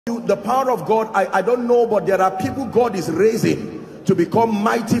The power of God, I don't know, but there are people God is raising to become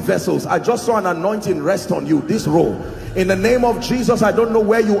mighty vessels. I just saw an anointing rest on you, this role. In the name of Jesus, I don't know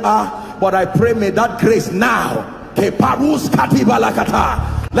where you are, but I pray may that grace now, let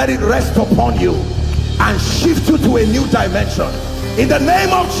it rest upon you and shift you to a new dimension. In the name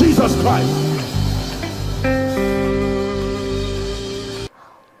of Jesus Christ.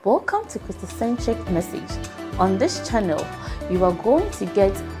 Welcome to Christocentric Message. On this channel, you are going to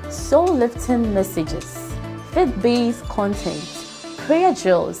get soul-lifting messages, faith-based content, prayer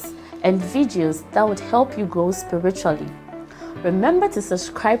drills, and videos that would help you grow spiritually. Remember to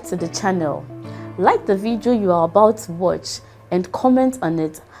subscribe to the channel, like the video you are about to watch, and comment on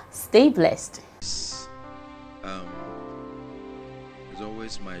it. Stay blessed. It's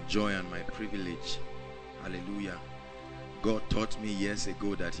always my joy and my privilege. Hallelujah. God taught me years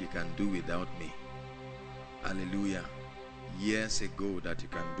ago that He can do without me. Hallelujah. Years ago that He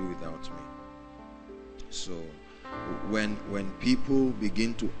can do without me. So when people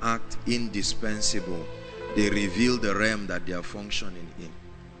begin to act indispensable, they reveal the realm that they are functioning in.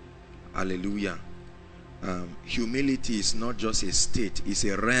 Hallelujah. Humility is not just a state, it's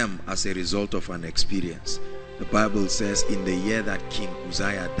a realm as a result of an experience. The Bible says, in the year that King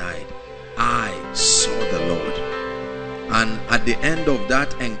Uzziah died, I saw the Lord. And at the end of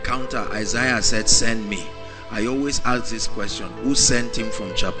that encounter, Isaiah said, send me. I always ask this question, who sent him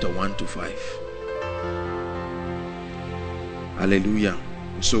from chapter 1 to 5? Hallelujah.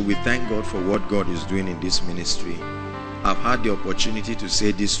 So we thank God for what God is doing in this ministry. I've had the opportunity to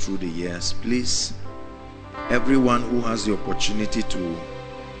say this through the years. Please, everyone who has the opportunity to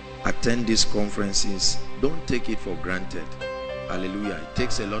attend these conferences, don't take it for granted. Hallelujah. It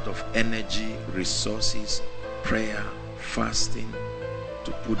takes a lot of energy, resources, prayer, fasting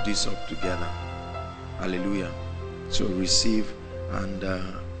to put this up together. Hallelujah. So receive, and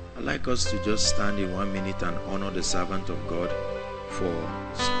I'd like us to just stand in 1 minute and honor the servant of God for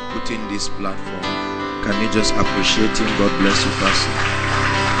putting this platform. Can you just appreciate him? God bless you, Pastor.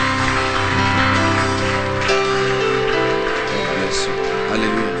 God bless you.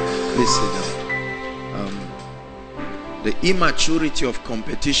 Hallelujah. Please sit down. The immaturity of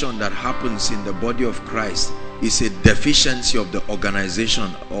competition that happens in the body of Christ is a deficiency of the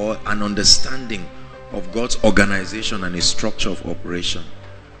organization or an understanding of God's organization and His structure of operation.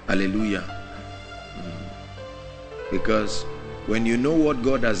 Hallelujah. Because when you know what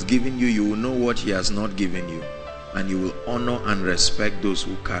God has given you, you will know what He has not given you, and you will honor and respect those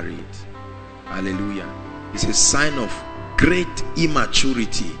who carry it. Hallelujah. It's a sign of great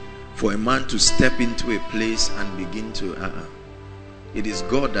immaturity for a man to step into a place and begin to it is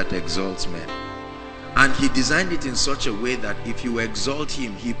God that exalts men, and He designed it in such a way that if you exalt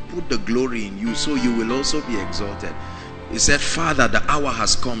Him, He put the glory in you, so you will also be exalted. He said, Father, the hour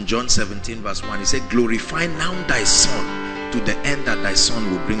has come. John 17 verse 1. He said, glorify now thy Son, to the end that thy Son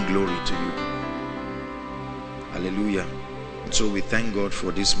will bring glory to you. Hallelujah. And so we thank God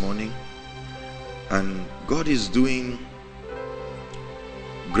for this morning, and God is doing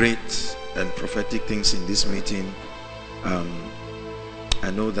great and prophetic things in this meeting.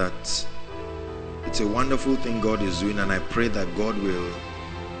 I know that it's a wonderful thing God is doing, and I pray that God will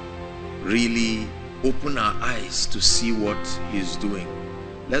really open our eyes to see what He's doing.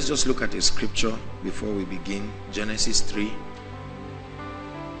 Let's just look at a scripture before we begin. Genesis 3.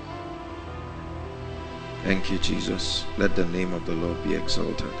 Thank you, Jesus. Let the name of the Lord be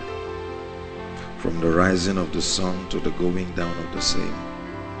exalted. From the rising of the sun to the going down of the same.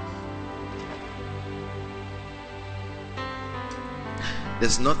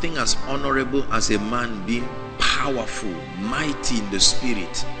 There's nothing as honorable as a man being powerful, mighty in the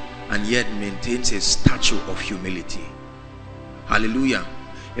spirit, and yet maintains a stature of humility. Hallelujah.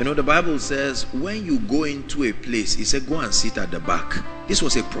 You know, the Bible says when you go into a place, He said, go and sit at the back. This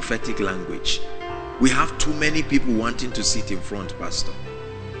was a prophetic language. We have too many people wanting to sit in front, Pastor.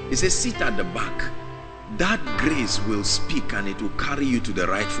 He says, sit at the back. That grace will speak, and it will carry you to the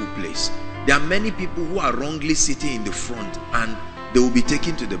rightful place. There are many people who are wrongly sitting in the front, and they will be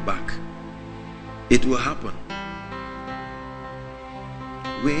taken to the back. It will happen.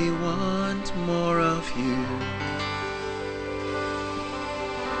 We want more of you.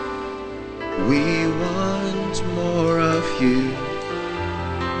 We want more of you,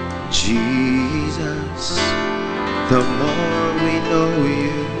 Jesus. The more we know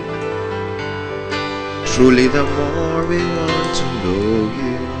you, truly the more we want to know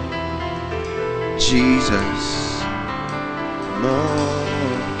you, Jesus. More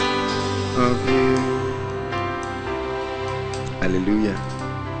of you. Hallelujah.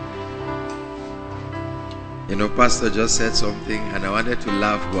 You know, Pastor just said something and I wanted to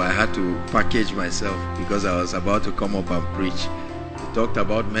laugh, but I had to package myself because I was about to come up and preach. He talked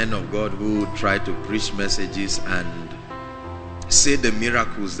about men of God who try to preach messages and say the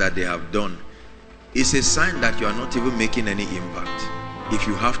miracles that they have done. It's a sign that you are not even making any impact if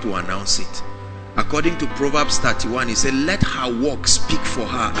you have to announce it. According to Proverbs 31, he said, let her works speak for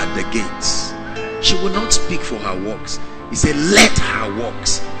her at the gates. She will not speak for her works. He said, let her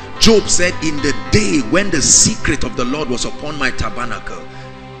works. Job said, in the day when the secret of the Lord was upon my tabernacle,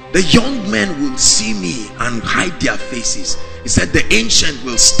 the young men will see me and hide their faces. He said, the ancient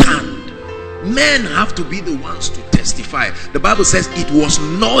will stand. Men have to be the ones to testify. The Bible says it was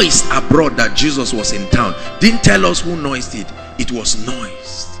noised abroad that Jesus was in town. Didn't tell us who noised it. It was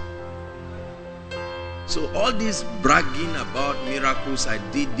noised. So all this bragging about miracles, I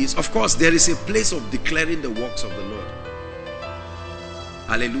did this. Of course, there is a place of declaring the works of the Lord.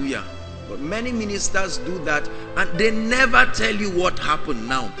 Hallelujah. But many ministers do that and they never tell you what happened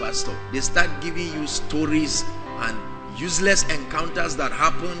now, Pastor. They start giving you stories and useless encounters that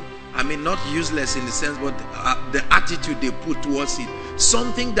happen. I mean, not useless in the sense, but the attitude they put towards it.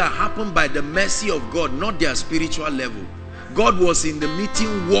 Something that happened by the mercy of God, not their spiritual level. God was in the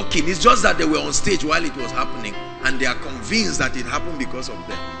meeting walking. It's just that they were on stage while it was happening and they are convinced that it happened because of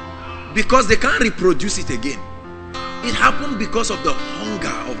them. Because they can't reproduce it again. It happened because of the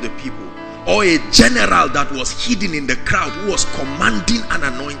hunger of the people, or a general that was hidden in the crowd who was commanding an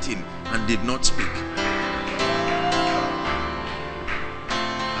anointing and did not speak.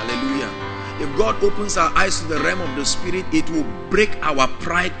 Hallelujah. If God opens our eyes to the realm of the spirit, it will break our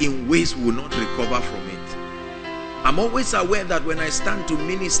pride in ways we will not recover from it. I'm always aware that when I stand to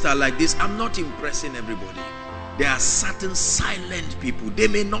minister like this, I'm not impressing everybody. There are certain silent people. They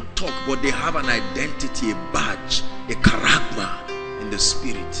may not talk, but they have an identity, a badge, a character in the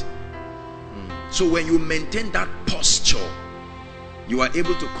spirit. So when you maintain that posture, you are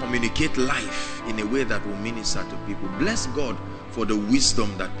able to communicate life in a way that will minister to people. Bless God for the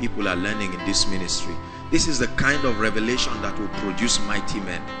wisdom that people are learning in this ministry. This is the kind of revelation that will produce mighty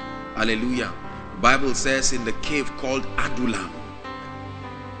men. Hallelujah. The Bible says in the cave called Adullam,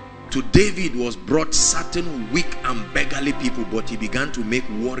 to David was brought certain weak and beggarly people, but he began to make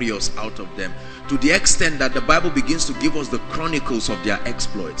warriors out of them, to the extent that the Bible begins to give us the chronicles of their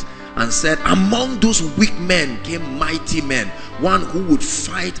exploits, and said, among those weak men came mighty men, one who would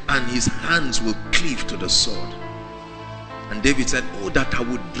fight and his hands will cleave to the sword. And David said, oh, that I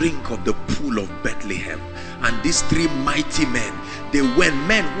would drink of the pool of Bethlehem. And these three mighty men, they were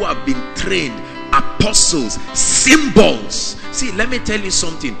men who have been trained, apostles, symbols. See, let me tell you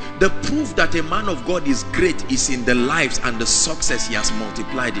something. The proof that a man of God is great is in the lives and the success he has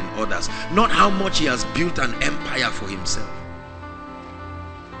multiplied in others, not how much he has built an empire for himself.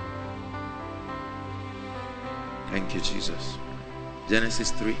 Thank you, Jesus.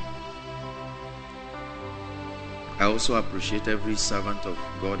 Genesis 3. I also appreciate every servant of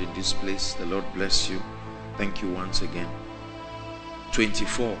God in this place. The Lord bless you. Thank you once again.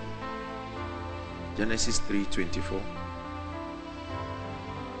 24. Genesis 3:24.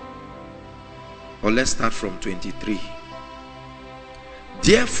 Or let's start from 23.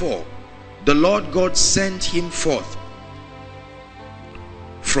 Therefore, the Lord God sent him forth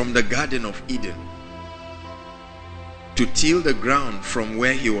from the Garden of Eden to till the ground from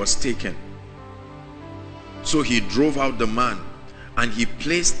where he was taken. So he drove out the man, and he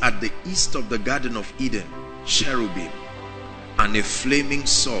placed at the east of the Garden of Eden cherubim and a flaming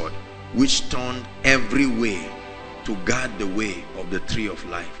sword which turned every way to guard the way of the tree of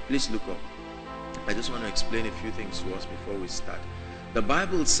life. Please look up. I just want to explain a few things to us before we start. The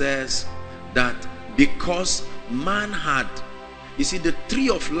Bible says that because man had, you see, the tree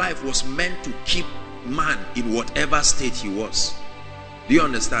of life was meant to keep man in whatever state he was. Do you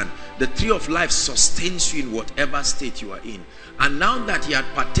understand? The tree of life sustains you in whatever state you are in. And now that he had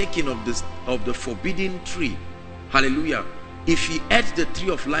partaken of this, of the forbidden tree, hallelujah, if he ate the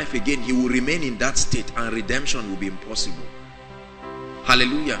tree of life again, he will remain in that state and redemption will be impossible.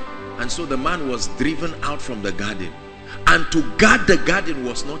 Hallelujah. And so the man was driven out from the garden, and to guard the garden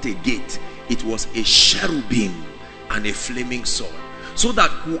was not a gate, it was a cherubim and a flaming sword, so that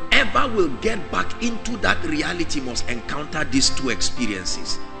whoever will get back into that reality must encounter these two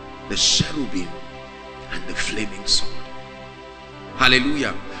experiences, the cherubim and the flaming sword.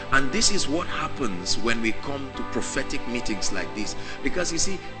 Hallelujah. And this is what happens when we come to prophetic meetings like this. Because you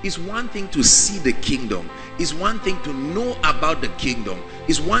see, it's one thing to see the kingdom, it's one thing to know about the kingdom,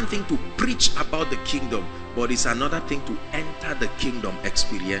 it's one thing to preach about the kingdom, but it's another thing to enter the kingdom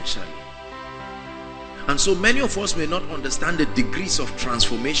experientially. And so many of us may not understand the degrees of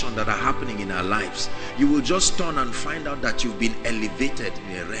transformation that are happening in our lives. You will just turn and find out that you've been elevated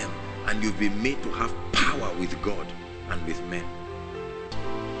in a realm, and you've been made to have power with God and with men.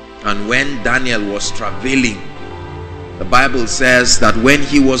 And when Daniel was traveling, the Bible says that when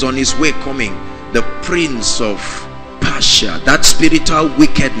he was on his way coming, the prince of Persia, that spiritual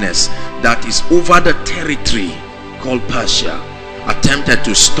wickedness that is over the territory called Persia, attempted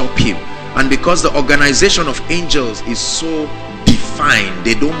to stop him. And because the organization of angels is so defined,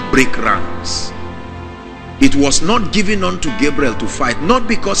 they don't break ranks. It was not given unto Gabriel to fight, not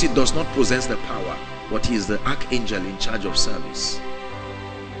because he does not possess the power, but he is the archangel in charge of service.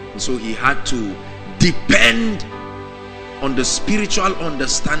 And so he had to depend on the spiritual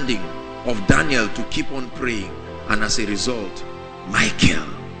understanding of Daniel to keep on praying. And as a result, Michael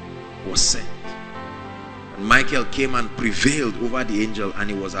was sent. And Michael came and prevailed over the angel, and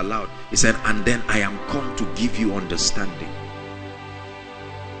he was allowed. He said, and then I am come to give you understanding.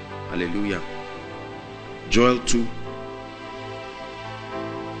 Hallelujah. Joel 2.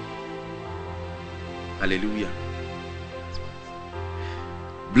 Hallelujah.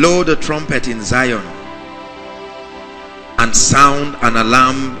 Blow the trumpet in Zion, and sound an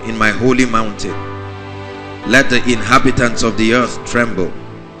alarm in my holy mountain. Let the inhabitants of the earth tremble,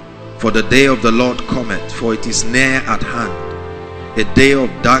 for the day of the Lord cometh, for it is near at hand, a day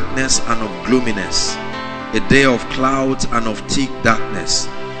of darkness and of gloominess, a day of clouds and of thick darkness,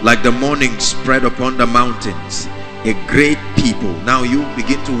 like the morning spread upon the mountains, a great people. Now you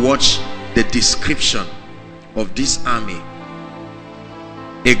begin to watch the description of this army.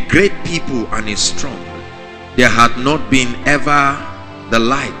 A great people and a strong. There had not been ever the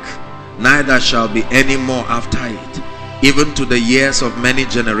like, neither shall be any more after it, even to the years of many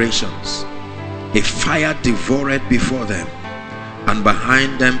generations. A fire devoured before them, and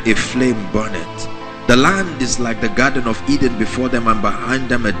behind them a flame burneth. The land is like the Garden of Eden before them, and behind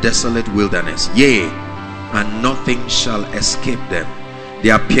them a desolate wilderness. Yea, and nothing shall escape them. The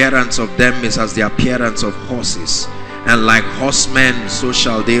appearance of them is as the appearance of horses, and like horsemen so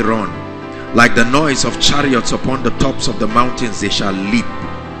shall they run. Like the noise of chariots upon the tops of the mountains they shall leap.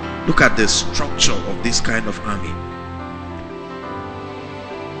 Look at the structure of this kind of army.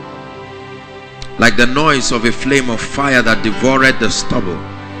 Like the noise of a flame of fire that devoured the stubble,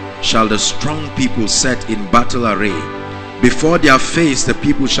 shall the strong people set in battle array. Before their face the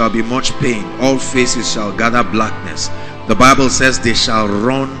people shall be much pain, all faces shall gather blackness. The Bible says they shall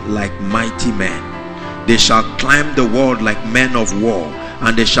run like mighty men. They shall climb the wall like men of war,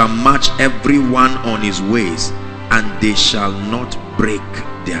 and they shall march every one on his ways, and they shall not break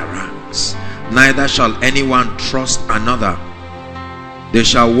their ranks. Neither shall anyone trust another. They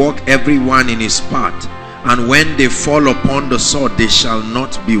shall walk every one in his path, and when they fall upon the sword they shall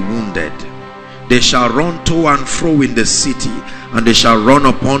not be wounded. They shall run to and fro in the city, and they shall run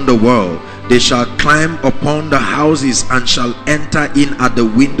upon the wall. They shall climb upon the houses, and shall enter in at the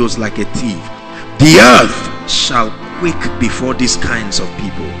windows like a thief. The earth shall quake before these kinds of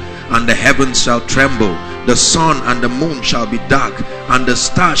people, and the heavens shall tremble. The sun and the moon shall be dark, and the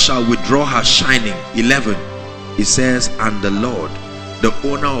star shall withdraw her shining. 11. It says, and the Lord, the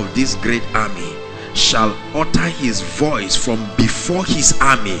owner of this great army, shall utter his voice from before his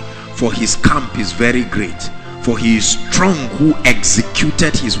army, for his camp is very great, for he is strong who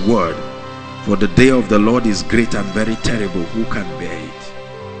executed his word. For the day of the Lord is great and very terrible, who can bear it?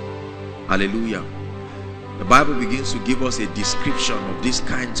 Hallelujah. The Bible begins to give us a description of these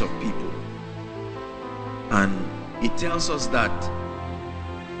kinds of people, and it tells us that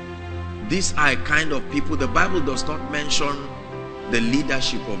these are a kind of people. The Bible does not mention the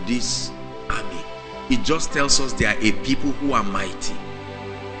leadership of this army. It just tells us they are a people who are mighty.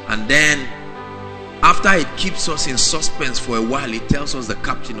 And then after it keeps us in suspense for a while, it tells us the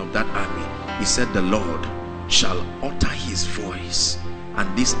captain of that army. He said, the Lord shall utter his voice,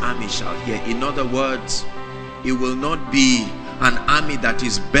 and this army shall hear. In other words, it will not be an army that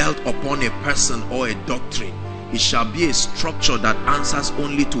is built upon a person or a doctrine. It shall be a structure that answers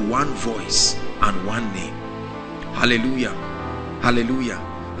only to one voice and one name. Hallelujah. Hallelujah.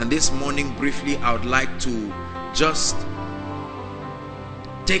 And this morning, briefly, I would like to just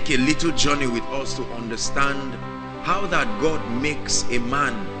take a little journey with us to understand how that God makes a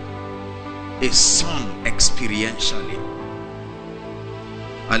man a son experientially.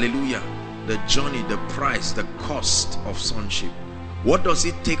 Hallelujah. The journey, the price, the cost of sonship. What does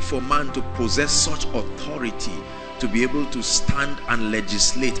it take for man to possess such authority to be able to stand and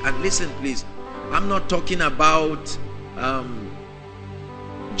legislate? And listen, please, I'm not talking about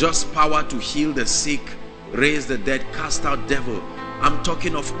just power to heal the sick, raise the dead, cast out devil. I'm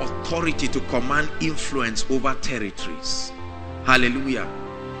talking of authority to command influence over territories. Hallelujah.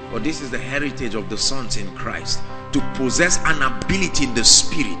 For this is the heritage of the sons in Christ, to possess an ability in the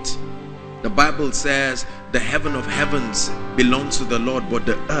spirit. The Bible says the heaven of heavens belongs to the Lord, but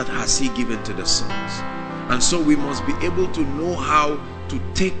the earth has he given to the sons. And so we must be able to know how to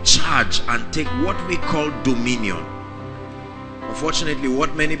take charge and take what we call dominion. Unfortunately,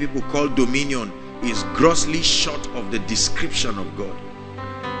 what many people call dominion is grossly short of the description of God.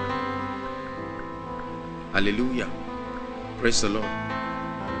 Hallelujah. Praise the Lord.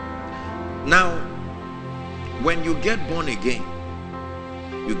 Now, when you get born again,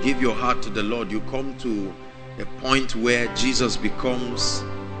 you give your heart to the Lord, you come to a point where Jesus becomes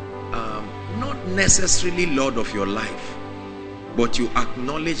not necessarily Lord of your life, but you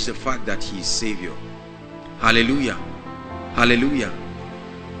acknowledge the fact that he is Savior. Hallelujah. Hallelujah.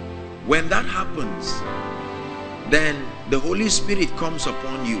 When that happens, then the Holy Spirit comes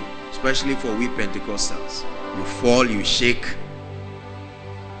upon you, especially for we Pentecostals. You fall, you shake.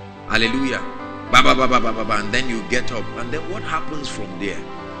 Hallelujah. Ba, ba, ba, ba, ba, ba, ba, and then you get up. And then what happens from there?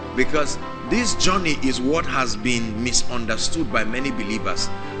 Because this journey is what has been misunderstood by many believers,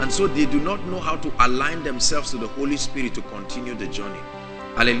 and so they do not know how to align themselves to the Holy Spirit to continue the journey.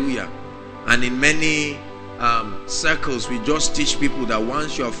 Hallelujah. And in many circles, we just teach people that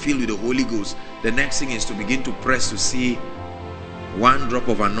once you are filled with the Holy Ghost, the next thing is to begin to press to see one drop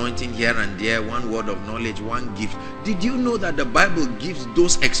of anointing here and there, one word of knowledge, one gift. Did you know that the Bible gives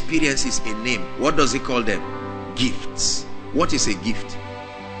those experiences a name? What does it call them? Gifts. What is a gift?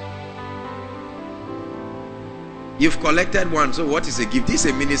 You've collected one, so what is a gift? This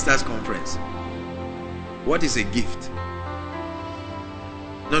is a minister's conference. What is a gift?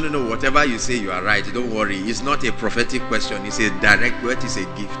 No, whatever you say, you are right. Don't worry. It's not a prophetic question. It's a direct, what is a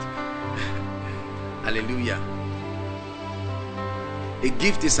gift? Hallelujah. A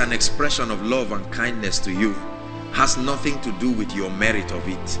gift is an expression of love and kindness to you. Has nothing to do with your merit of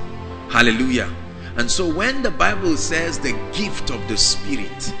it. Hallelujah. And so when the Bible says the gift of the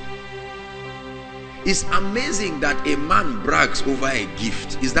Spirit, it's amazing that a man brags over a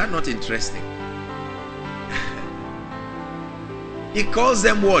gift. Is that not interesting? He calls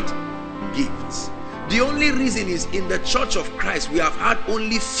them what? Gifts. The only reason is in the church of Christ we have had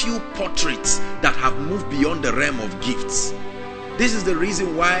only few portraits that have moved beyond the realm of gifts. This is the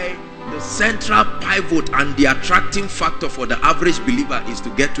reason why the central pivot and the attracting factor for the average believer is to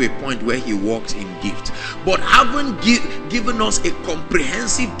get to a point where he walks in gift. But haven't given us a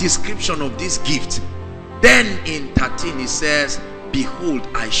comprehensive description of this gift. Then in 13 it says, behold,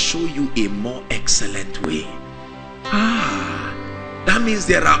 I show you a more excellent way. That means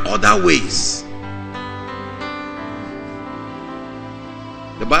there are other ways.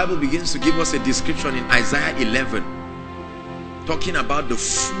 The Bible begins to give us a description in Isaiah 11, talking about the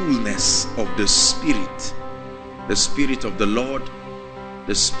fullness of the Spirit of the Lord,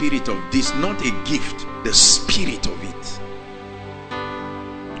 the Spirit of this, not a gift, the Spirit of it.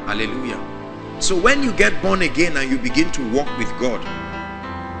 Hallelujah. So when you get born again and you begin to walk with God,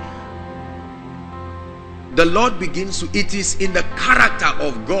 the Lord begins to, it is in the character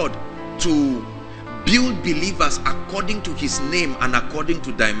of God to build believers according to his name and according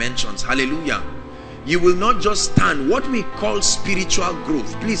to dimensions. Hallelujah. You will not just stand. What we call spiritual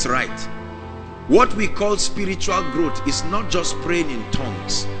growth, please write. What we call spiritual growth is not just praying in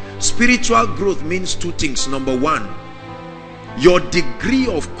tongues. Spiritual growth means two things. Number one, your degree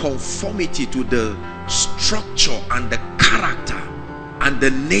of conformity to the structure and the character and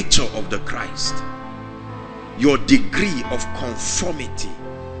the nature of the Christ. Your degree of conformity.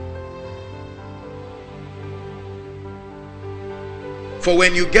 For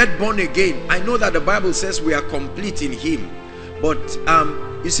when you get born again, I know that the Bible says we are complete in him, but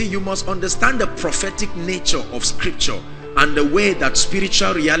you see, you must understand the prophetic nature of scripture and the way that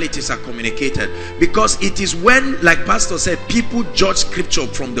spiritual realities are communicated, because it is when, like Pastor said, people judge scripture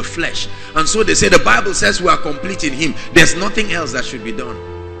from the flesh, and so they say the Bible says we are complete in him, there's nothing else that should be done.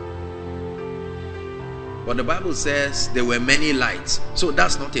 But the Bible says there were many lights, so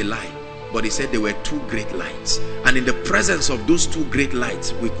that's not a lie. But he said there were two great lights, and in the presence of those two great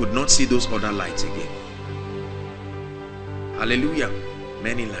lights we could not see those other lights again. Hallelujah.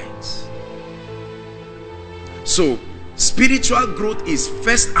 Many lights. So spiritual growth is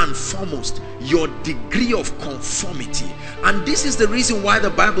first and foremost your degree of conformity, and this is the reason why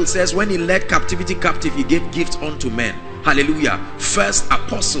the Bible says when he led captivity captive, he gave gifts unto men. Hallelujah. First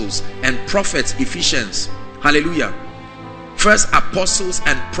apostles and prophets, Ephesians. Hallelujah. First apostles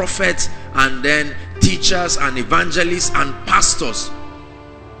and prophets, and then teachers and evangelists and pastors.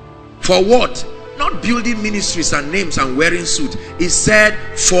 For what? not building ministries and names and wearing suits. He said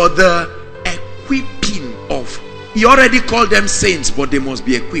for the equipping of, he already called them saints, but they must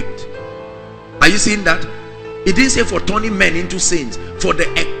be equipped. Are you seeing that? He didn't say for turning men into saints, for the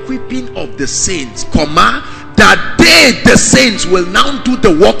equipping of the saints, comma, that they, the saints, will now do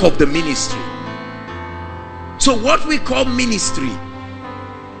the work of the ministry. So what we call ministry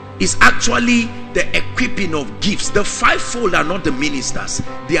is actually the equipping of gifts. The fivefold are not the ministers,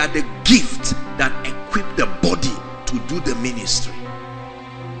 they are the gifts that equip the body to do the ministry.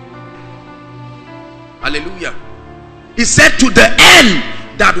 Hallelujah. He said to the end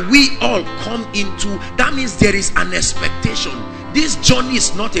that we all come into, that means there is an expectation. This journey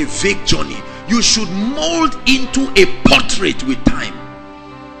is not a vague journey. You should mold into a portrait with time.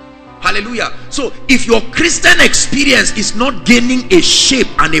 Hallelujah. So if your Christian experience is not gaining a shape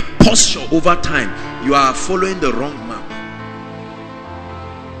and a posture over time, you are following the wrong map.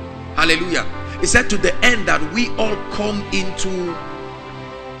 Hallelujah. He said to the end that we all come into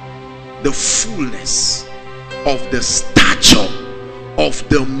the fullness of the stature of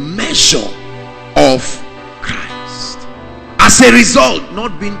the measure of Christ. As a result,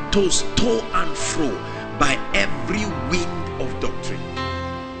 not being tossed to and fro by every wind of doctrine.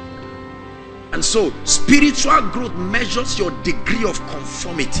 And so spiritual growth measures your degree of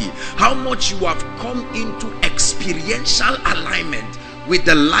conformity, how much you have come into experiential alignment with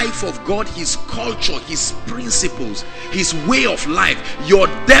the life of God, his culture, his principles, his way of life, your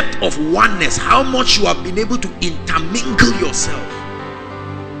depth of oneness, how much you have been able to intermingle yourself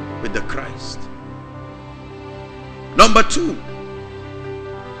with the Christ. Number two,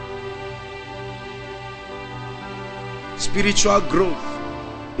 spiritual growth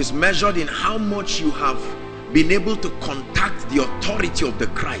is measured in how much you have been able to contact the authority of the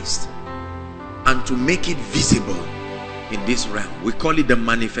Christ and to make it visible in this realm. We call it the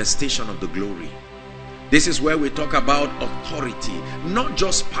manifestation of the glory. This is where we talk about authority, not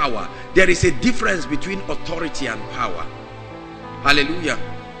just power. There is a difference between authority and power. Hallelujah.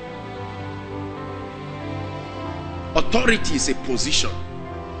 Authority is a position.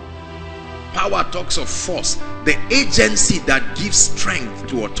 Power talks of force, the agency that gives strength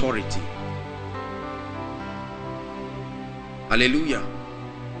to authority. Hallelujah.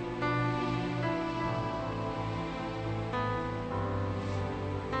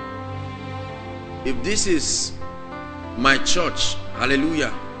 If this is my church,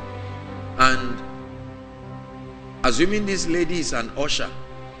 hallelujah, and assuming this lady is an usher,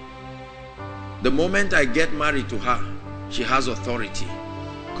 the moment I get married to her, she has authority.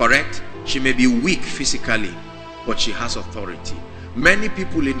 Correct? She may be weak physically, but she has authority. Many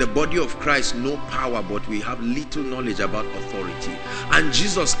people in the body of Christ know power, but we have little knowledge about authority. And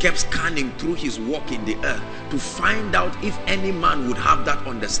Jesus kept scanning through his walk in the earth to find out if any man would have that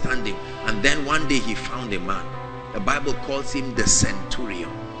understanding. And then one day he found a man. The Bible calls him the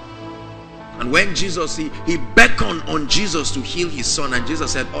centurion. And when Jesus, he beckoned on Jesus to heal his son, and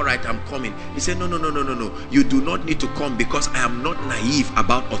Jesus said, all right, I'm coming. He said, no, you do not need to come, because I am not naive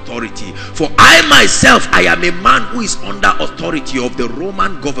about authority. For I myself, I am a man who is under authority of the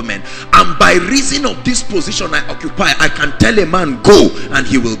Roman government, and by reason of this position I occupy, I can tell a man go and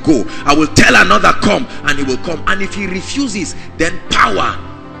he will go. I will tell another come and he will come. And if he refuses, then power,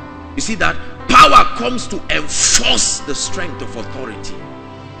 you see that power comes to enforce the strength of authority.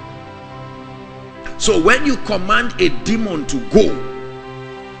 So when you command a demon to go,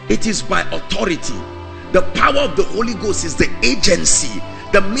 it is by authority. The power of the Holy Ghost is the agency.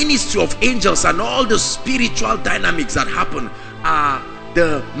 The ministry of angels and all the spiritual dynamics that happen are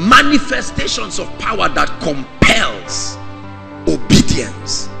the manifestations of power that compels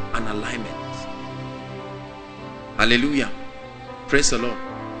obedience and alignment. Hallelujah. Praise the Lord.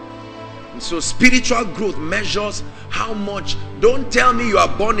 And so spiritual growth measures how much. Don't tell me you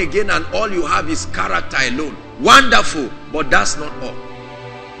are born again and all you have is character alone. Wonderful, but that's not all.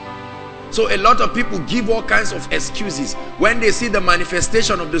 So a lot of people give all kinds of excuses when they see the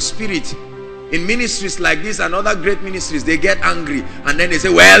manifestation of the Spirit in ministries like this and other great ministries. They get angry and then they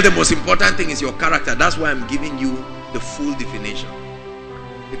say, well, the most important thing is your character. That's why I'm giving you the full definition.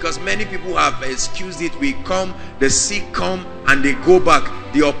 Because many people have excused it. We come, the sick come and they go back.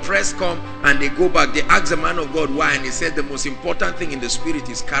 The oppressed come and they go back. They ask the man of God why, and he said the most important thing in the Spirit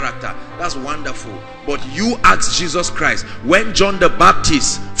is character. That's wonderful. But you ask Jesus Christ, when John the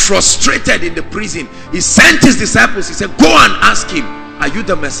Baptist, frustrated in the prison, he sent his disciples, he said, go and ask him, are you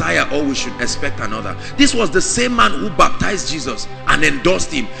the Messiah, or we should expect another? This was the same man who baptized Jesus and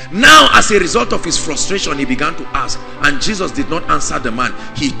endorsed him. Now as a result of his frustration, he began to ask, and Jesus did not answer the man.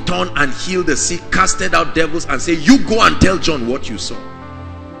 He turned and healed the sick, casted out devils, and said, you go and tell John what you saw.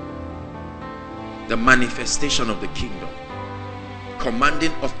 The manifestation of the kingdom.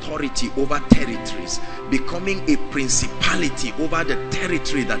 Commanding authority over territories. Becoming a principality over the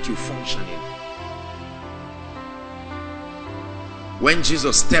territory that you function in. When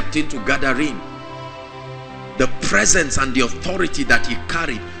Jesus stepped into Gadarene, the presence and the authority that he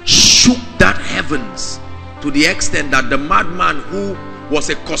carried shook that heavens, to the extent that the madman who was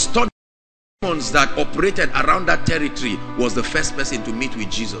a custodian that operated around that territory was the first person to meet with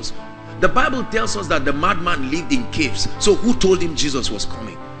Jesus. The Bible tells us that the madman lived in caves. So who told him Jesus was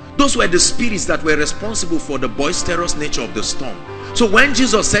coming? Those were the spirits that were responsible for the boisterous nature of the storm. So when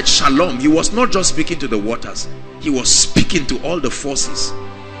Jesus said shalom, he was not just speaking to the waters, he was speaking to all the forces.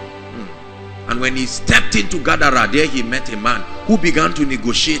 And when he stepped into Gadara, there he met a man who began to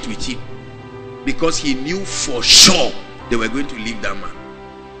negotiate with him, because he knew for sure they were going to leave that man.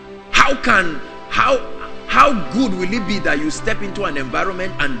 How good will it be that you step into an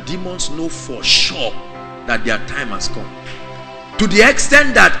environment and demons know for sure that their time has come? To the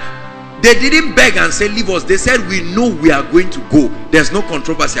extent that they didn't beg and say leave us. They said we know we are going to go. There's no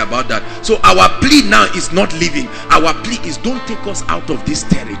controversy about that. So our plea now is not leaving. Our plea is don't take us out of this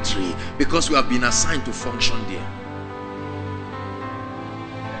territory, because we have been assigned to function there.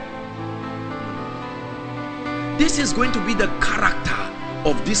 This is going to be the character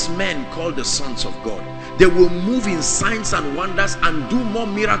of these men called the sons of God. They will move in signs and wonders and do more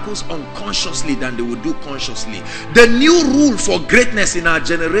miracles unconsciously than they would do consciously. The new rule for greatness in our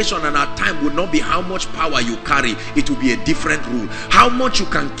generation and our time would not be how much power you carry. It will be a different rule. How much you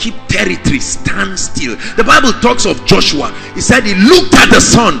can keep territory stand still. The Bible talks of Joshua. He said he looked at the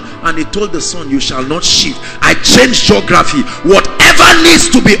sun and he told the sun, you shall not shift. I changed geography. Whatever needs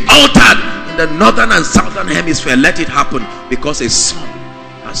to be altered in the northern and southern hemisphere, let it happen, because a son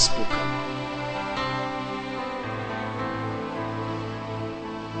has spoken.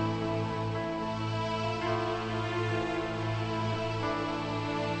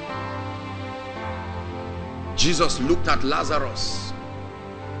 Jesus looked at Lazarus,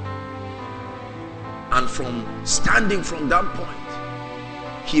 and standing from that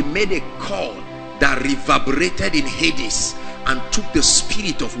point, he made a call that reverberated in Hades and took the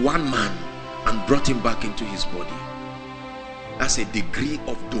spirit of one man and brought him back into his body. That's a degree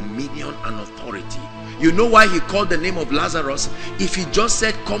of dominion and authority. You know why he called the name of Lazarus? If he just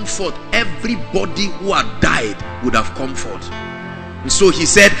said come forth, everybody who had died would have come forth. And so he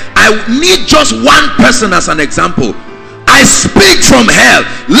said, I need just one person as an example. I speak from hell,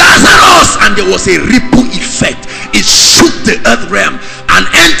 Lazarus, and there was a ripple effect. It shook the earth realm and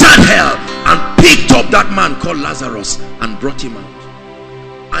entered hell and picked up that man called Lazarus and brought him out.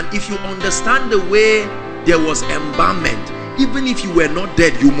 And if you understand the way there was embalmment, even if you were not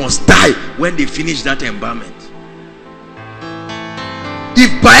dead, you must die when they finish that embalmment.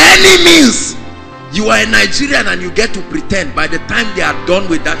 If by any means you are a Nigerian and you get to pretend, by the time they are done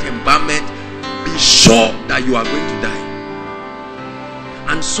with that embalmment, be sure that you are going to die.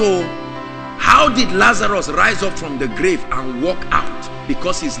 And so, how did Lazarus rise up from the grave and walk out?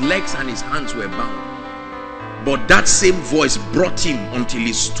 Because his legs and his hands were bound. But that same voice brought him until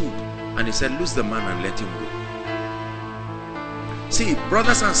he stood, and he said, loose the man and let him go. See,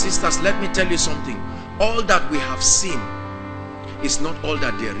 brothers and sisters, let me tell you something. All that we have seen is not all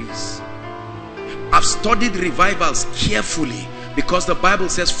that there is. I've studied revivals carefully, because the Bible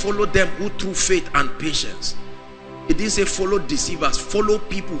says follow them who through faith and patience. It didn't say follow deceivers. Follow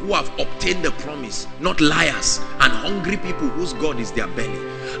people who have obtained the promise, not liars and hungry people whose God is their belly.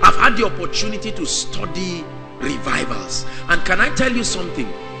 I've had the opportunity to study revivals, and can I tell you something?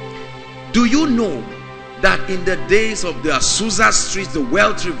 Do you know that in the days of the Azusa Street, the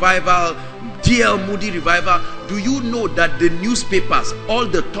Wealth Revival, D.L. Moody Revival, do you know that the newspapers, all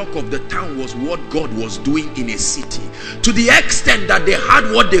the talk of the town was what God was doing in a city, to the extent that they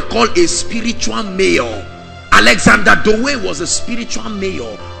had what they call a spiritual mayor. Alexander Dowie was a spiritual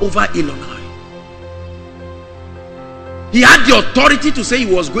mayor over Illinois. He had the authority to say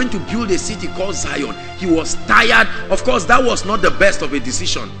he was going to build a city called Zion. He was tired. Of course, that was not the best of a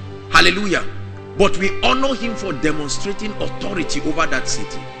decision. Hallelujah. But we honor him for demonstrating authority over that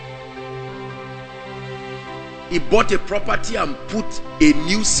city. He bought a property and put a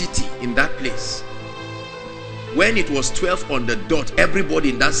new city in that place. When it was 12 on the dot, everybody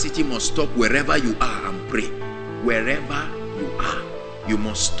in that city must stop wherever you are and pray. Wherever you are, you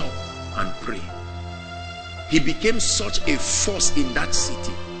must stop and pray. He became such a force in that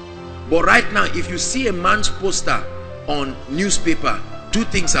city. But right now, if you see a man's poster on newspaper, two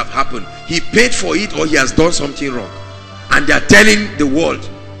things have happened. He paid for it, or he has done something wrong. And they are telling the world,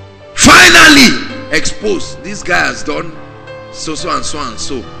 finally exposed, this guy has done so and so and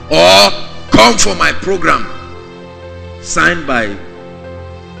so. Or come for my program. Signed by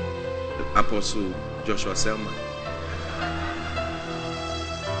Apostle Joshua Selman.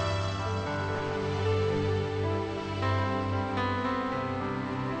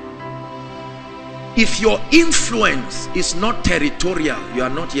 If your influence is not territorial, you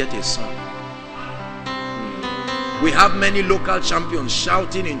are not yet a son. We have many local champions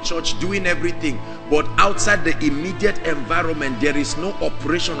shouting in church, doing everything, but outside the immediate environment there is no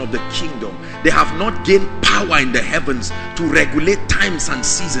operation of the kingdom. They have not gained power in the heavens to regulate times and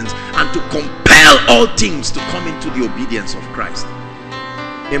seasons and to compel all things to come into the obedience of Christ.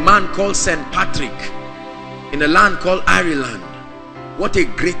 A man called St. Patrick in a land called Ireland. What a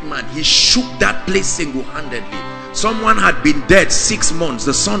great man. He shook that place single-handedly. Someone had been dead 6 months,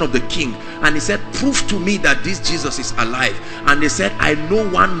 the son of the king, and he said, prove to me that this Jesus is alive. And they said, I know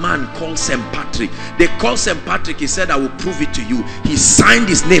one man called St. Patrick. They called St. Patrick. He said, I will prove it to you. He signed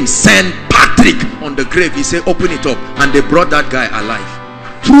his name, St. Patrick, on the grave. He said, open it up. And they brought that guy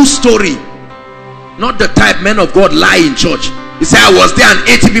alive. True story. Not the type men of God lie in church. He said, I was there and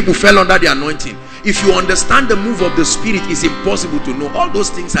 80 people fell under the anointing. If you understand the move of the Spirit, it's impossible to know. All those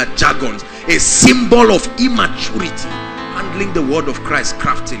things are jargons, a symbol of immaturity, handling the word of Christ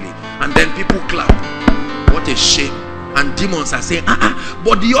craftily. And then people clap. What a shame. And demons are saying,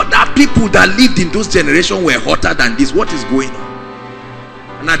 but the other people that lived in those generations were hotter than this. What is going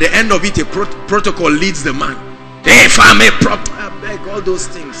on? And at the end of it, a protocol leads the man. If I'm a I beg, all those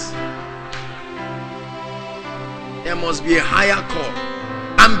things. There must be a higher call.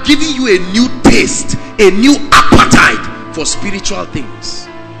 I'm giving you a new taste, a new appetite for spiritual things.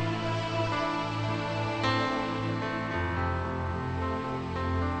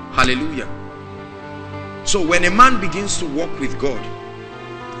 Hallelujah. So when a man begins to walk with God,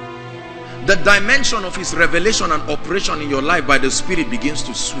 the dimension of his revelation and operation in your life by the Spirit begins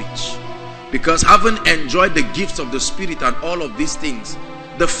to switch. Because having enjoyed the gifts of the Spirit and all of these things,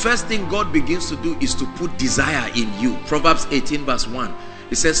 the first thing God begins to do is to put desire in you. Proverbs 18 verse 1.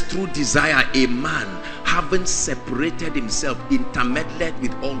 It says, through desire a man, having separated himself, intermeddled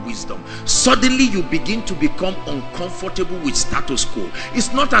with all wisdom. Suddenly you begin to become uncomfortable with status quo.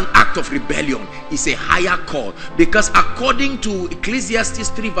 It's not an act of rebellion, it's a higher call. Because according to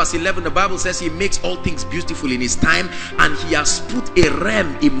Ecclesiastes 3 verse 11, the Bible says he makes all things beautiful in his time, and he has put a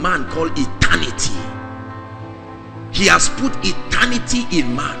realm in man called eternity. He has put eternity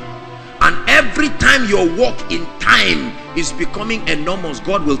in man. And every time your walk in time is becoming enormous,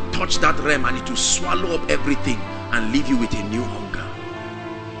 God will touch that realm and it will swallow up everything and leave you with a new hunger.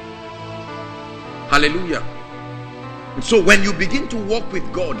 Hallelujah. And so when you begin to walk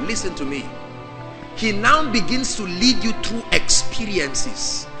with God, listen to me, he now begins to lead you through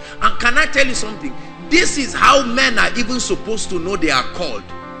experiences. And can I tell you something? This is how men are even supposed to know they are called.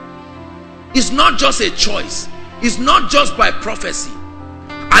 It's not just a choice. It's not just by prophecy.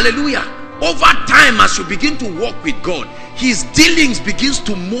 Hallelujah. Over time, as you begin to walk with God, his dealings begins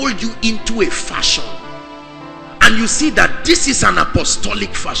to mold you into a fashion. And you see that this is an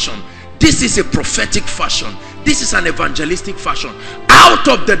apostolic fashion. This is a prophetic fashion. This is an evangelistic fashion. Out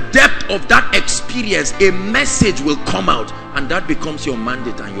of the depth of that experience, a message will come out, and that becomes your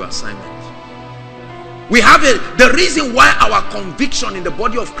mandate and your assignment. We have the reason why our conviction in the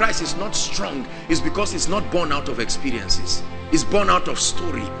body of Christ is not strong is because it's not born out of experiences. It's born out of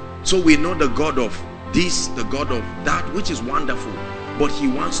story. So we know the God of this, the God of that, which is wonderful, but he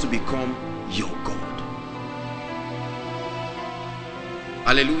wants to become your God.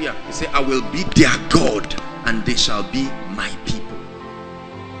 Hallelujah. He said, I will be their God and they shall be my people.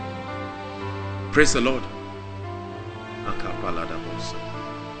 Praise the Lord.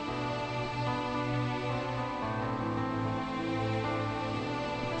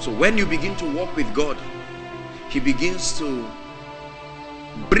 So when you begin to walk with God, he begins to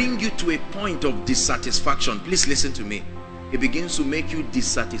bring you to a point of dissatisfaction. Please listen to me. He begins to make you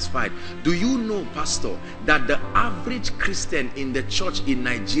dissatisfied. Do you know, Pastor, that the average Christian in the church in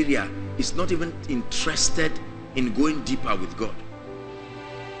Nigeria is not even interested in going deeper with God?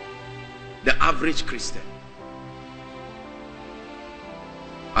 The average Christian.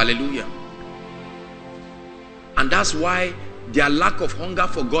 Hallelujah. And that's why their lack of hunger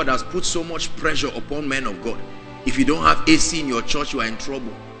for God has put so much pressure upon men of God. If you don't have AC in your church, you are in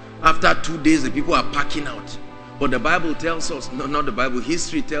trouble. After 2 days, the people are packing out. But the Bible tells us, no, not the Bible,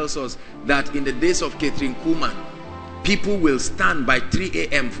 history tells us that in the days of Catherine Kuhlman, people will stand by 3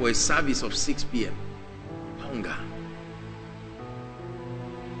 a.m. for a service of 6 p.m. Hunger.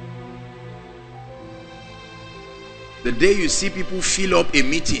 The day you see people fill up a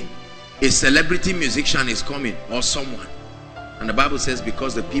meeting, a celebrity musician is coming or someone. And the Bible says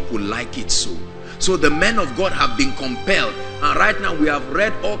because the people like it so. So the men of God have been compelled. And right now we have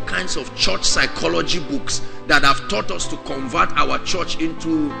read all kinds of church psychology books that have taught us to convert our church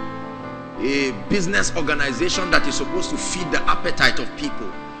into a business organization that is supposed to feed the appetite of people.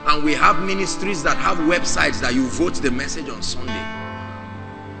 And we have ministries that have websites that you vote the message on Sunday.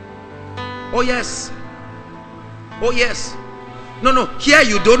 Oh yes. Oh yes. No, here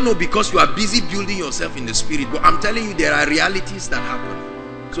you don't know because you are busy building yourself in the spirit. But I'm telling you, there are realities that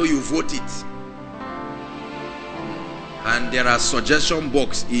happen. So you vote it. And there are suggestion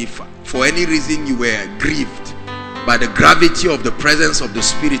box if for any reason you were grieved by the gravity of the presence of the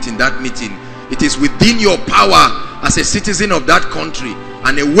spirit in that meeting. It is within your power as a citizen of that country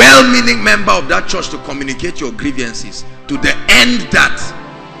and a well-meaning member of that church to communicate your grievances to the end that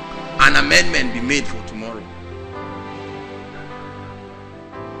an amendment be made for tomorrow.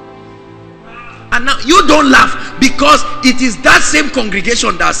 And now you don't laugh because it is that same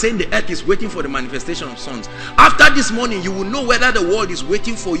congregation that is saying the earth is waiting for the manifestation of sons. After this morning, you will know whether the world is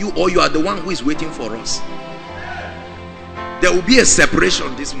waiting for you or you are the one who is waiting for us. There will be a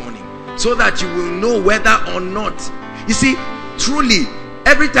separation this morning so that you will know whether or not. You see, truly,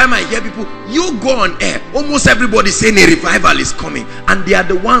 every time I hear people, you go on air, almost everybody saying a revival is coming, and they are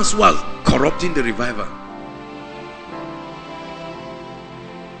the ones who are corrupting the revival.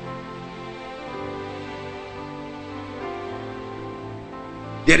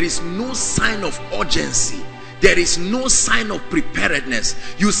 There is no sign of urgency. There is no sign of preparedness.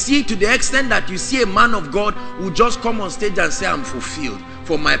 You see, to the extent that you see a man of God who just come on stage and say, I'm fulfilled.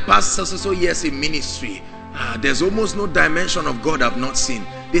 For my past so years in ministry, there's almost no dimension of God I've not seen.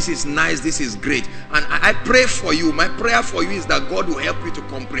 This is nice, this is great. And I pray for you. My prayer for you is that God will help you to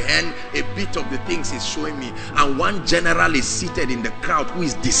comprehend a bit of the things he's showing me. And one general is seated in the crowd who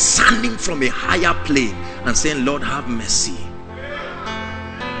is descending from a higher plane and saying, Lord, have mercy.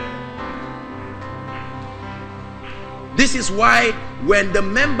 This is why when the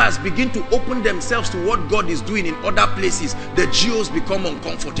members begin to open themselves to what God is doing in other places, the GOs become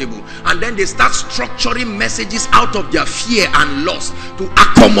uncomfortable. And then they start structuring messages out of their fear and loss to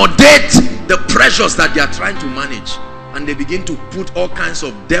accommodate the pressures that they are trying to manage. And they begin to put all kinds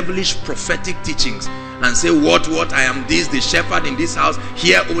of devilish prophetic teachings and say, what, I am this, the shepherd in this house,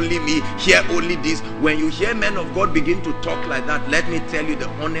 here only me, here only this. When you hear men of God begin to talk like that, let me tell you the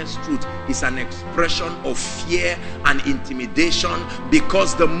honest truth. It's an expression of fear and intimidation,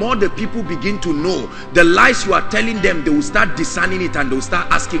 because the more the people begin to know the lies you are telling them, they will start discerning it and they will start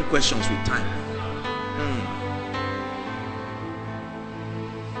asking questions with time.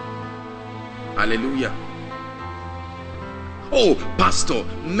 Hallelujah. Oh, pastor,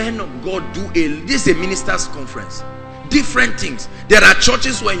 men of God this is a minister's conference. Different things. There are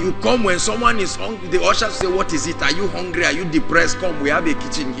churches when you come, when someone is hungry, the ushers say, what is it? Are you hungry? Are you depressed? Come, we have a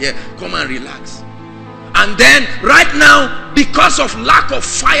kitchen here. Come and relax. And then right now, because of lack of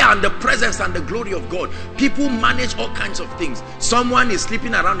fire and the presence and the glory of God, people manage all kinds of things. Someone is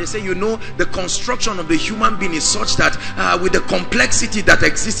sleeping around, they say, you know, the construction of the human being is such that with the complexity that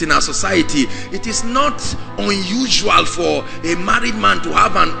exists in our society, it is not unusual for a married man to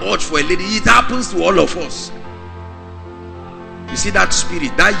have an urge for a lady. It happens to all of us. You see that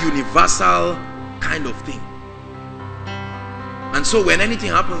spirit, that universal kind of thing. And so when anything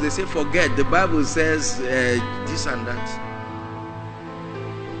happens, they say, forget. The Bible says this and that.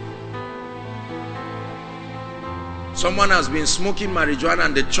 Someone has been smoking marijuana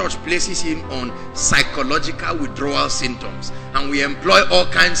and the church places him on psychological withdrawal symptoms. And we employ all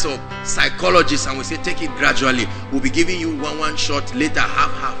kinds of psychologists and we say, take it gradually. We'll be giving you one shot, later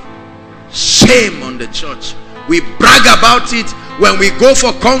half. Shame on the church. We brag about it. When we go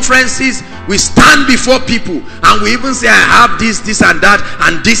for conferences, we stand before people and we even say, I have this and that,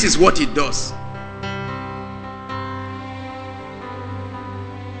 and this is what it does.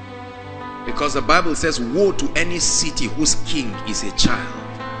 Because the Bible says, woe to any city whose king is a child.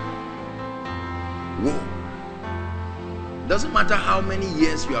 Woe. Doesn't matter how many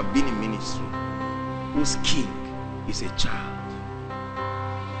years you have been in ministry, whose king is a child.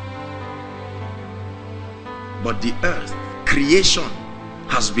 But the earth, creation,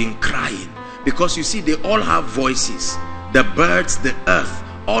 has been crying, because you see, they all have voices. The birds, the earth,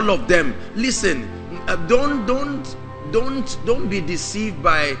 all of them. Listen, don't be deceived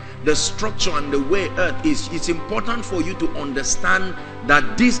by the structure and the way earth is. It's important for you to understand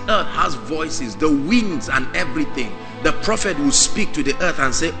that this earth has voices, the winds and everything. The prophet will speak to the earth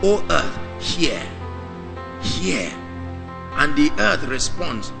and say, oh earth, hear, hear. And the earth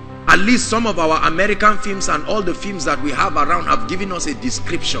responds. At least some of our American films and all the films that we have around have given us a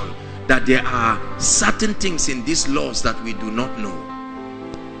description. that there are certain things in these laws that we do not know.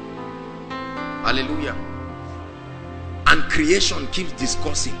 Hallelujah. And creation keeps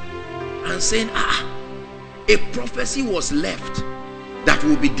discussing and saying, a prophecy was left that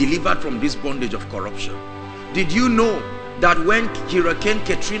will be delivered from this bondage of corruption. Did you know that when Hurricane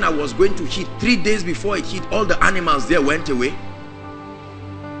Katrina was going to hit, 3 days before it hit, all the animals there went away?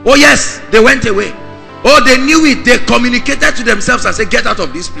 Oh yes, they went away. Oh, they knew it. They communicated to themselves and said, get out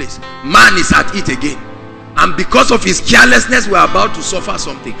of this place. Man is at it again. And because of his carelessness, we're about to suffer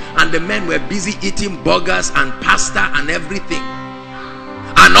something. And the men were busy eating burgers and pasta and everything.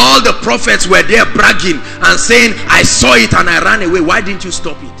 And all the prophets were there bragging and saying, I saw it and I ran away. Why didn't you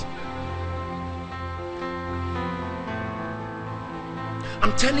stop it?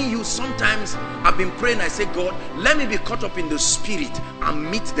 I'm telling you, sometimes I've been praying. I say, God, let me be caught up in the spirit and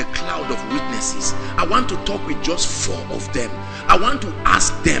meet the cloud of witnesses. I want to talk with just 4 of them. I want to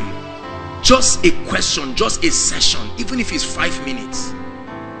ask them just a question, just a session, even if it's 5 minutes.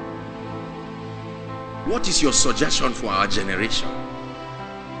 What is your suggestion for our generation?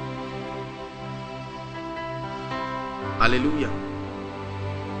 Hallelujah.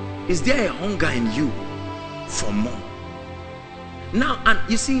 Is there a hunger in you for more? Now, and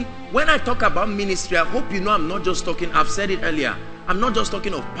you see, when I talk about ministry, I hope you know I'm not just talking, I've said it earlier, I'm not just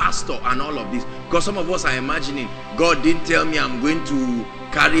talking of pastor and all of this, because some of us are imagining, God didn't tell me I'm going to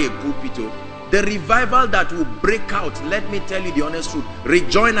carry a pulpit. The revival that will break out, let me tell you the honest truth.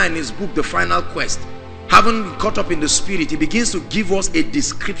 Rejoiner in his book, The Final Quest, having been caught up in the spirit, he begins to give us a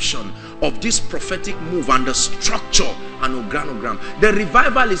description of this prophetic move and the structure and organogram. The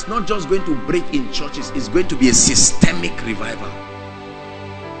revival is not just going to break in churches, it's going to be a systemic revival.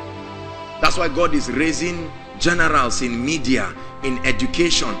 That's why God is raising generals in media, in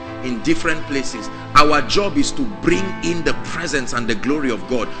education, in different places. Our job is to bring in the presence and the glory of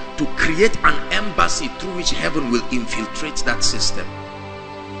God, to create an embassy through which heaven will infiltrate that system.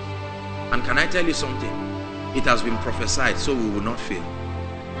 And can I tell you something? It has been prophesied, so we will not fail.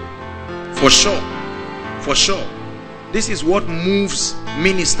 For sure. For sure. This is what moves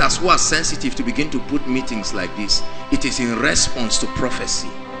ministers who are sensitive to begin to put meetings like this. It is in response to prophecy.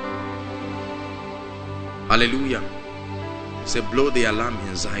 Hallelujah. Say, blow the alarm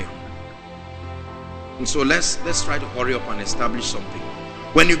in Zion. And so let's try to hurry up and establish something.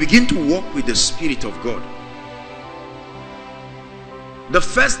 When you begin to walk with the Spirit of God, the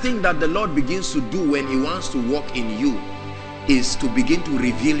first thing that the Lord begins to do when he wants to walk in you is to begin to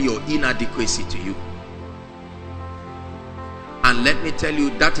reveal your inadequacy to you. And let me tell you,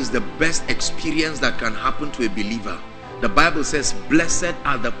 that is the best experience that can happen to a believer. The Bible says, blessed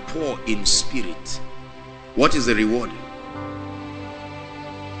are the poor in spirit. What is the reward?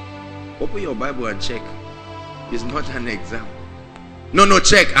 Open your Bible and check. It's not an exam. No,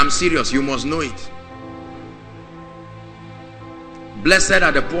 check. I'm serious. You must know it. Blessed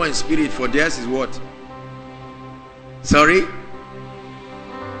are the poor in spirit, for theirs is what? Sorry?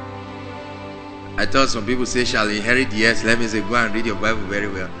 I thought some people say shall inherit. Yes, let me say go and read your Bible very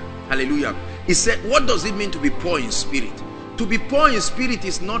well. Hallelujah. He said, what does it mean to be poor in spirit? To be poor in spirit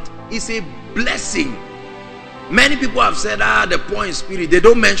is a blessing. Many people have said, the poor in spirit. They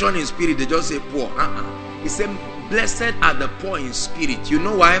don't mention in spirit, they just say poor. He said, blessed are the poor in spirit. You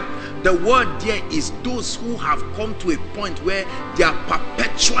know why? The word there is those who have come to a point where they are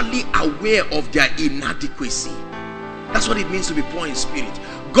perpetually aware of their inadequacy. That's what it means to be poor in spirit.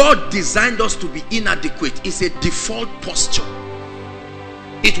 God designed us to be inadequate. It's a default posture.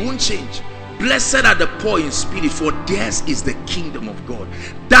 It won't change. Blessed are the poor in spirit, for theirs is the kingdom of God.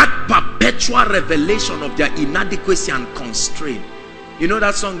 That perpetual revelation of their inadequacy and constraint. You know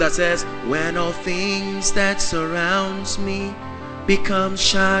that song that says, when all things that surrounds me become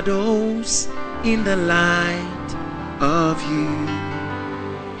shadows in the light of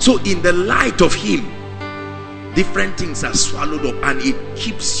you. So in the light of him, different things are swallowed up and it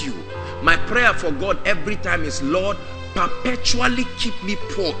keeps you. My prayer for God every time is, Lord, perpetually keep me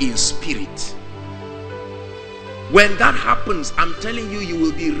poor in spirit. When that happens, I'm telling you, you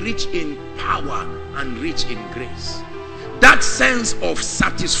will be rich in power and rich in grace. That sense of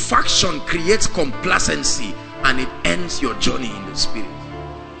satisfaction creates complacency and it ends your journey in the spirit.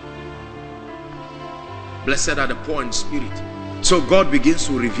 Blessed are the poor in spirit. So God begins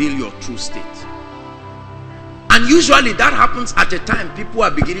to reveal your true state. And usually that happens at a time people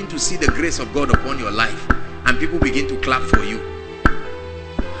are beginning to see the grace of God upon your life, and people begin to clap for you.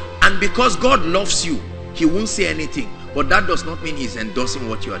 And because God loves you, he won't say anything, but that does not mean he's endorsing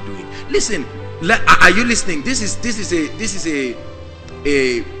what you are doing. Listen, are you listening? This is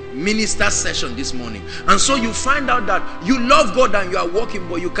minister session this morning, and so you find out that you love God and you are walking,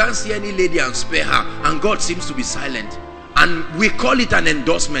 but you can't see any lady and spare her, and God seems to be silent, and we call it an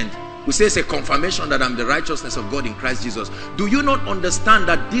endorsement. We say it's a confirmation that I'm the righteousness of God in Christ Jesus. Do you not understand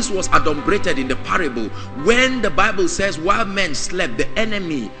that this was adumbrated in the parable when the Bible says while men slept, the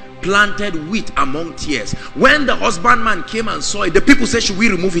enemy planted wheat among tares? When the husbandman came and saw it, the people said, should we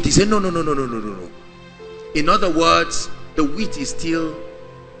remove it? He said, no. In other words, the wheat is still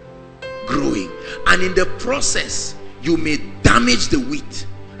growing, and in the process you may damage the wheat.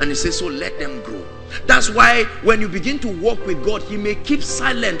 And he says, so let them grow. That's why when you begin to walk with God, he may keep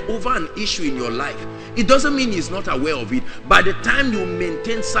silent over an issue in your life. It doesn't mean he's not aware of it. By the time you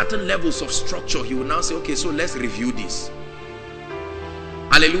maintain certain levels of structure, he will now say, okay, so let's review this.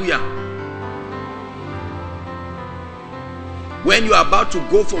 Hallelujah. When you are about to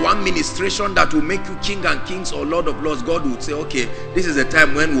go for one ministration that will make you King and Kings or Lord of Lords, God will say, okay, this is the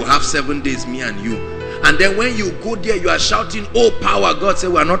time when we'll have 7 days, me and you. And then when you go there, you are shouting, oh power. God said,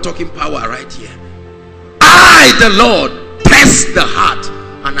 we are not talking power right here. I, the Lord, test the heart,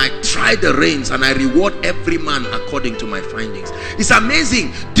 and I try the reins, and I reward every man according to my findings. It's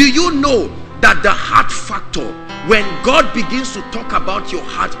amazing. Do you know that the heart factor, when God begins to talk about your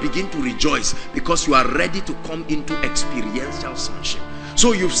heart, begin to rejoice because you are ready to come into experiential sonship.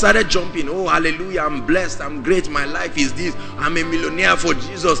 So you've started jumping, oh hallelujah, I'm blessed, I'm great, my life is this, I'm a millionaire for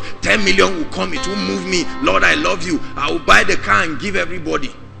Jesus, 10 million will come, it will move me, Lord I love you, I will buy the car and give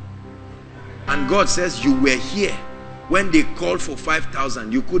everybody. And God says, you were here when they called for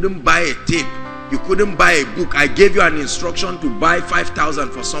 5,000. You couldn't buy a tape, you couldn't buy a book. I gave you an instruction to buy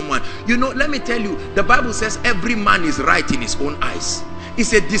 5,000 for someone. You know, let me tell you, the Bible says every man is right in his own eyes.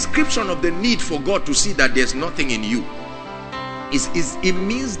 It's a description of the need for God to see that there's nothing in you. It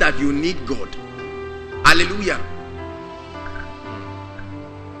means that you need God. Hallelujah.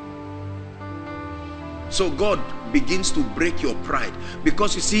 So God begins to break your pride,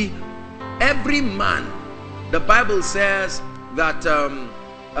 because you see, every man, the Bible says that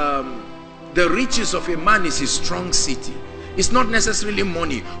the riches of a man is his strong city. It's not necessarily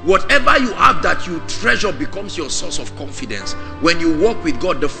money. Whatever you have that you treasure becomes your source of confidence. When you walk with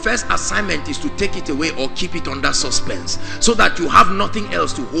God, the first assignment is to take it away or keep it under suspense, so that you have nothing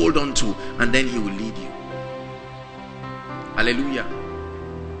else to hold on to, and then he will lead you. Hallelujah.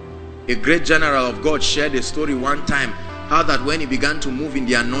 A great general of God shared a story one time, how that when he began to move in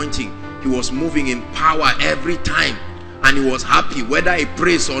the anointing, he was moving in power every time, and he was happy. Whether he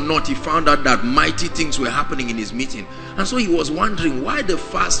prays or not, he found out that mighty things were happening in his meeting. And so he was wondering, why the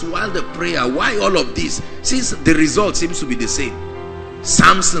fast, why the prayer, why all of this, since the result seems to be the same.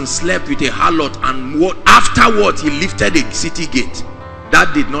 Samson slept with a harlot, and afterwards he lifted a city gate.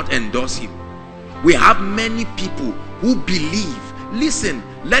 That did not endorse him. We have many people who believe. Listen,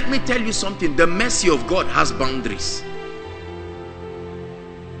 let me tell you something. The mercy of God has boundaries.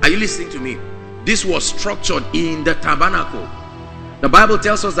 Are you listening to me? This was structured in the tabernacle. The Bible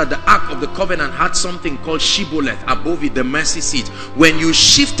tells us that the Ark of the Covenant had something called Shibboleth above it, the mercy seat. When you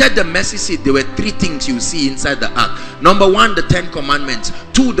shifted the mercy seat, there were 3 things you see inside the Ark. Number 1, the 10 commandments.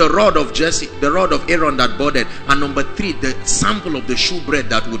 2, the rod of Jesse, the rod of Aaron that budded. And number 3, the sample of the shewbread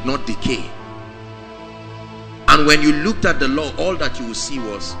that would not decay. And when you looked at the law, all that you will see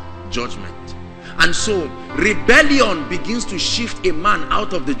was judgment. And so rebellion begins to shift a man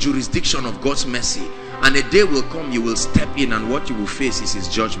out of the jurisdiction of God's mercy, and a day will come you will step in, and what you will face is his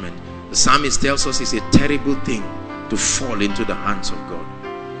judgment. The psalmist tells us it's a terrible thing to fall into the hands of God.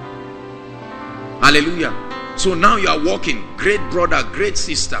 Hallelujah. So now you are walking, great brother, great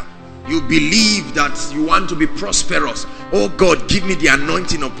sister, you believe that you want to be prosperous. Oh God, give me the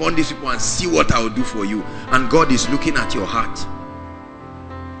anointing upon these people and see what I will do for you. And God is looking at your heart.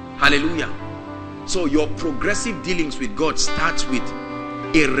 Hallelujah. So your progressive dealings with God starts with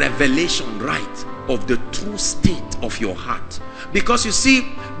a revelation, right, of the true state of your heart. Because you see,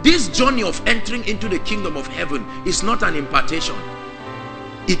 this journey of entering into the kingdom of heaven is not an impartation.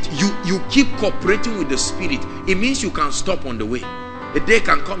 You keep cooperating with the Spirit. It means you can stop on the way. A day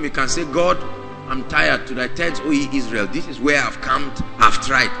can come, you can say, God, I'm tired. To thy tents, O ye Israel, this is where I've camped, I've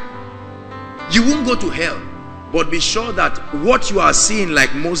tried. You won't go to hell. But be sure that what you are seeing,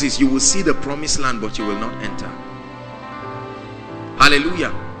 like Moses, you will see the promised land, but you will not enter.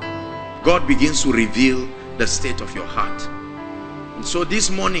 Hallelujah. God begins to reveal the state of your heart. And so this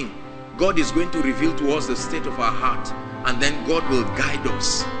morning, God is going to reveal to us the state of our heart, and then God will guide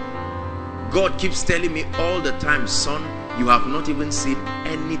us. God keeps telling me all the time, son, you have not even seen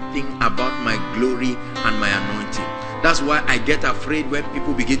anything about my glory and my anointing. That's why I get afraid when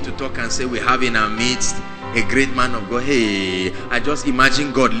people begin to talk and say we have in our midst A great man of God. Hey, I just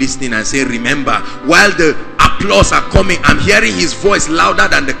imagine God listening and say, remember, while the applause are coming, I'm hearing his voice louder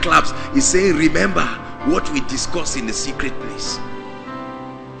than the claps. He's saying, remember what we discussed in the secret place.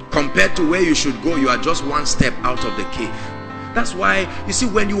 Compared to where you should go, you are just one step out of the cave. That's why, you see,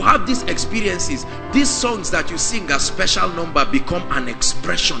 when you have these experiences, these songs that you sing as special number become an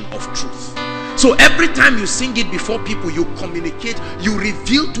expression of truth. So every time you sing it before people, you communicate, you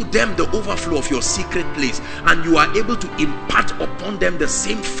reveal to them the overflow of your secret place, and you are able to impart upon them the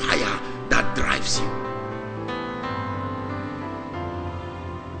same fire that drives you.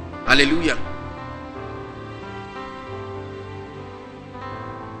 Hallelujah.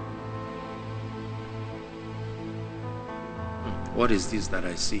 What is this that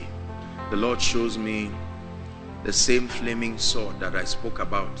I see? The Lord shows me the same flaming sword that I spoke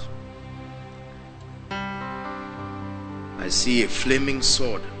about. I see a flaming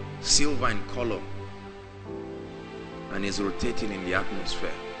sword, silver in color, and is rotating in the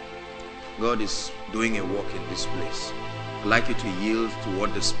atmosphere. God is doing a work in this place. I'd like you to yield to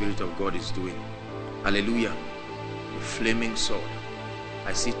what the Spirit of God is doing. Hallelujah. A flaming sword.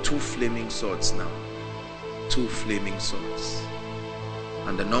 I see two flaming swords now. Two flaming swords.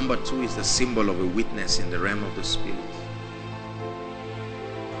 And the number 2 is the symbol of a witness in the realm of the Spirit.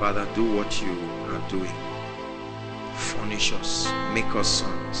 Father, do what you are doing. Furnish us, make us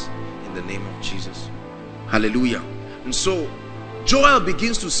sons in the name of Jesus. Hallelujah. And so Joel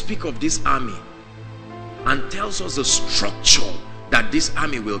begins to speak of this army and tells us the structure that this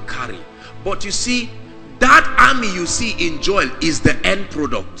army will carry. But you see, that army you see in Joel is the end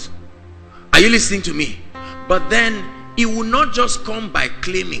product. Are you listening to me? But then it will not just come by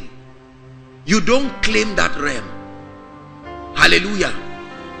claiming. You don't claim that realm. Hallelujah.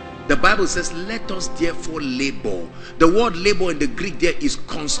 The Bible says, let us therefore labor. The word labor in the Greek there is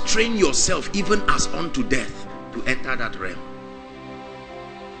constrain yourself even as unto death to enter that realm.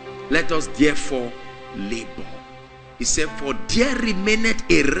 Let us therefore labor. He said, for there remaineth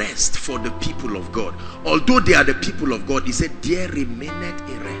a rest for the people of God. Although they are the people of God, he said, there remaineth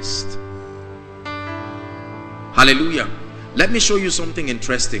a rest. Hallelujah. Let me show you something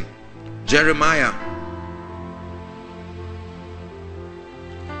interesting. Jeremiah.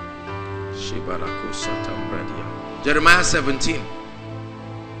 Jeremiah 17.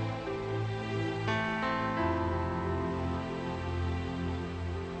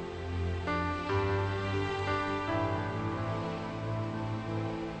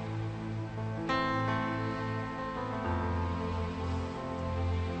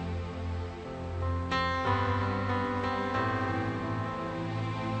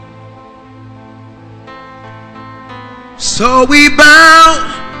 So we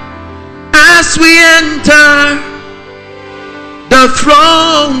bow as we enter the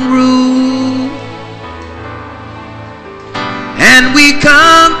throne room, and we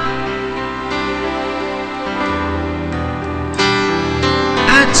come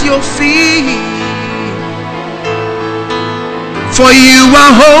at your feet. For you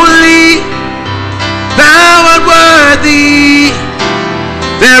are holy, thou art worthy,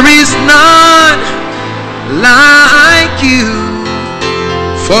 there is none like you,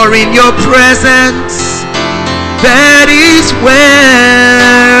 for in your presence that is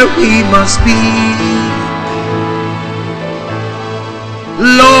where we must be.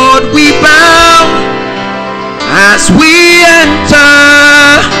 Lord, we bow as we enter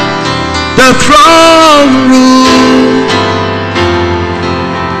the throne room,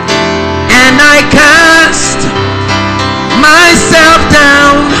 and I cast myself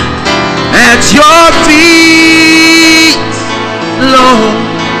down at your feet, Lord,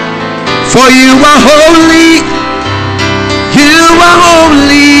 for you are holy, you are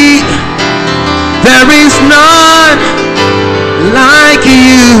holy, there is none like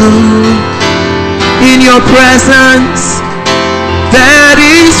you. In your presence, that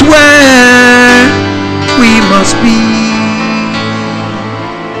is where we must be.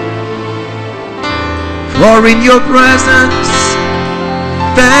 For in your presence,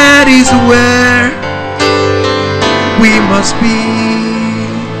 that is where we must be.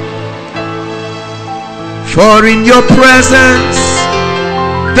 For in your presence,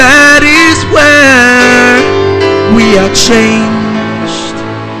 that is where we are changed.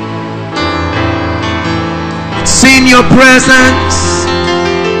 It's in your presence,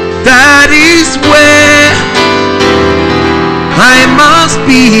 that is where I must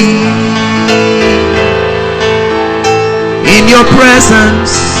be. In your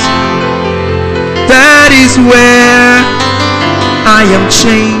presence, that is where I am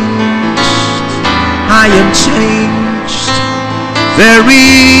changed. I am changed. There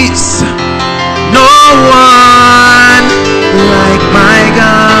is no one like my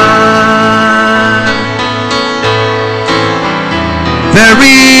God. There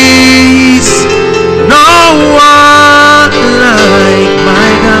is no one like my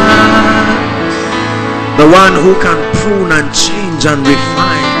God. The one who can prune and change and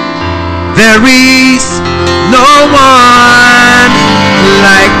refine. There is no one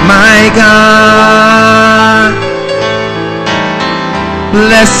like my God.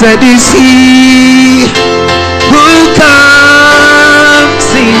 Blessed is he who comes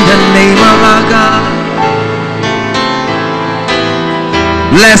in the name of our God.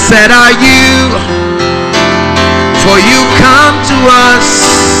 Blessed are you, for you come to us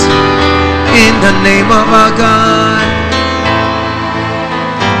in the name of our God.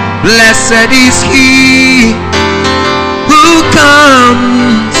 Blessed is he who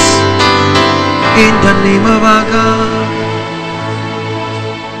comes in the name of our God.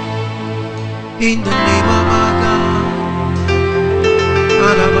 In the name of our God.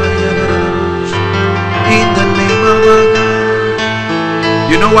 In the name of our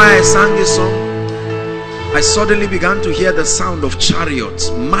God. You know why I sang this song? I suddenly began to hear the sound of chariots.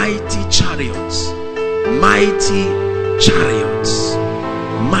 Mighty chariots. Mighty chariots.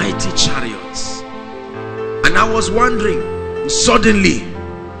 Mighty chariots. And I was wondering, suddenly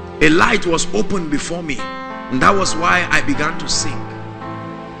a light was opened before me, and that was why I began to sing.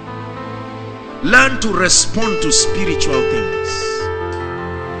 Learn to respond to spiritual things.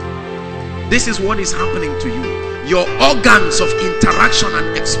 This is what is happening to you. Your organs of interaction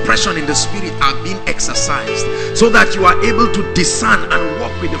and expression in the spirit are being exercised, so that you are able to discern and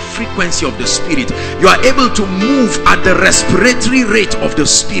walk with the frequency of the spirit. You are able to move at the respiratory rate of the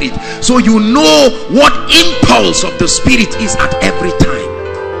spirit, so you know what impulse of the spirit is at every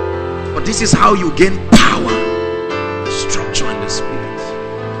time. But this is how you gain power, structure in the spirit.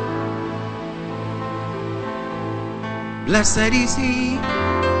 Blessed is he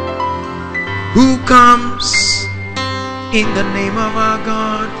who comes in the name of our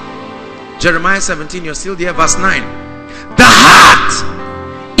God. Jeremiah 17, you're still there, verse 9. The heart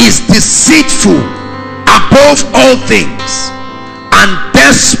is deceitful above all things and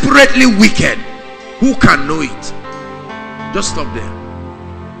desperately wicked. Who can know it? Just stop there.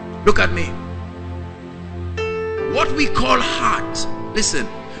 Look at me. What we call heart, listen,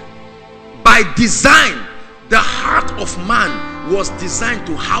 by design, the heart of man was designed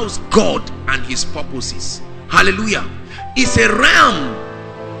to house God and his purposes. Hallelujah. It's a realm.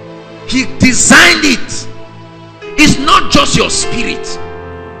 He designed it. It's not just your spirit.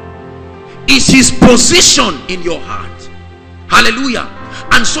 It's his position in your heart. Hallelujah.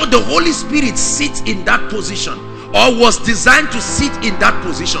 And so the Holy Spirit sits in that position, or was designed to sit in that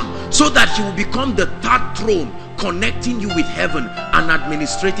position, so that he will become the third throne, connecting you with heaven and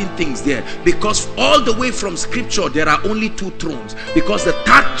administrating things there. Because all the way from scripture there are only two thrones, because the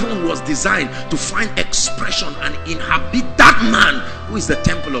third throne was designed to find expression and inhabit that man who is the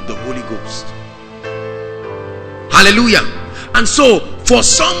temple of the Holy Ghost. Hallelujah. And so for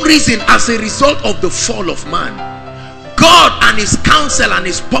some reason, as a result of the fall of man, God and his counsel and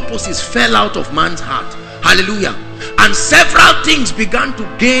his purposes fell out of man's heart. Hallelujah. And several things began to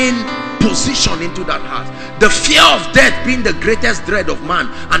gain position into that heart. The fear of death being the greatest dread of man,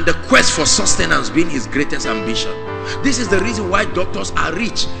 and the quest for sustenance being his greatest ambition. This is the reason why doctors are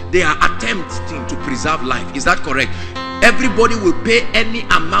rich. They are attempting to preserve life. Is that correct? Everybody will pay any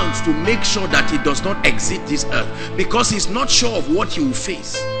amount to make sure that he does not exit this earth, because he's not sure of what he will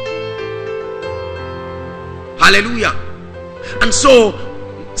face. Hallelujah. And so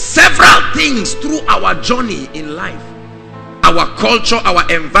several things through our journey in life, our culture,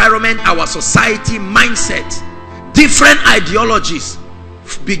 our environment, our society, mindset, different ideologies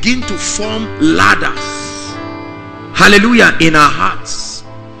begin to form ladders, hallelujah, in our hearts.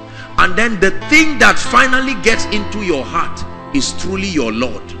 And then the thing that finally gets into your heart is truly your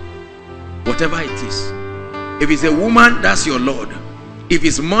Lord, whatever it is. If it's a woman, that's your Lord. If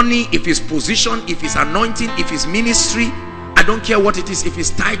it's money, if it's position, if it's anointing, if it's ministry, I don't care what it is, if it's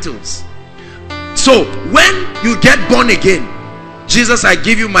titles. So when you get born again, Jesus, I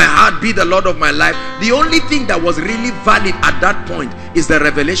give you my heart, be the Lord of my life. The only thing that was really valid at that point is the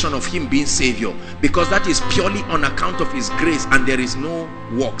revelation of him being Savior, because that is purely on account of his grace, and there is no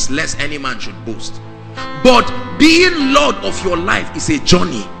works, lest any man should boast. But being Lord of your life is a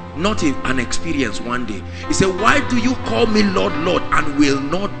journey, not an experience one day. He said, why do you call me Lord, Lord, and will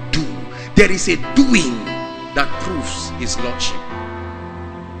not do? There is a doing that proves his lordship.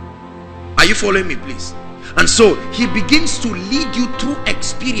 Are you following me, please? And so he begins to lead you through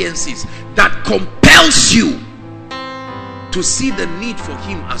experiences that compels you to see the need for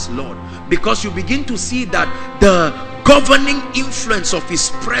him as Lord, because you begin to see that the governing influence of his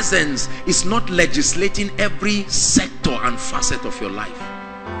presence is not legislating every sector and facet of your life.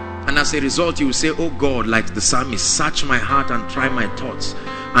 And as a result, you will say, oh God, like the psalmist, search my heart and try my thoughts,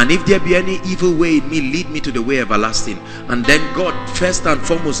 and if there be any evil way in me, lead me to the way everlasting. And then God first and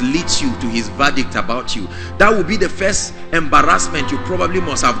foremost leads you to his verdict about you. That will be the first embarrassment you probably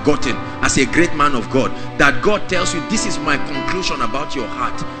must have gotten as a great man of God, that God tells you, this is my conclusion about your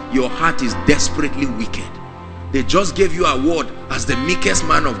heart. Your heart is desperately wicked. They just gave you a word as the meekest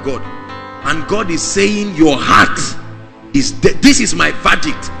man of God, and God is saying your heart is this is my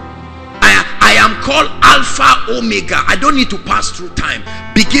verdict. I am called Alpha Omega. I don't need to pass through time.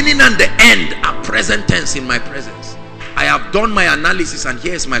 Beginning and the end are present tense in my presence. I have done my analysis, and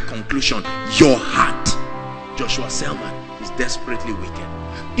here is my conclusion. Your heart, Joshua Selman, is desperately wicked.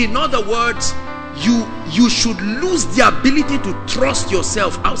 In other words, you should lose the ability to trust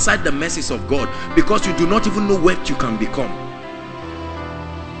yourself outside the mercies of God, because you do not even know what you can become.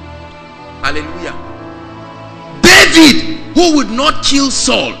 Hallelujah. David, who would not kill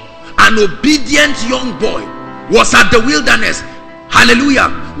Saul, an obedient young boy, was at the wilderness. Hallelujah.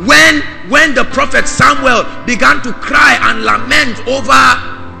 When the prophet Samuel began to cry and lament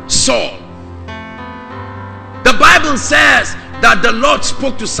over Saul, the Bible says that the Lord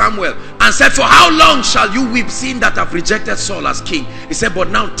spoke to Samuel and said, for how long shall you weep, seeing that I've rejected Saul as king? He said, but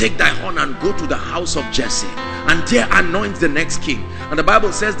now take thy horn and go to the house of Jesse, and there anoint the next king. And the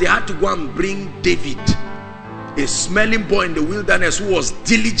Bible says they had to go and bring David, a smelling boy in the wilderness who was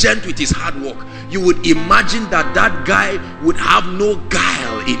diligent with his hard work. You would imagine that that guy would have no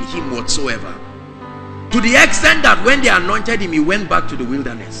guile in him whatsoever, to the extent that when they anointed him, he went back to the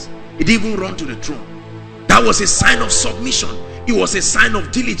wilderness. He didn't even run to the throne. That was a sign of submission. It was a sign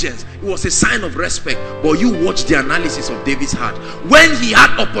of diligence. It was a sign of respect. But you watch the analysis of David's heart. When he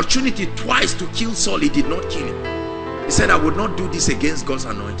had opportunity twice to kill Saul, he did not kill him. He said, I would not do this against God's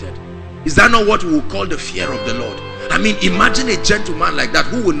anointed. Is that not what we will call the fear of the Lord? I mean, imagine a gentleman like that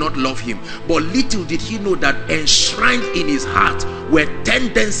who would not love him. But little did he know that enshrined in his heart were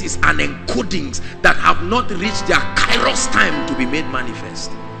tendencies and encodings that have not reached their kairos time to be made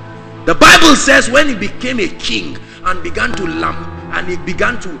manifest. The Bible says when he became a king and began to he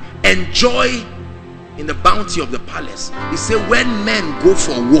began to enjoy in the bounty of the palace, he said, when men go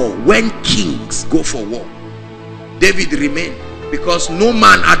for war, when kings go for war, David remained. Because no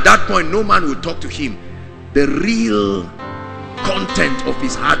man at that point, no man would talk to him. The real content of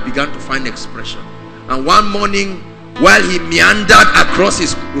his heart began to find expression. And one morning, while he meandered across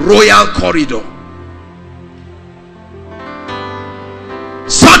his royal corridor,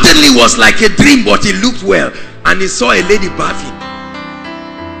 suddenly was like a dream, but he looked well, and he saw a lady bathing.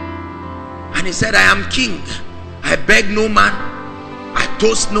 And he said, I am king. I beg no man. I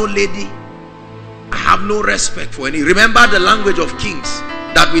toast no lady. I have no respect for any. Remember the language of kings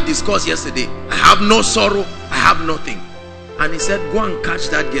that we discussed yesterday. I have no sorrow, I have nothing. And he said, go and catch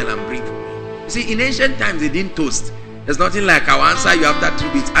that girl and bring for me. You see, in ancient times they didn't toast. There's nothing like I'll answer you after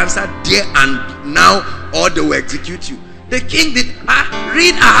 3 weeks. Answer there and now, or they will execute you. The king did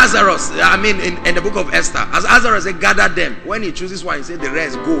read Ahasuerus. I mean, in the book of Esther, as Ahasuerus said, gather them. When he chooses one, he said the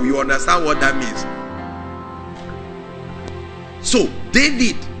rest go. You understand what that means? So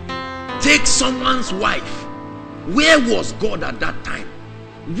David takes someone's wife. Where was God at that time?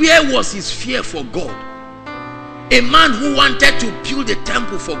 Where was his fear for God? A man who wanted to build a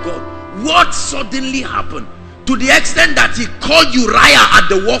temple for God. What suddenly happened? To the extent that he called Uriah at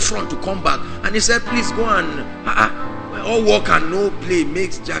the war front to come back, and he said, please go and all work and no play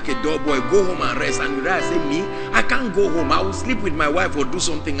makes Jack a dull boy. Go home and rest. And Uriah said, me, I can't go home. I will sleep with my wife or do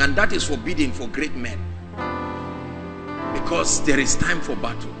something, and that is forbidden for great men, because there is time for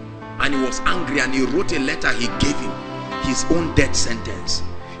battle. And he was angry, and he wrote a letter. He gave him his own death sentence.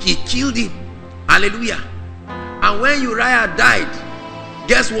 He killed him. Hallelujah. And when Uriah died,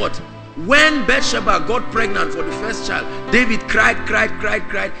 guess what? When Bathsheba got pregnant for the first child, David cried.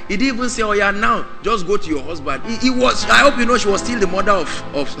 He didn't even say, oh yeah, now just go to your husband. He was, I hope you know, she was still the mother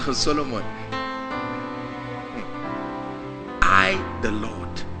of Solomon. I, the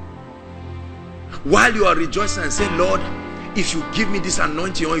Lord. While you are rejoicing and say, Lord, if you give me this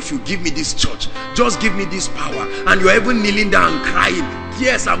anointing, or if you give me this church, just give me this power, and you're even kneeling down and crying,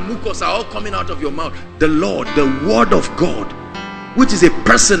 tears and mucus are all coming out of your mouth, the Lord, the word of God, which is a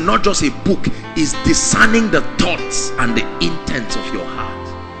person, not just a book, is discerning the thoughts and the intents of your heart.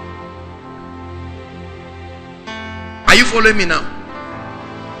 Are you following me now?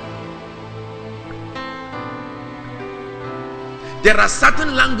 There are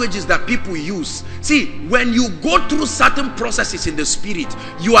certain languages that people use. See, when you go through certain processes in the spirit,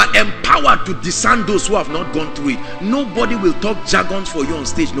 you are empowered to discern those who have not gone through it. Nobody will talk jargons for you on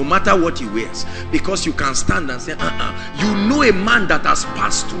stage, no matter what he wears, because you can stand and say, you know a man that has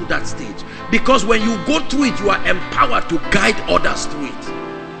passed through that stage. Because when you go through it, you are empowered to guide others through it.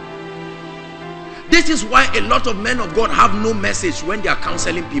 This is why a lot of men of God have no message when they are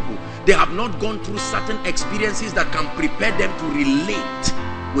counseling people. They have not gone through certain experiences that can prepare them to relate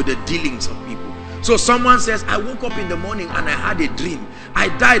with the dealings of people. So someone says, I woke up in the morning and I had a dream. I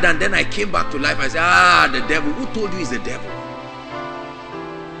died and then I came back to life. I say, the devil. Who told you is the devil?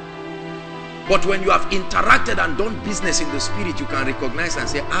 But when you have interacted and done business in the spirit, you can recognize and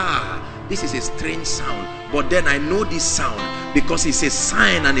say, this is a strange sound. But then I know this sound because it's a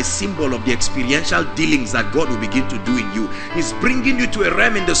sign and a symbol of the experiential dealings that God will begin to do in you. He's bringing you to a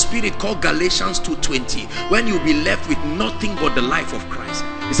realm in the spirit called Galatians 2:20, when you'll be left with nothing but the life of Christ.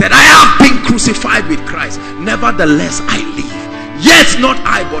 He said, I have been crucified with Christ. Nevertheless, I live. Yet not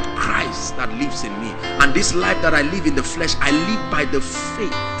I, but Christ that lives in me. And this life that I live in the flesh, I live by the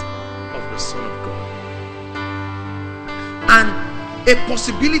faith of the Son of God. And a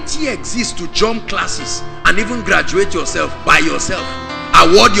possibility exists to jump classes and even graduate yourself by yourself,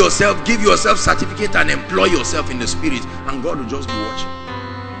 award yourself, give yourself certificate and employ yourself in the spirit, and God will just be watching.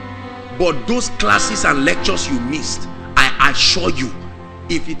 But those classes and lectures you missed, I assure you,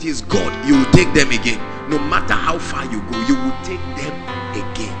 if it is God, you will take them again. No matter how far you go, you will take them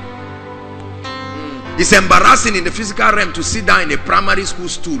again. It's embarrassing in the physical realm to sit down in a primary school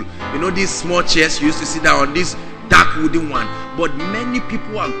stool. You know these small chairs you used to sit down on, this dark wooden one. But many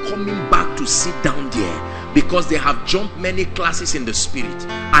people are coming back to sit down there because they have jumped many classes in the spirit.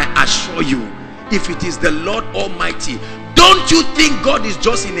 I assure you, if it is the Lord Almighty, don't you think God is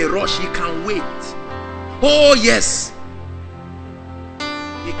just in a rush? He can wait. Oh yes,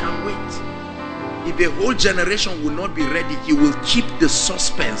 He can wait. If a whole generation will not be ready, He will keep the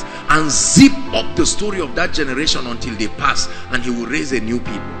suspense and zip up the story of that generation until they pass, and He will raise a new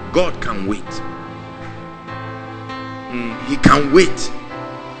people. God can wait. He can wait.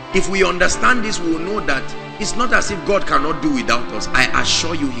 If we understand this, we will know that it's not as if God cannot do without us. I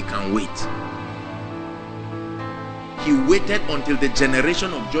assure you, He can wait. He waited until the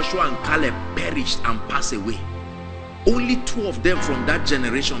generation of Joshua and Caleb perished and passed away. Only 2 of them from that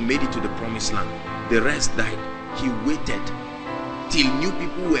generation made it to the promised land. The rest died. He waited till new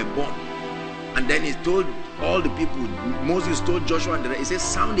people were born. And then He told all the people, Moses told Joshua and the rest, He said,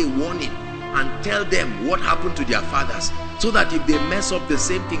 sound a warning and tell them what happened to their fathers, so that if they mess up, the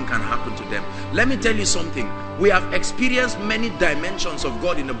same thing can happen to them. Let me tell you something. We have experienced many dimensions of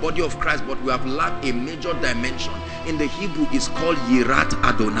God in the body of Christ, but we have lacked a major dimension. In the Hebrew, it's called Yirat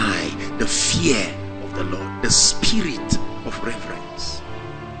Adonai, the fear of the Lord, the spirit of reverence.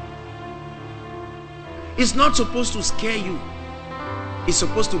 It's not supposed to scare you. It's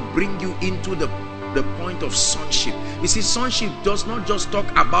supposed to bring you into the point of sonship. You see, sonship does not just talk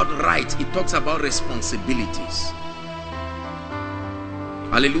about rights, it talks about responsibilities.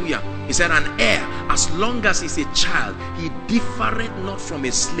 Hallelujah. He said, an heir, as long as he's a child, he differeth not from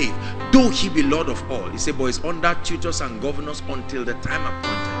a slave, though he be Lord of all. He said, but he's under tutors and governors until the time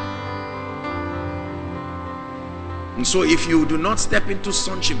appointed. And so if you do not step into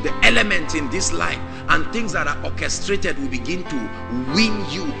sonship, the elements in this life and things that are orchestrated will begin to win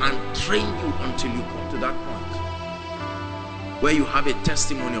you and train you until you come to that point where you have a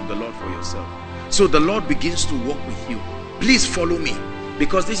testimony of the Lord for yourself. So the Lord begins to walk with you. Please follow me,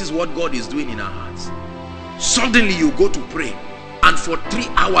 because this is what God is doing in our hearts. Suddenly you go to pray, and for 3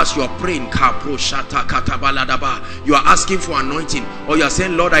 hours you are praying, you are asking for anointing, or you are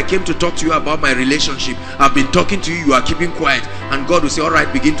saying, Lord, I came to talk to you about my relationship. I've been talking to you, you are keeping quiet. And God will say, all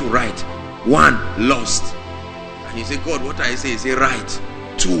right, begin to write. 1, lost. And you say, God, what I say? He say, write.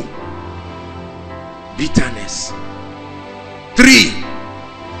 2, bitterness. 3,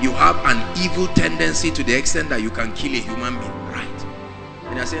 you have an evil tendency to the extent that you can kill a human being. Right.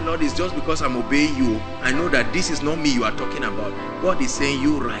 And I say, Lord, it's just because I'm obeying you. I know that this is not me you are talking about. God is saying,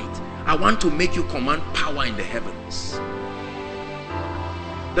 you right. I want to make you command power in the heavens.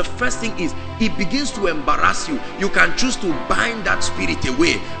 The first thing is, it begins to embarrass you. You can choose to bind that spirit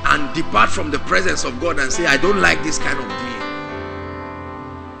away and depart from the presence of God and say, I don't like this kind of deal.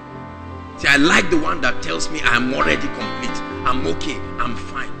 See, I like the one that tells me I am already complete. I'm okay. I'm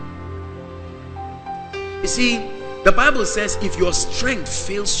fine. You see, the Bible says if your strength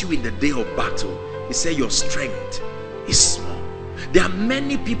fails you in the day of battle, it says your strength is small. There are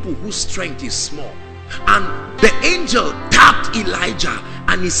many people whose strength is small. And the angel tapped Elijah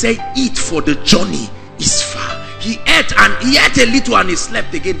and he said, eat, for the journey is far. He ate and he ate a little and he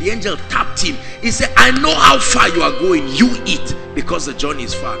slept again. The angel tapped him. He said, I know how far you are going. You eat, because the journey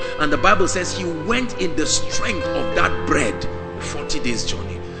is far. And the Bible says he went in the strength of that bread, 40 days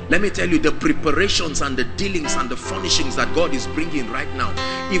journey. Let me tell you, the preparations and the dealings and the furnishings that God is bringing right now,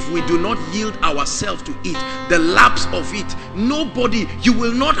 if we do not yield ourselves to it, the lapse of it, nobody, you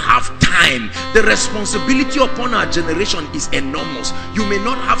will not have time. The responsibility upon our generation is enormous. You may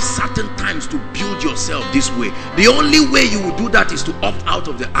not have certain times to build yourself this way. The only way you will do that is to opt out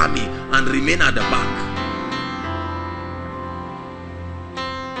of the army and remain at the back.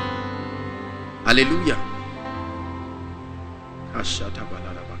 Hallelujah.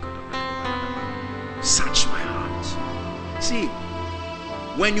 Search my heart. See,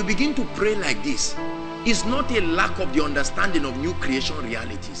 when you begin to pray like this, it's not a lack of the understanding of new creation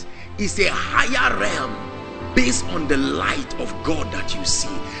realities. It's a higher realm based on the light of God that you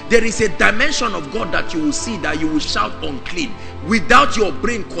see. There is a dimension of God that you will see, that you will shout unclean. Without your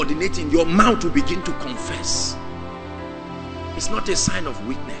brain coordinating, your mouth will begin to confess. It's not a sign of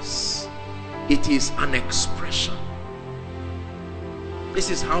weakness. It is an expression. This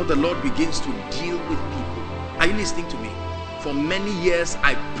is how the Lord begins to deal with people. Are you listening to me? For many years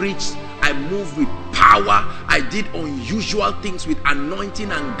I preached, I moved with power, I did unusual things with anointing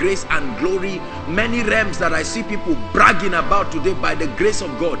and grace and glory. Many realms that I see people bragging about today by the grace of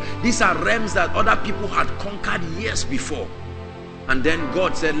God. These are realms that other people had conquered years before. And then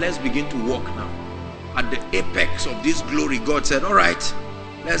God said, let's begin to walk now. At the apex of this glory, God said, all right,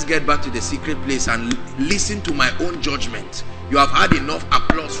 let's get back to the secret place and listen to my own judgment. You have had enough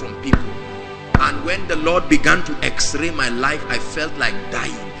applause from people. And when the Lord began to x-ray my life, I felt like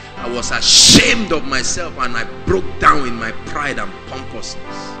dying. I was ashamed of myself and I broke down in my pride and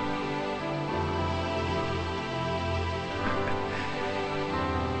pompousness.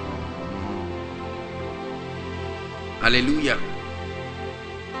 Hallelujah.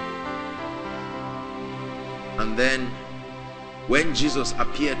 And then when Jesus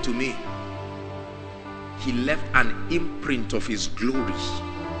appeared to me, he left an imprint of his glory.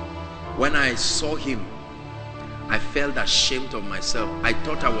 When I saw him, I felt ashamed of myself. I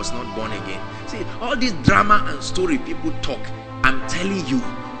thought I was not born again. See, all this drama and story people talk, I'm telling you,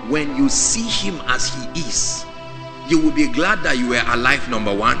 when you see him as he is, you will be glad that you were alive,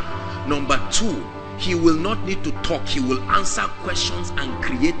 number one. Number two, he will not need to talk. He will answer questions and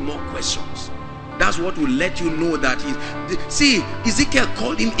create more questions. That's what will let you know that see, Ezekiel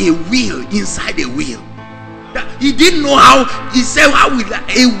called him a wheel inside a wheel. That he didn't know how. He said, how will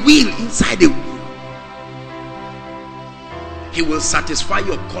a wheel inside a wheel? He will satisfy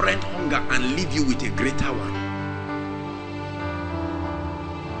your current hunger and leave you with a greater one.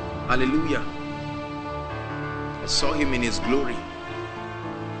 Hallelujah. I saw him in his glory.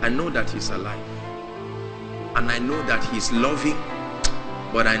 I know that he's alive. And I know that he's loving.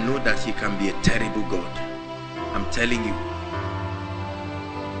 But I know that he can be a terrible God. I'm telling you.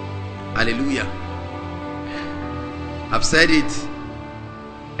 Hallelujah. I've said it.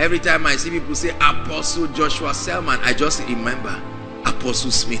 Every time I see people say Apostle Joshua Selman, I just remember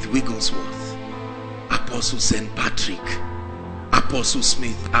Apostle Smith Wigglesworth, Apostle St. Patrick, Apostle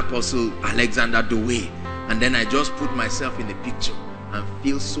Smith, Apostle Alexander Dewey. And then I just put myself in the picture and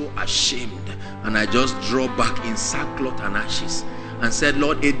feel so ashamed. And I just draw back in sackcloth and ashes and said,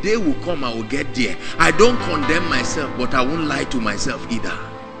 Lord, a day will come, I will get there. I don't condemn myself, but I won't lie to myself either.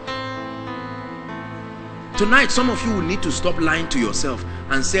 Tonight, some of you will need to stop lying to yourself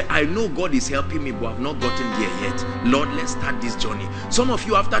and say, I know God is helping me, but I've not gotten there yet. Lord, let's start this journey. Some of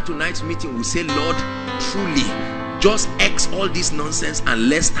you after tonight's meeting will say, Lord, truly, just X all this nonsense and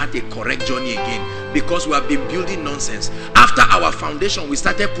let's start a correct journey again, because we have been building nonsense. After our foundation, we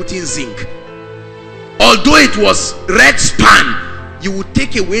started putting zinc. Although it was red span, you would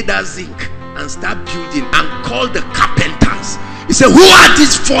take away that zinc and start building and call the carpenters. He said, who are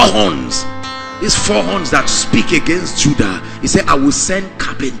these four horns? These four horns that speak against Judah. He said, I will send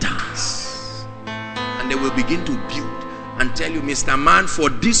carpenters. And they will begin to build and tell you, Mr. Man, for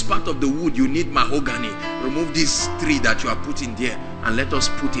this part of the wood, you need mahogany. Remove this tree that you are putting there and let us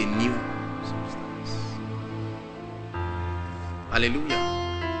put a new substance. Hallelujah.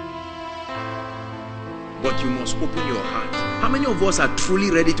 But you must open your heart. How many of us are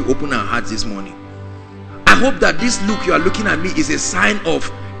truly ready to open our hearts this morning? I hope that this look you are looking at me is a sign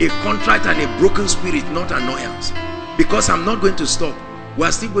of a contrite and a broken spirit, not annoyance. Because I'm not going to stop. We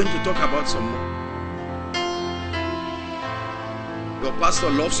are still going to talk about some more. Your pastor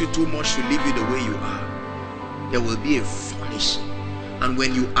loves you too much to leave you the way you are. There will be a furnishing. And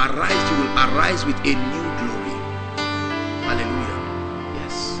when you arise, you will arise with a new glory. Hallelujah.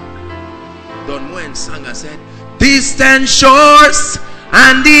 Yes. Don Moen sang and said, Distant shores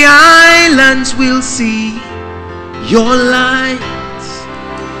and the islands will see your light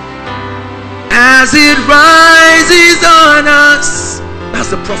as it rises on us. That's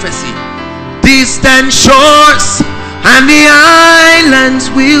the prophecy. Distant shores and the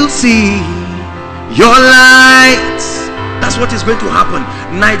islands will see your light. That's what is going to happen.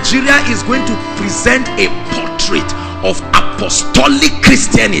 Nigeria is going to present a portrait of apostolic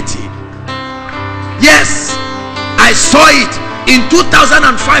Christianity. Yes, I saw it. In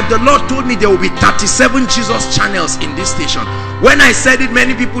 2005, the Lord told me there will be 37 Jesus channels in this station. When I said it,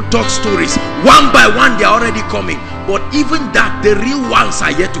 many people talk stories. One by one, they are already coming. But even that, the real ones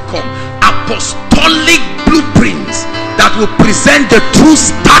are yet to come. Apostolic blueprints that will present the true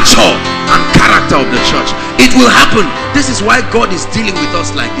stature and character of the church. It will happen. This is why God is dealing with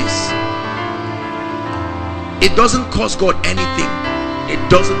us like this. It doesn't cost God anything. It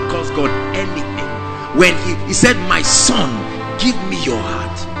doesn't cost God anything. When he said, my son, give me your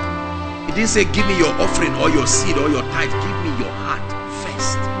heart. He didn't say give me your offering or your seed or your tithe. Give me your heart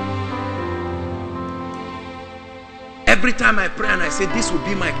first. Every time I pray and I say this will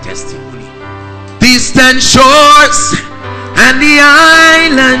be my testimony. Distant shores and the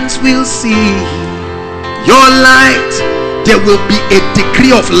islands will see your light. There will be a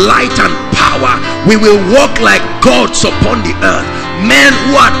degree of light and power. We will walk like gods upon the earth. Men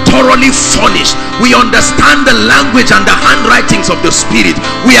who are thoroughly furnished. We understand the language and the handwritings of the Spirit.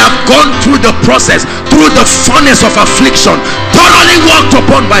 We have gone through the process, through the furnace of affliction, thoroughly walked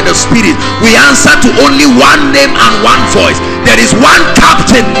upon by the Spirit. We answer to only one name and one voice. There is one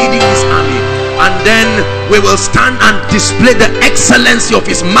captain leading his army. And then we will stand and display the excellency of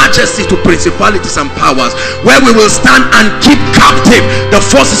his majesty to principalities and powers, where we will stand and keep captive the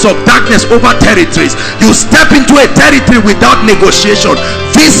forces of darkness over territories. You step into a territory without negotiation,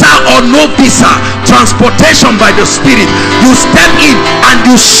 visa or no visa, transportation by the Spirit. You step in and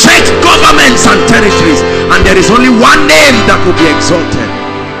you shake governments and territories, and there is only one name that will be exalted.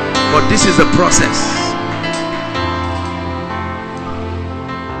 But this is the process.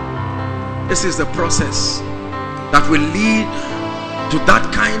 This is the process that will lead to that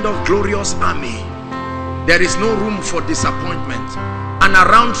kind of glorious army. There is no room for disappointment. And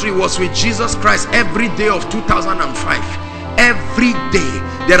a round tree was with Jesus Christ every day of 2005. Every day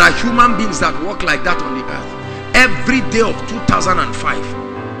there are human beings that walk like that on the earth. Every day of 2005.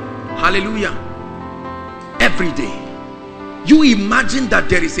 Hallelujah. Every day. You imagine that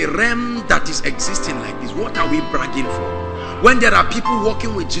there is a realm that is existing like this. What are we bragging for? When there are people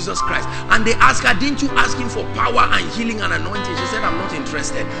walking with Jesus Christ and they ask her, didn't you ask him for power and healing and anointing? She said, I'm not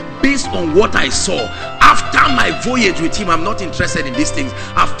interested. Based on what I saw after my voyage with him, I'm not interested in these things.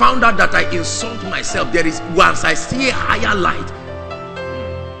 I found out that I insult myself. There is, once I see a higher light,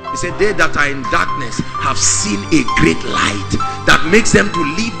 he said, they that are in darkness have seen a great light that makes them to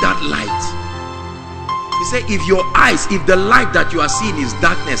leave that light. He said, if your eyes, if the light that you are seeing is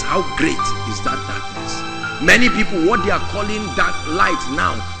darkness, how great is that darkness? Many people, what they are calling dark light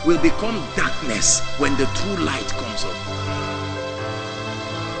now will become darkness when the true light comes up.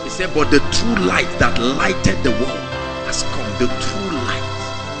 He said, but the true light that lighted the world has come. The true light.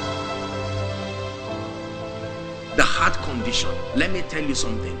 The heart condition. Let me tell you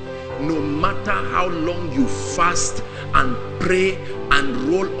something. No matter how long you fast and pray and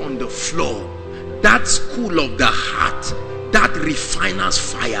roll on the floor, that school of the heart, that refiner's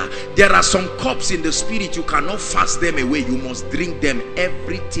fire, there are some cups in the Spirit, you cannot fast them away. You must drink them,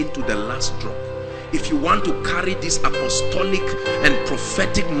 everything to the last drop. If you want to carry this apostolic and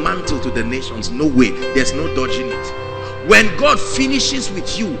prophetic mantle to the nations, no way, there's no dodging it. When God finishes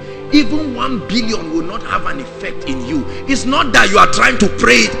with you, even 1 billion will not have an effect in you. It's not that you are trying to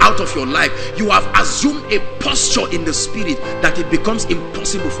pray it out of your life. You have assumed a posture in the Spirit that it becomes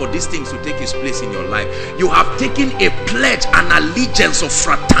impossible for these things to take its place in your life. You have taken a pledge and allegiance of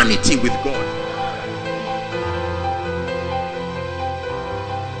fraternity with God.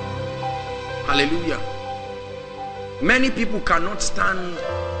 Hallelujah. Many people cannot stand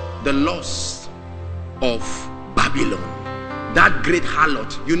the loss of Babylon, that great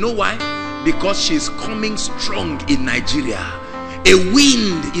harlot. You know why? Because she's coming strong in Nigeria. A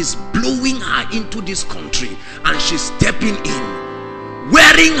wind is blowing her into this country and she's stepping in,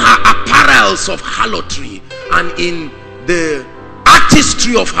 wearing her apparels of harlotry, and in the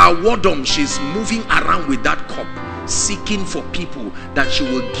artistry of her wardrobe, she's moving around with that cup, seeking for people that she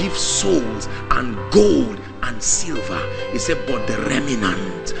will give souls and gold and silver. He said, but the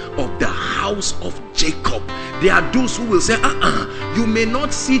remnant of the house of Jacob, there are those who will say, you may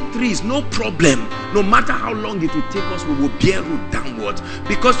not see trees, no problem. No matter how long it will take us, we will bear root downwards.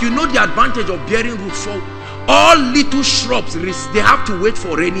 Because you know the advantage of bearing root All little shrubs, they have to wait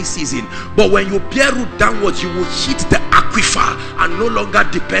for rainy season. But when you bear root downwards, you will hit the aquifer and no longer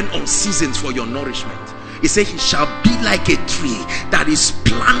depend on seasons for your nourishment. He said, he shall be like a tree that is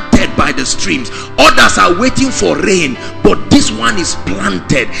planted by the streams. Others are waiting for rain, but this one is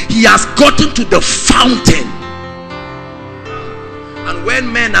planted. He has gotten to the fountain. And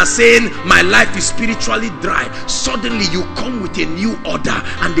when men are saying, my life is spiritually dry, suddenly you come with a new order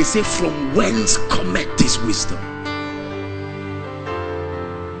and they say, from whence cometh this wisdom?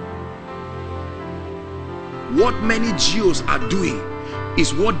 What many Jews are doing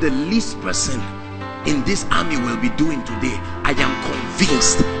is what the least person in this army will be doing today. I am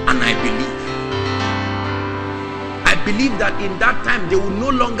convinced and I believe that in that time there will no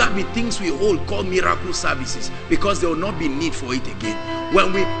longer be things we hold called miracle services, because there will not be need for it again.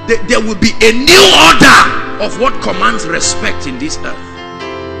 When there will be a new order of what commands respect in this earth.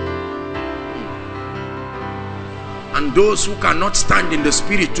 And those who cannot stand in the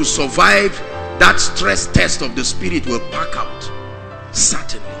spirit to survive that stress test of the spirit will pack out,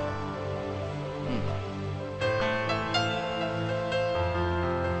 certainly.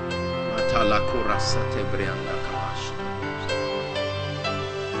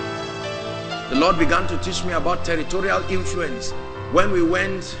 The Lord began to teach me about territorial influence when we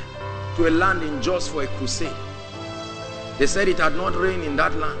went to a land in Jos for a crusade. They said it had not rained in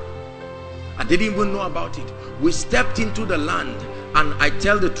that land. I didn't even know about it. We stepped into the land, and I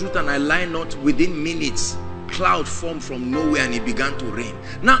tell the truth and I lie not, within minutes cloud formed from nowhere and it began to rain.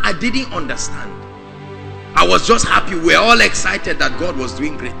 Now I didn't understand. I was just happy. We're all excited that God was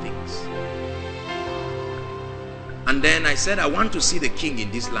doing great things. And then I said, I want to see the king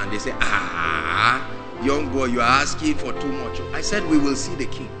in this land. They said, young boy, you are asking for too much. I said, we will see the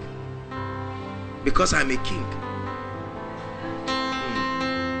king, because I'm a king.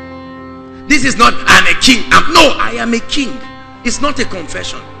 This is not, I'm a king. No, I am a king. It's not a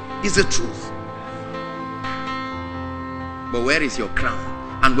confession. It's the truth. But where is your crown?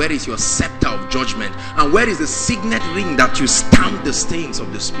 And where is your scepter of judgment? And where is the signet ring that you stamp the stains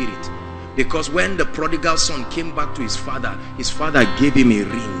of the spirit? Because when the prodigal son came back to his father gave him a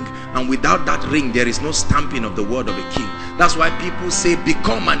ring. And without that ring, there is no stamping of the word of a king. That's why people say,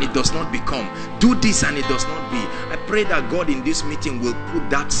 become, and it does not become. Do this, and it does not be. I pray that God in this meeting will put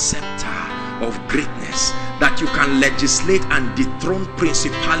that scepter of greatness, that you can legislate and dethrone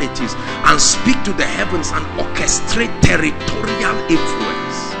principalities and speak to the heavens and orchestrate territorial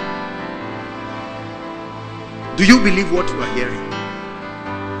influence. Do you believe what you are hearing?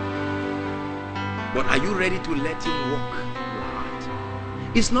 But are you ready to let him walk your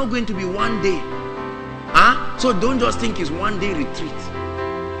heart? It's not going to be one day. So don't just think it's one day retreat.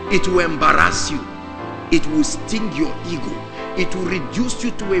 It will embarrass you. It will sting your ego. It will reduce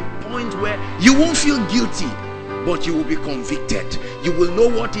you to a point where you won't feel guilty, but you will be convicted. You will know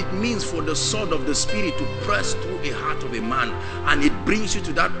what it means for the sword of the spirit to press through a heart of a man, and it brings you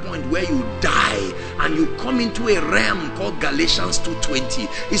to that point where you die and you come into a realm called Galatians 2:20.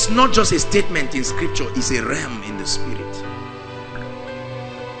 It's not just a statement in scripture, it's a realm in the spirit.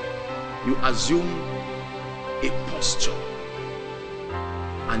 You assume a posture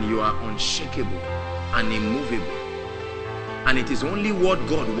and you are unshakable and immovable, and it is only what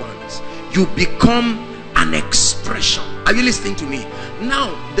God wants. You become an expression. Are you listening to me?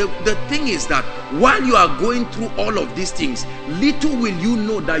 Now the thing is that while you are going through all of these things, little will you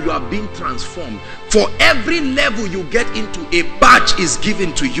know that you are being transformed. For every level you get into, a badge is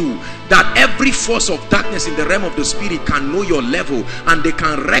given to you, that every force of darkness in the realm of the spirit can know your level and they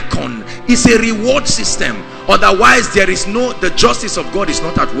can reckon. It's a reward system. Otherwise there is no, the justice of God is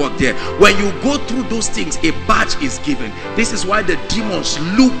not at work there. When you go through those things, a badge is given. This is why the demons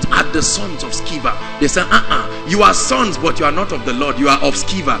looked at the sons of Sceva. They said, you are sons, but you are not of the Lord. You are of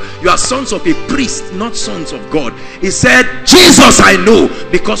Sceva. You are sons of a priest, not sons of God. He said, Jesus I know,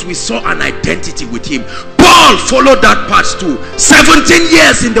 because we saw an identity with him. Paul followed that path too. 17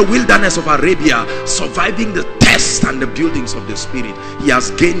 years in the wilderness of Arabia, surviving the tests and the buildings of the spirit. He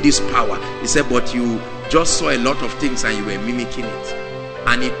has gained this power. He said, but you just saw a lot of things and you were mimicking it.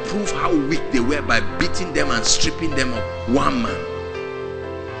 And it proved how weak they were by beating them and stripping them of one man.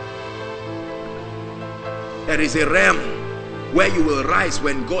 There is a realm where you will rise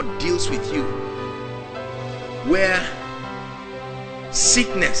when God deals with you, where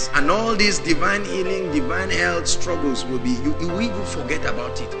sickness and all these divine healing, divine health struggles will be, you will even forget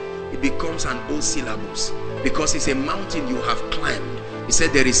about it. It becomes an old syllabus, because it's a mountain you have climbed. He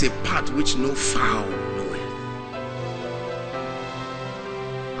said there is a path which no fowl knoweth.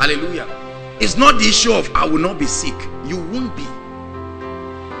 Hallelujah. It's not the issue of I will not be sick. You won't be.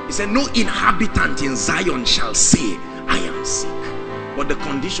 He said, no inhabitant in Zion shall say, I am sick. But the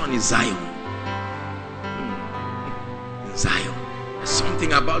condition is Zion. In Zion. There's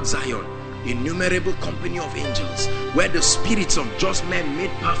something about Zion. Innumerable company of angels, where the spirits of just men made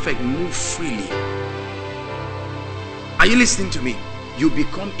perfect move freely. Are you listening to me? You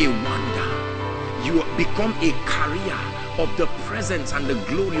become a wonder. You become a carrier of the presence and the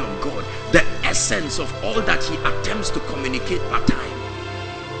glory of God, the essence of all that he attempts to communicate per time.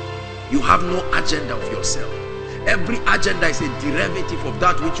 You have no agenda of yourself. Every agenda is a derivative of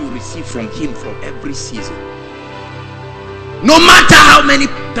that which you receive from him from every season. No matter how many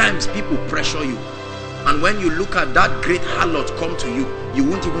times people pressure you, and when you look at that great harlot come to you, you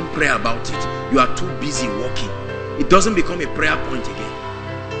won't even pray about it. You are too busy walking. It doesn't become a prayer point again.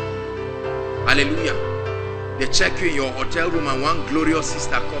 Hallelujah. They check you in your hotel room and one glorious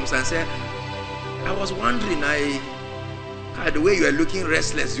sister comes and says, I was wondering, the way you were looking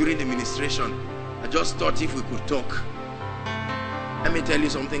restless during the ministration, I just thought if we could talk. Let me tell you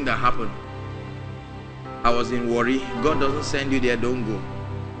something that happened. I was in worry. God doesn't send you there, don't go.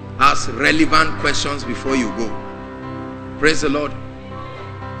 Ask relevant questions before you go. Praise the Lord.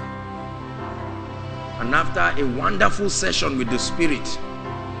 And after a wonderful session with the Spirit,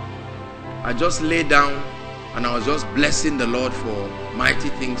 I just lay down and I was just blessing the Lord for mighty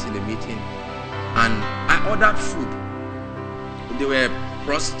things in the meeting. And I ordered food. There were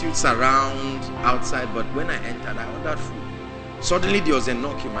prostitutes around outside, but when I entered, I ordered food. Suddenly there was a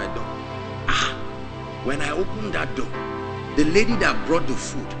knock in my door. When I opened that door, the lady that brought the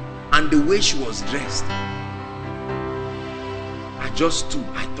food and the way she was dressed, I just stood.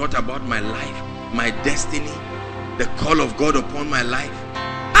 I thought about my life, my destiny, the call of God upon my life.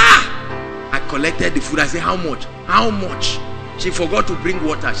 I collected the food. I said, how much? How much? She forgot to bring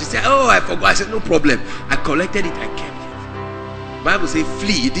water. She said, oh, I forgot. I said, no problem. I collected it. I kept it. Bible says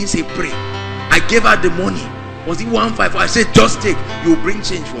flee. It didn't say pray. I gave her the money. Was it 154? I said, just take. You bring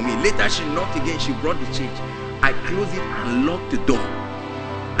change for me. Later she knocked again. She brought the change. I closed it and locked the door.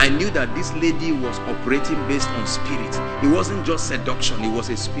 I knew that this lady was operating based on spirit. It wasn't just seduction. It was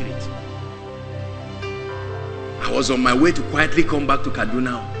a spirit. I was on my way to quietly come back to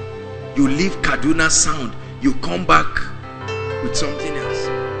Kaduna. You leave Kaduna sound. You come back with something else.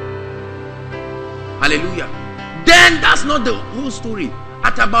 Hallelujah. Then that's not the whole story.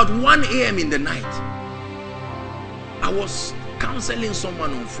 At about 1 a.m. in the night, I was counseling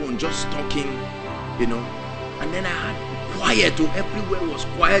someone on phone, just talking, you know, and then I had quiet. Everywhere was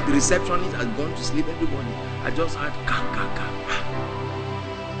quiet. The receptionist had gone to sleep. Everybody. I just had ka ka ka.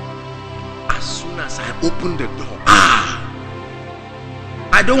 As soon as I opened the door,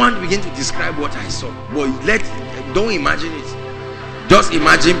 I don't want to begin to describe what I saw, but don't imagine it. Just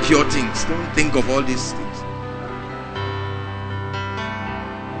imagine pure things. Don't think of all these things.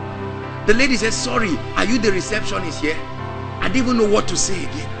 The lady said, sorry, are you the receptionist here? I didn't even know what to say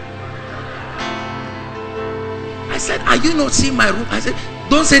again. I said, are you not seeing my room? I said,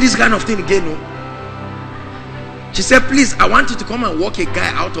 don't say this kind of thing again. No. She said, please, I want you to come and walk a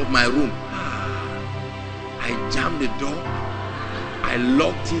guy out of my room. I jammed the door. I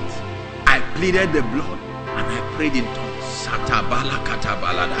locked it. I pleaded the blood and I prayed in tongues. Satabala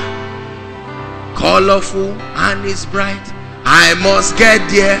katabalada. Colorful and it's bright. I must get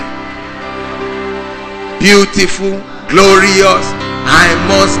there. Beautiful, glorious, I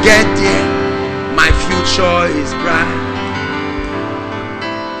must get there. My future is bright.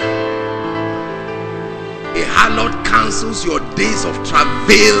 A harlot cancels your days of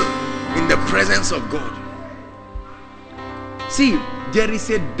travail in the presence of God. See, there is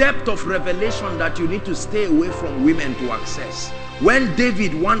a depth of revelation that you need to stay away from women to access. When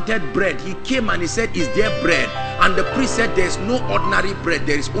David wanted bread, he came and he said, is there bread? And the priest said, there is no ordinary bread,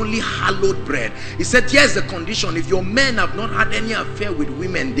 there is only hallowed bread. He said, here's the condition. If your men have not had any affair with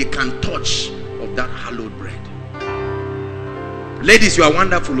women, they can touch of that hallowed bread. Ladies, you are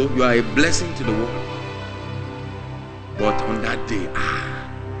wonderful. You are a blessing to the world. But on that day,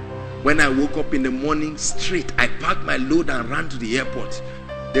 when I woke up in the morning straight, I packed my load and ran to the airport.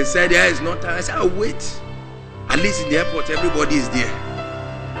 They said, there is no time. I said, I'll wait. At least in the airport, everybody is there.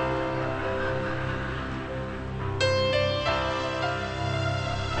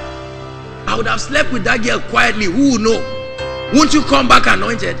 I would have slept with that girl quietly. Who will know? Won't you come back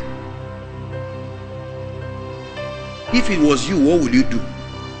anointed? If it was you, what would you do?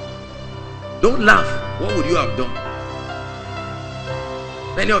 Don't laugh. What would you have done?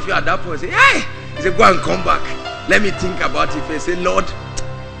 Many of you at that point say, hey! He said, go and come back. Let me think about it. I say, Lord,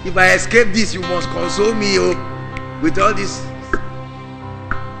 if I escape this, you must console me. With all this,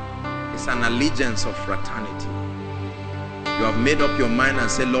 it's an allegiance of fraternity. You have made up your mind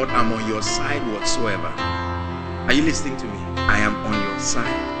and said, Lord, I'm on your side whatsoever. Are you listening to me? I am on your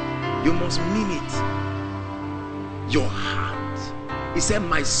side. You must mean it. Your heart. He said,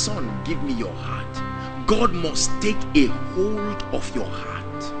 my son, give me your heart. God must take a hold of your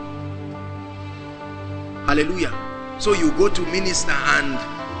heart. Hallelujah. So you go to minister and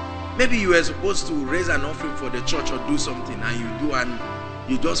maybe you were supposed to raise an offering for the church or do something, and you do, and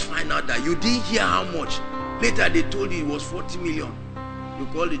you just find out that you didn't hear how much. Later they told you it was 40 million. You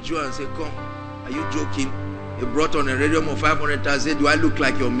call the Jew and say, come, are you joking? He brought on a radium of 500,000. Do I look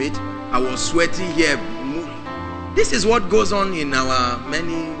like your mate? I was sweating here. This is what goes on in our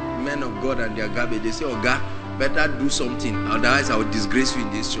many men of God and their garbage. They say, oh God, better do something, otherwise I will disgrace you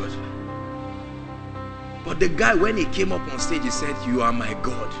in this church. But the guy, when he came up on stage, he said, you are my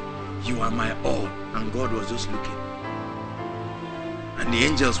God, you are my all. And God was just looking, and the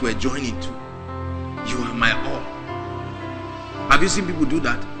angels were joining too. You are my all. Have you seen people do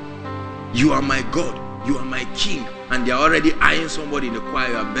that? You are my God, you are my King, and they are already eyeing somebody in the choir.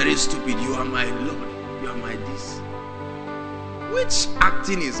 You are very stupid. You are my Lord, you are my this. Which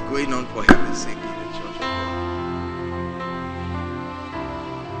acting is going on for heaven's sake in the church?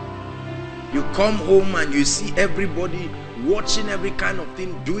 You come home and you see everybody watching every kind of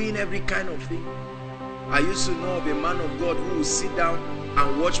thing, doing every kind of thing. I used to know of a man of God who would sit down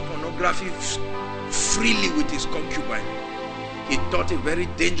and watch pornography freely with his concubine. He taught a very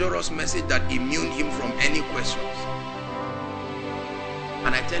dangerous message that immuned him from any questions.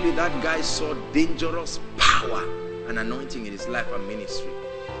 And I tell you, that guy saw dangerous power and anointing in his life and ministry.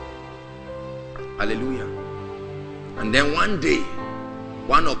 Hallelujah. And then one day,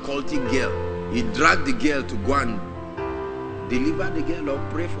 one occultic girl, he dragged the girl to go and deliver the girl or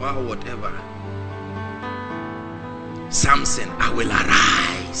pray for her, whatever. Samson, I will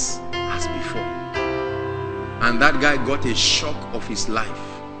arise as before. And that guy got a shock of his life,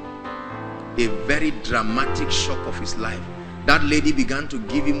 a very dramatic shock of his life. That lady began to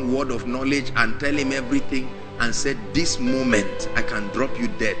give him word of knowledge and tell him everything, and said, this moment I can drop you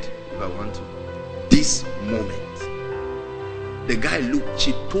dead if I want to. This moment. The guy looked,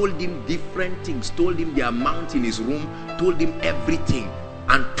 she told him different things, told him the amount in his room, told him everything,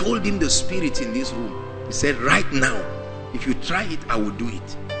 and told him the spirit in this room. He said, right now, if you try it, I will do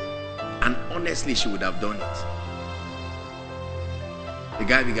it. And honestly, she would have done it. The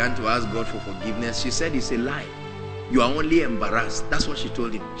guy began to ask God for forgiveness. She said, it's a lie. You are only embarrassed. That's what she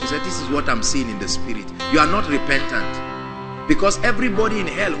told him. She said, this is what I'm seeing in the spirit. You are not repentant. Because everybody in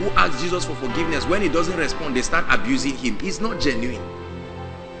hell who asks Jesus for forgiveness, when he doesn't respond, they start abusing him. He's not genuine.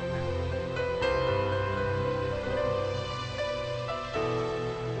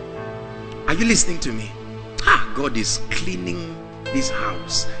 Are you listening to me? God is cleaning this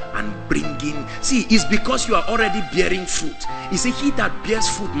house and bringing. See, it's because you are already bearing fruit. He said, he that bears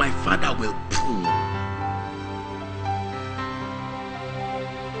fruit, my Father will prune.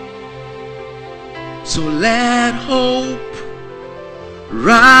 So let hope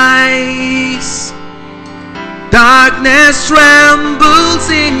rise. Darkness trembles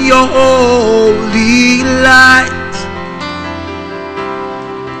in your holy light.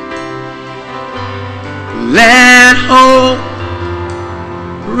 Let hope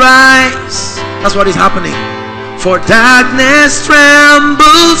rise. That's what is happening. For darkness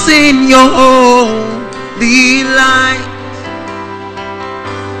trembles in your holy light.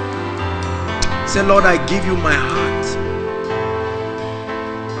 Say, Lord, I give you my heart.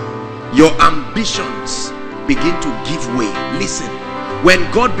 Your ambitions begin to give way. Listen, when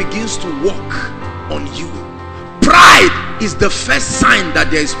God begins to work on you, pride is the first sign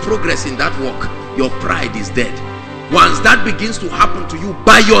that there is progress in that work. Your pride is dead. Once that begins to happen to you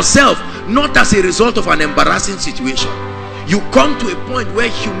by yourself, not as a result of an embarrassing situation, you come to a point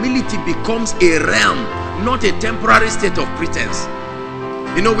where humility becomes a realm, not a temporary state of pretense.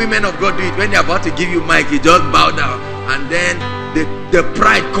 You know, women of God do it. When they're about to give you mic, you just bow down, and then the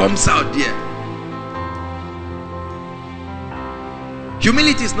pride comes out there.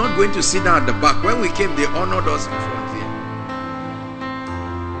 Humility is not going to sit down at the back. When we came, they honored us in front here.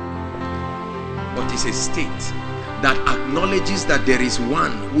 But it's a state that acknowledges that there is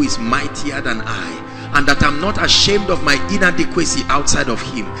one who is mightier than I, and that I'm not ashamed of my inadequacy outside of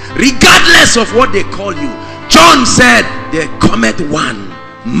him, regardless of what they call you. John said, there cometh one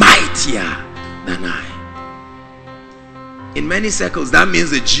mightier than I. In many circles, that means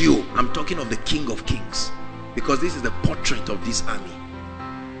the Jew. I'm talking of the King of Kings, because this is the portrait of this army.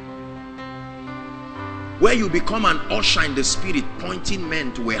 Where you become an usher in the spirit, pointing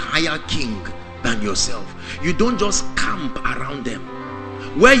men to a higher king than yourself. You don't just camp around them.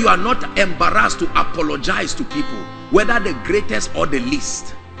 where you are not embarrassed to apologize to people, whether the greatest or the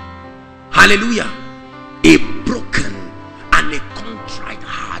least. Hallelujah. A broken and a contrite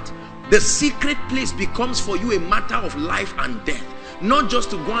heart. The secret place becomes for you a matter of life and death, not just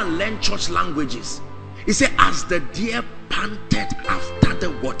to go and learn church languages. He said, as the deer panted after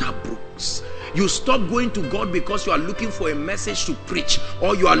the water brooks. You stop going to God because you are looking for a message to preach,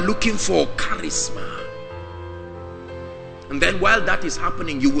 or you are looking for charisma. And then while that is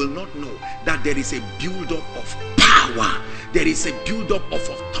happening, you will not know that there is a build-up of power. There is a build-up of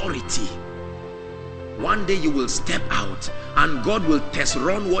authority. One day you will step out and God will test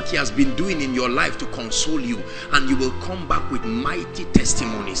run what he has been doing in your life to console you, and you will come back with mighty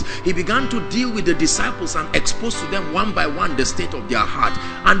testimonies. He began to deal with the disciples and expose to them one by one the state of their heart,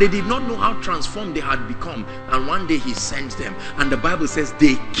 and they did not know how transformed they had become. And one day he sent them, and the Bible says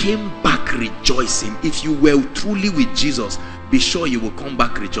they came back rejoicing. If you were truly with Jesus, be sure you will come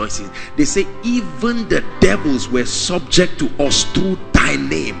back rejoicing. They say even the devils were subject to us through thy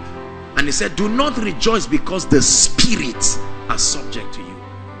name. And he said, do not rejoice because the spirits are subject to you.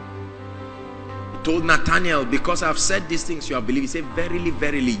 He told Nathanael, because I have said these things you have believed. He said, verily,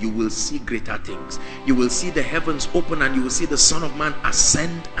 verily, you will see greater things. You will see the heavens open, and you will see the Son of Man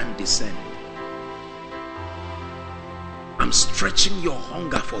ascend and descend. I'm stretching your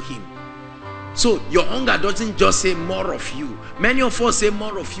hunger for him. So your hunger doesn't just say more of you. Many of us say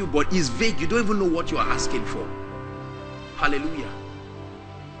more of you, but it's vague. You don't even know what you are asking for. Hallelujah.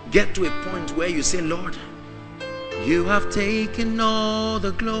 Get to a point where you say, Lord, you have taken all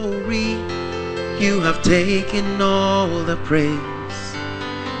the glory, you have taken all the praise,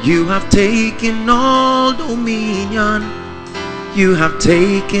 you have taken all dominion, you have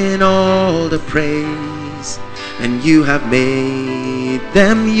taken all the praise, and you have made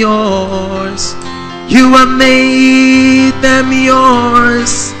them yours. You have made them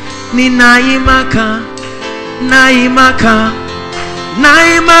yours. Ni naimaka, naimaka,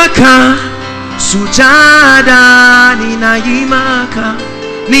 naimaka, sujada, ni naimaka,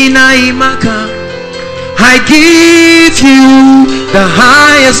 ni naimaka. I give you the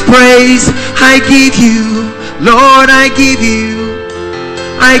highest praise. I give you, Lord, I give you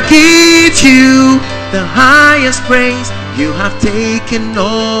the highest praise. You have taken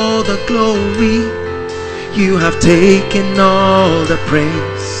all the glory, you have taken all the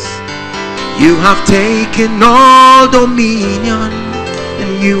praise, you have taken all dominion,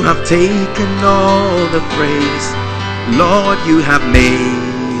 and you have taken all the praise. Lord, you have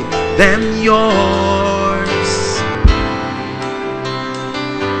made them yours.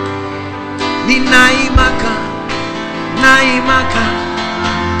 Ni naimaka, naimaka,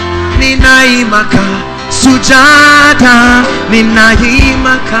 ni naimaka, sujada, ni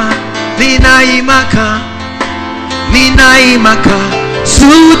naimaka, ni naimaka, ni naimaka,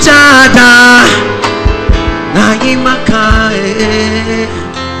 sujada, naimaka,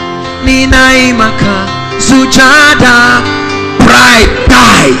 ni naimaka, sujada. Pride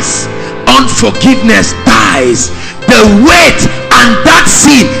dies, unforgiveness dies, the weight and that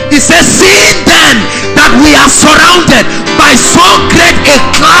sin. It says, seeing then that we are surrounded by so great a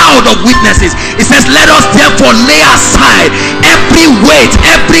cloud of witnesses, it says, let us therefore lay aside every weight,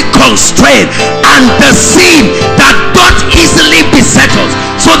 every constraint, and the sin that doth easily beset us,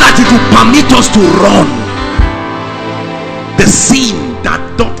 so that it will permit us to run. The sin that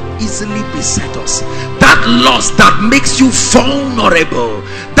doth easily beset us, that lust that makes you vulnerable,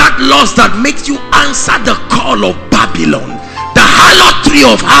 that lust that makes you answer the call of Babylon, the harlotry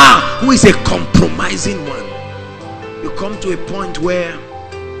of her who is a compromising one. You come to a point where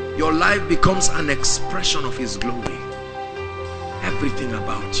your life becomes an expression of his glory. Everything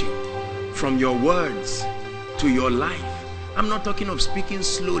about you, from your words to your life. I'm not talking of speaking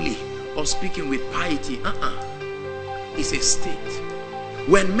slowly or speaking with piety. It's a state.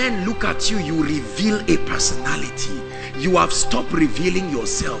 When men look at you, you reveal a personality. You have stopped revealing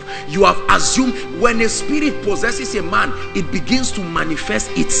yourself. You have assumed. When a spirit possesses a man, it begins to manifest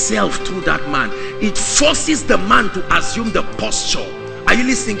itself through that man. It forces the man to assume the posture. Are you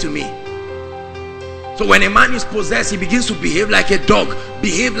listening to me? So when a man is possessed, he begins to behave like a dog,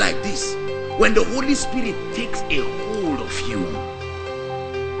 behave like this. When the Holy Spirit takes a hold of you,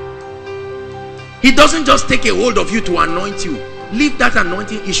 he doesn't just take a hold of you to anoint you. Leave that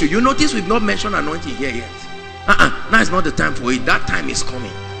anointing issue. You notice we've not mentioned anointing here yet. Now is not the time for it. That time is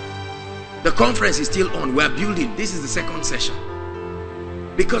coming. The conference is still on. We are building. This is the second session.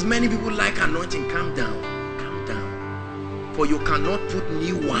 Because many people like anointing. Calm down. Calm down. For you cannot put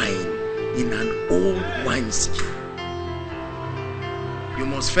new wine in an old wineskin. You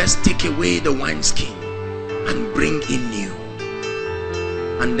must first take away the wineskin and bring in new.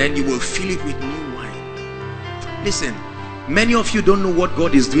 and then you will fill it with new wine. Listen, many of you don't know what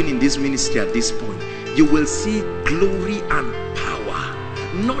God is doing in this ministry at this point. You will see glory and power,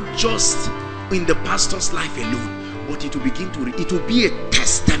 not just in the pastor's life alone, but it will begin to, it will be a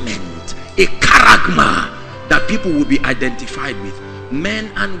testament, a charagma that people will be identified with.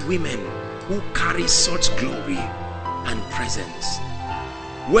 Men and women who carry such glory and presence,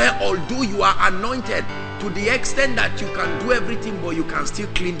 where although you are anointed to the extent that you can do everything, but you can still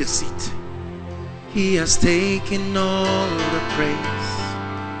clean the seat. He has taken all the praise.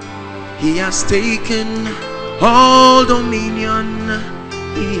 He has taken all dominion.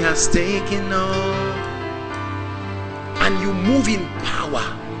 He has taken all. And you move in power.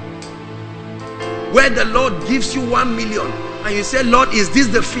 Where the Lord gives you 1 million and you say, Lord, is this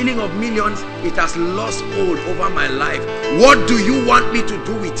the feeling of millions? It has lost hold over my life. What do you want me to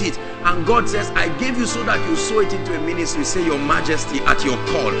do with it? And God says, I gave you so that you sow it into a ministry. Say, Your Majesty, at your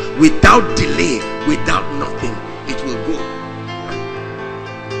call, without delay, without nothing, it will go.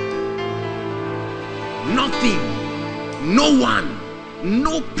 Nothing, no one,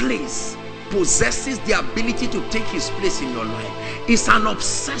 no place possesses the ability to take his place in your life. It's an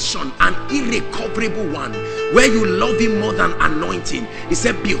obsession, an irrecoverable one, where you love him more than anointing. He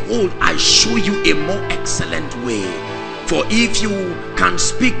said, behold, I show you a more excellent way. For if you can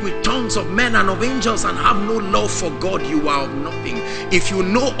speak with tongues of men and of angels and have no love for God, you are of nothing. If you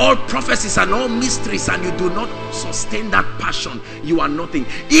know all prophecies and all mysteries and you do not sustain that passion, you are nothing.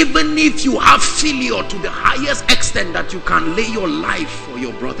 Even if you have filial to the highest extent that you can lay your life for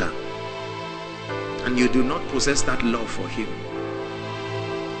your brother, and you do not possess that love for him.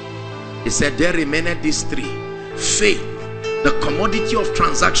 He said, there remained these three: faith, the commodity of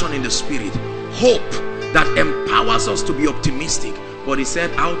transaction in the spirit; hope, that empowers us to be optimistic. But he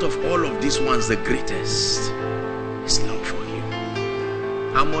said, out of all of these ones, the greatest is love for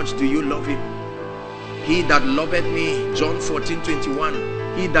him. How much do you love him? He that loveth me, John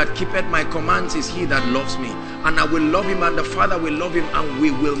 14:21, he that keepeth my commands is he that loves me, and I will love him, and the Father will love him, and we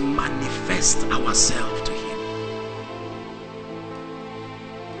will manifest ourselves to him.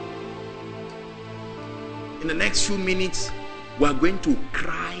 In the next few minutes, we are going to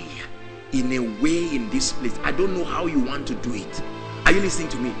cry in a way in this place. I don't know how you want to do it. Are you listening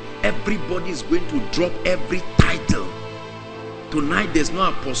to me? Everybody is going to drop every title. Tonight there's no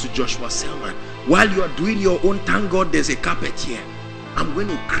Apostle Joshua Selman. While you are doing your own, thank God there's a carpet here. I'm going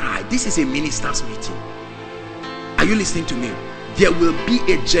to cry. This is a minister's meeting. Are you listening to me? There will be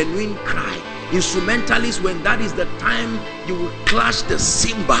a genuine cry. Instrumentalists, when that is the time, you will clash the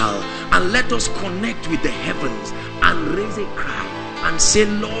cymbal and let us connect with the heavens and raise a cry and say,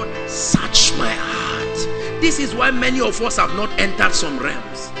 Lord, search my heart. This is why many of us have not entered some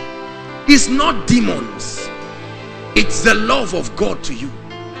realms. It's not demons, it's the love of God to you.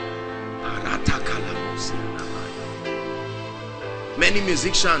 Many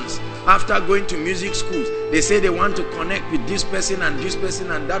musicians, after going to music schools, they say they want to connect with this person and this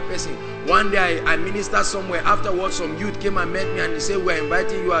person and that person. One day I ministered somewhere. Afterwards, some youth came and met me and they said, we're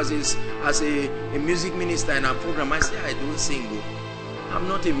inviting you as a music minister in our program. I say, I don't sing. I'm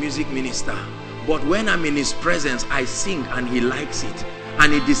not a music minister, but when I'm in his presence, I sing and he likes it.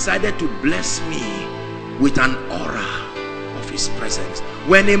 And he decided to bless me with an aura of his presence.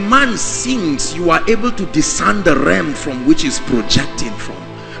 When a man sings, you are able to discern the realm from which he's projecting from,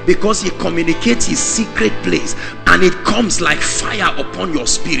 because he communicates his secret place and it comes like fire upon your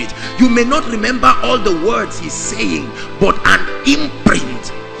spirit. You may not remember all the words he's saying, but an imprint.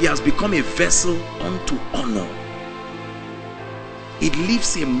 He has become a vessel unto honor. It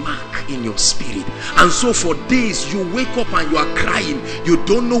leaves a mark in your spirit. And so for days you wake up and you are crying. You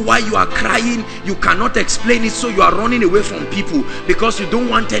don't know why you are crying. You cannot explain it, so you are running away from people because you don't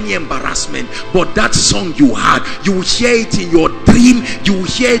want any embarrassment. But that song you had, you will hear it in your dream. You will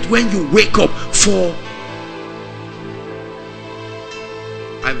hear it when you wake up. For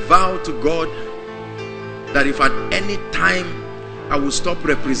I vow to God that if at any time I will stop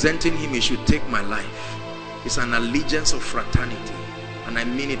representing him, he should take my life. It's an allegiance of fraternity, and I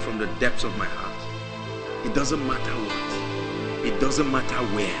mean it from the depths of my heart. It doesn't matter what, it doesn't matter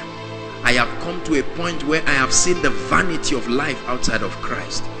where. I have come to a point where I have seen the vanity of life outside of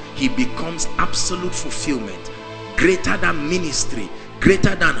Christ. He becomes absolute fulfillment, greater than ministry,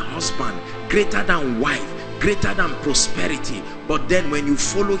 greater than husband, greater than wife, greater than prosperity. But then when you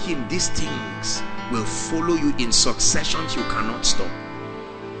follow him, these things will follow you in successions you cannot stop.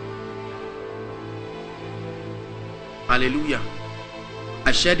 Hallelujah.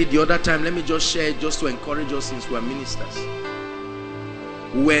 I shared it the other time. Let me just share it just to encourage us, since we are ministers.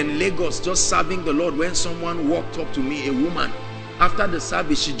 We were in Lagos just serving the Lord when someone walked up to me, a woman, After the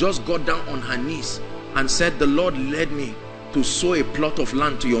service, she just got down on her knees and said, the Lord led me to sow a plot of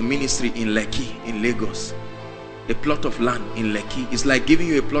land to your ministry in Lekki, in Lagos. A plot of land in Lekki. It's like giving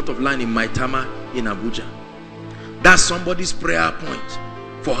you a plot of land in Maitama in Abuja. That's somebody's prayer point.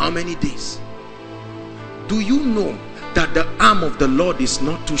 For how many days? Do you know that the arm of the Lord is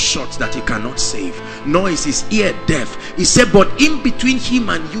not too short that he cannot save, nor is his ear deaf? He said, but in between him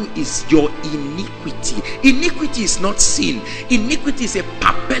and you is your iniquity. Iniquity is not sin. Iniquity is a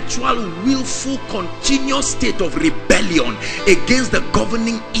perpetual, willful, continuous state of rebellion against the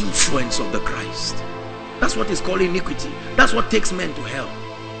governing influence of the Christ. That's what is called iniquity. That's what takes men to hell.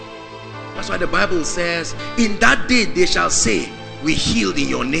 That's why the Bible says, in that day they shall say, we healed in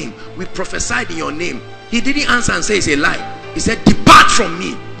your name, we prophesied in your name. He didn't answer and say it's a lie. He said, depart from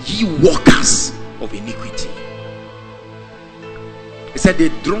me, ye workers of iniquity. He said, they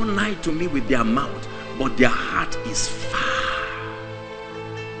draw nigh to me with their mouth, but their heart is far.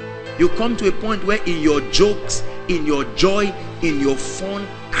 You come to a point where in your jokes, in your joy, in your fun,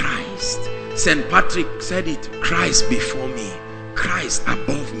 Christ. St. Patrick said it, Christ before me, Christ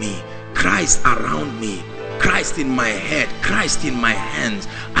above me, Christ around me, Christ in my head, Christ in my hands.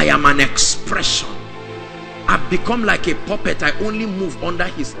 I am an expression. I've become like a puppet. I only move under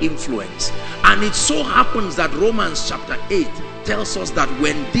his influence. And it so happens that Romans chapter 8 tells us that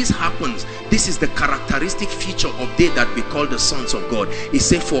when this happens, this is the characteristic feature of they that be called the sons of God. He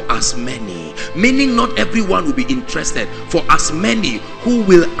said, for as many, meaning not everyone will be interested, for as many who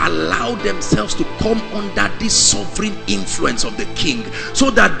will allow themselves to come under this sovereign influence of the King,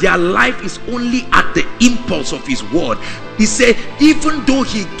 so that their life is only at the impulse of his word. He said, even though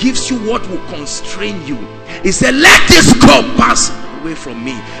he gives you what will constrain you, he said, let this cup pass away from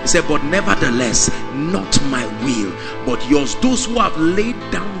me. He said, but nevertheless, not my will, but yours. Those who have laid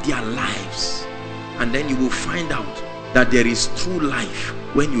down their lives. And then you will find out that there is true life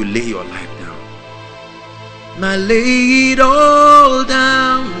when you lay your life down. And I lay it all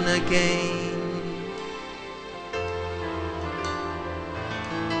down again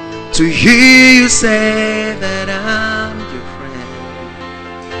to hear you say that I'm your friend.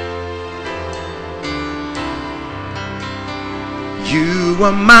 You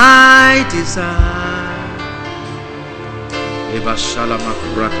are my desire.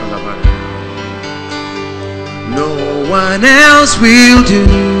 No one else will do.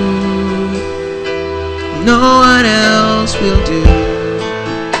 No one else will do.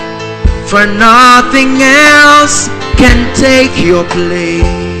 For nothing else can take your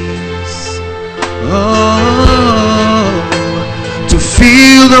place. Oh, to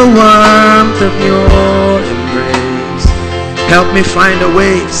feel the warmth of your embrace. Help me find a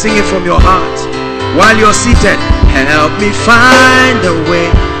way. Sing it from your heart while you're seated. Help me find a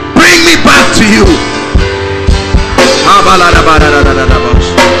way. Bring me back to you.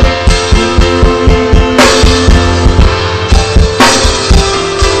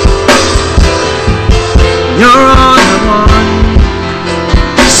 You're all I want.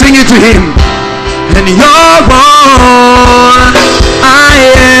 Sing it to him. And you're all I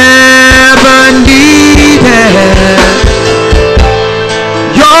ever needed.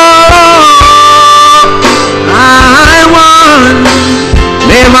 You're all I want.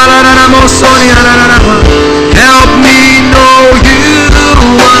 Help me know you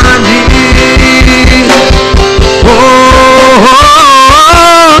are near. Oh,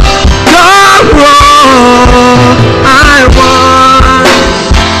 you're all I want.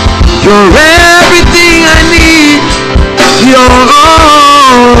 You're everything I need. You're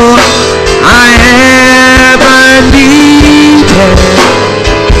all I ever needed.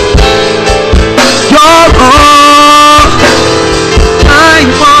 You're all I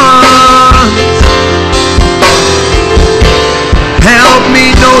want. Help me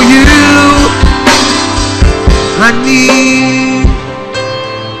know you I need.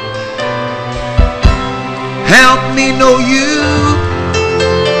 Help me know you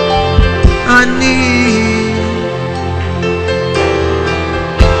I need.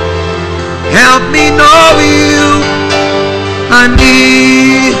 Help me know you I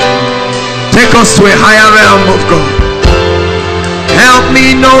need. Take us to a higher realm of God. Help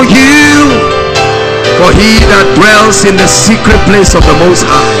me know you, for he that dwells in the secret place of the Most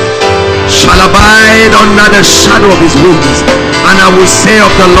High shall abide under the shadow of his wings. And I will say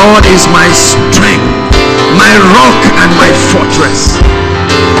of the Lord is my strength, my rock and my fortress.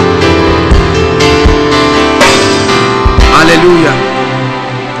 Hallelujah.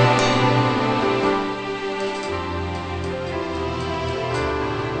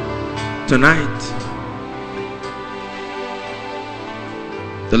 Tonight,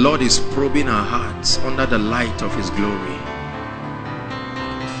 the Lord is probing our hearts under the light of his glory.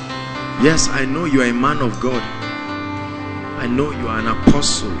 Yes, I know you are a man of God. I know you are an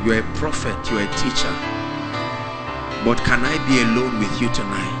apostle, you are a prophet, you are a teacher. But can I be alone with you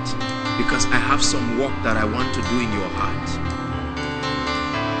tonight? Because I have some work that I want to do in your heart.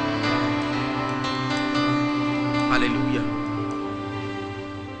 Hallelujah.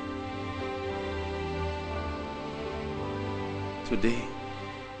 Today,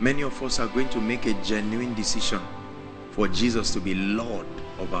 many of us are going to make a genuine decision for Jesus to be Lord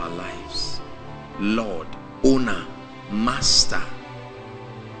of our lives. Lord, owner, master.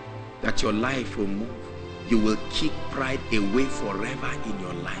 That your life will move. You will keep pride away forever in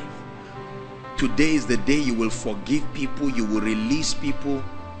your life. Today is the day you will forgive people, you will release people,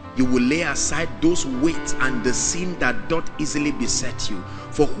 you will lay aside those weights and the sin that doth easily beset you.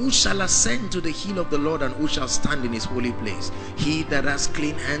 For who shall ascend to the hill of the Lord, and who shall stand in his holy place? He that has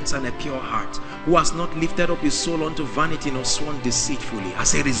clean hands and a pure heart, who has not lifted up his soul unto vanity, nor sworn deceitfully.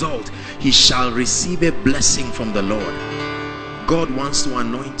 As a result, he shall receive a blessing from the Lord. God wants to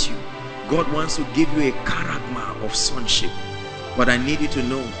anoint you. God wants to give you a character of sonship. But I need you to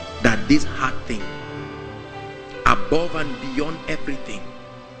know that this hard thing, above and beyond everything,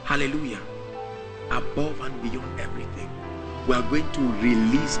 hallelujah, above and beyond everything, we are going to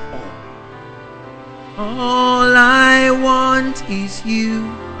release all. All I want is you.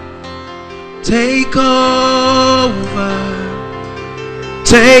 Take over.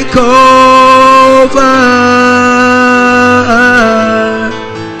 Take over.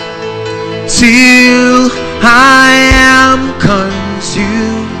 Till I am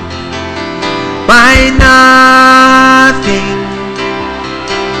consumed by nothing,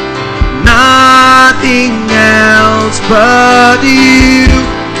 nothing else but you.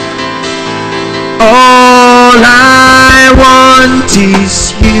 All I want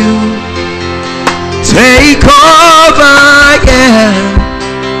is you. Take over, yeah.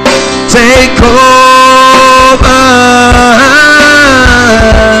 Take over.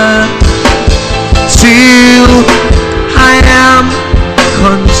 Till I am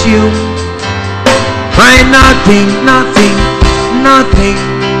consumed by nothing, nothing, nothing,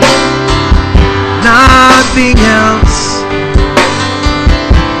 nothing else.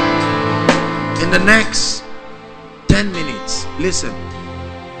 In the next 10 minutes, listen,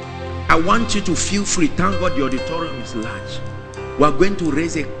 I want you to feel free. Thank God the auditorium is large. We are going to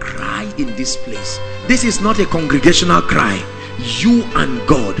raise a cry in this place. This is not a congregational cry. You and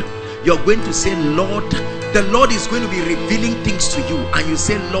God. You're going to say, Lord, the Lord is going to be revealing things to you, and you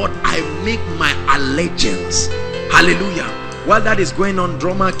say, Lord, I make my allegiance. Hallelujah. While that is going on,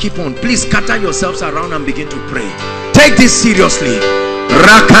 drummer, keep on. Please scatter yourselves around and begin to pray. Take this seriously. You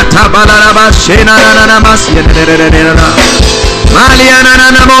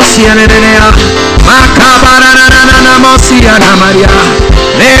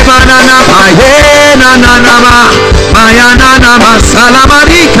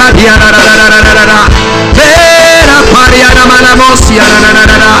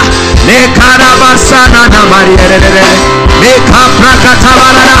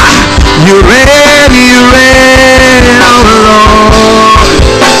reign, oh Lord.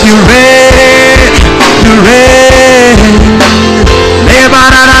 You reign, you reign.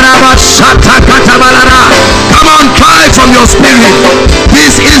 Come on, cry from your spirit.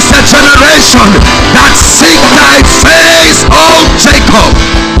 This is the generation that seek thy face, oh Jacob.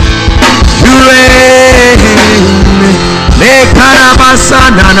 You reign.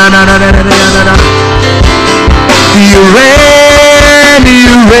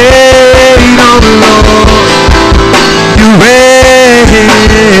 You reign, oh Lord. You reign,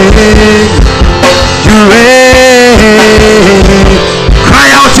 you reign. Cry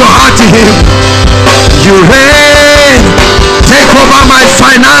out your heart to him. You reign. Take over my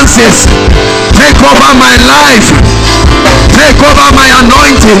finances. Take over my life. Take over my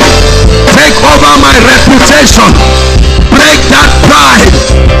anointing. Take over my reputation. Break that pride.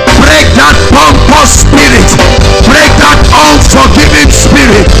 Break that pompous spirit. Break that unforgiving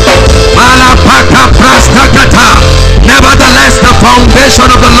spirit. Nevertheless, the foundation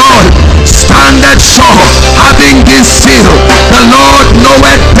of the Lord standeth sure, having this seal: the Lord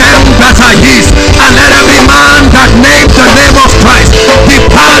knoweth them that are his. And let every man that name the name of Christ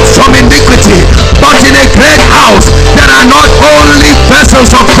depart from iniquity. But in a great house there are not only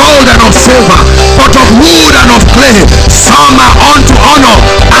vessels of gold and of silver, but of wood and of clay. Some are unto honor,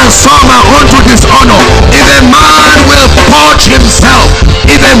 and some are unto dishonor. If a man will purge himself,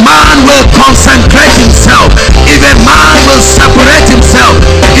 if a man will consecrate himself, if a man will separate himself,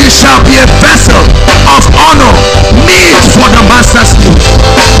 he shall be a vessel of honor, meet for the master's use.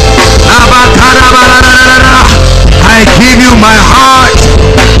 I give you my heart.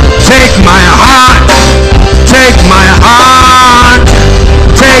 Take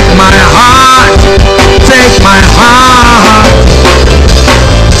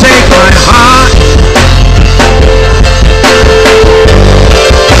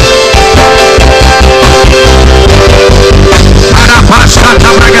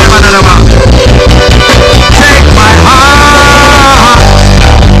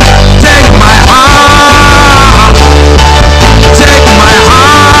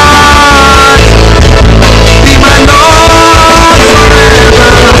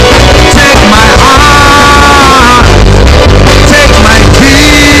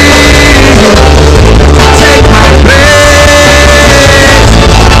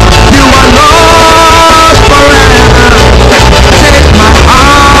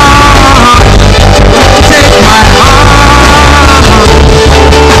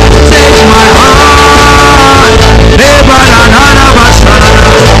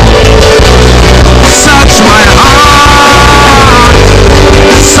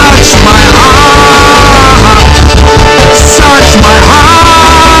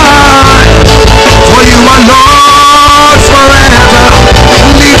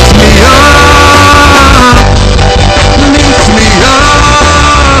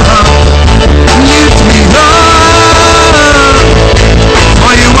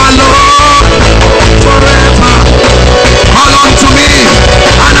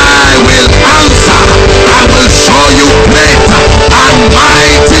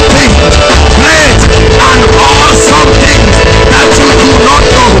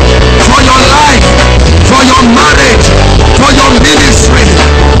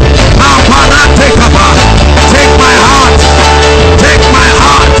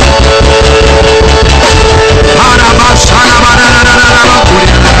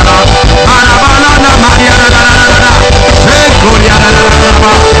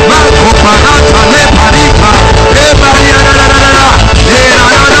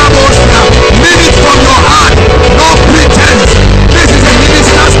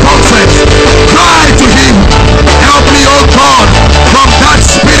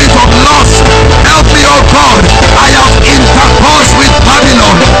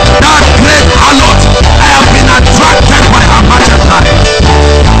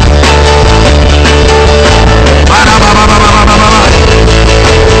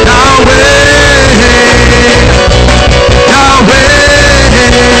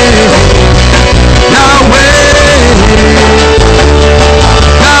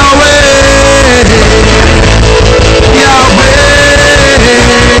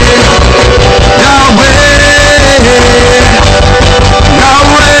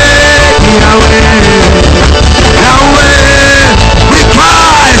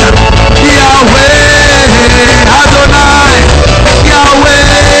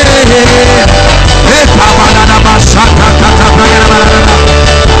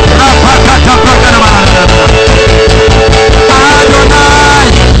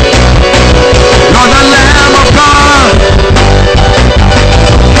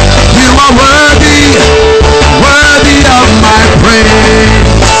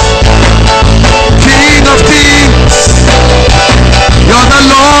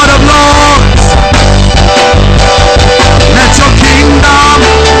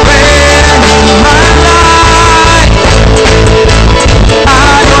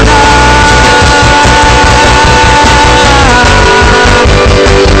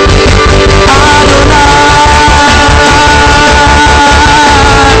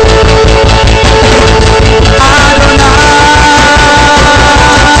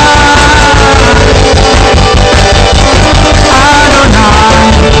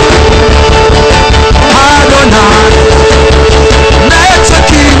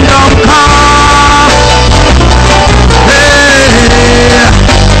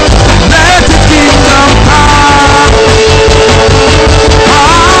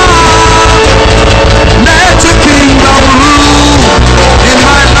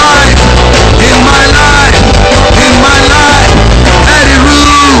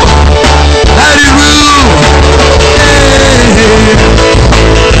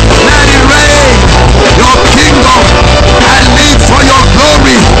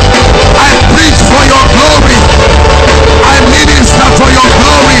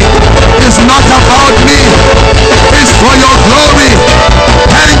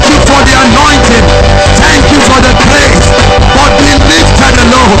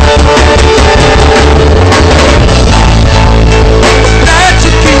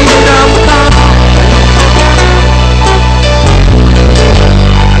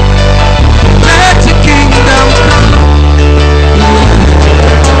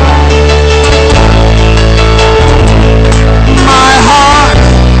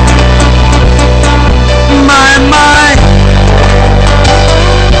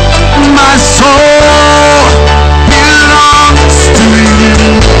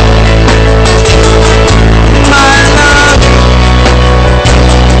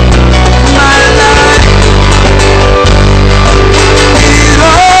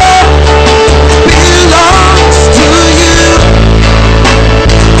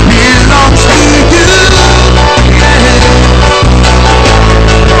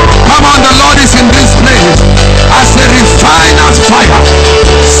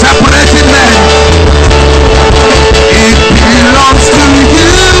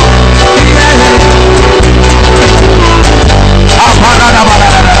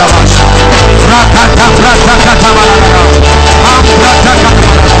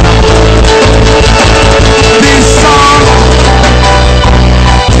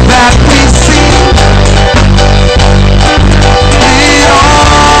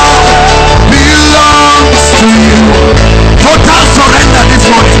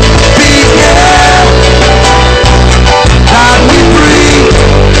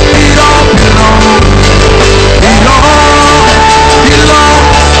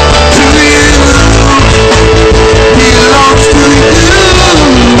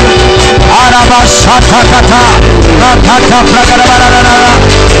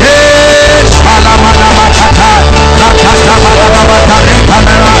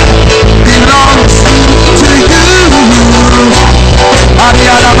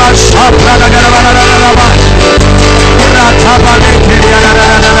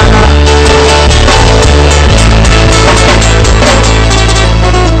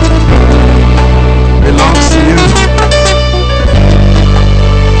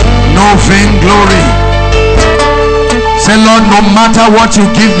matter what you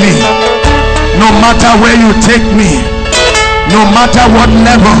give me, no matter where you take me, no matter what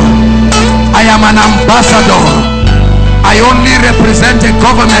level, I am an ambassador. I only represent a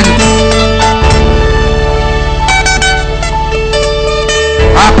government.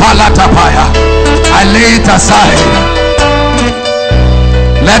 I lay it aside.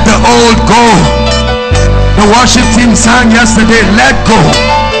 Let the old go. The worship team sang yesterday, let go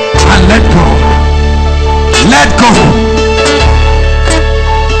and let go. Let go.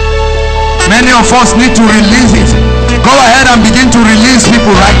 Many of us need to release it. Go ahead and begin to release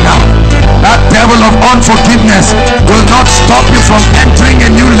people right now. That devil of unforgiveness will not stop you from entering a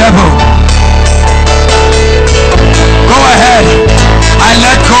new level. Go ahead. I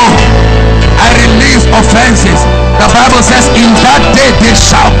let go. I release offenses. The Bible says in that day they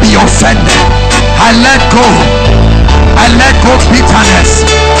shall be offended. I let go. I let go bitterness.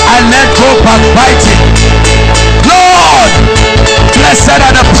 I let go backbiting. Lord, blessed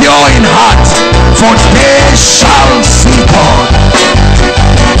are the pure in heart, for they shall see God.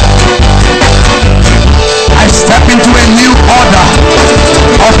 I step into a new order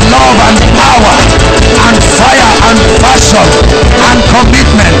of love and power and fire and passion and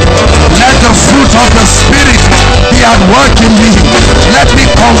commitment. Let the fruit of the Spirit be at work in me. Let me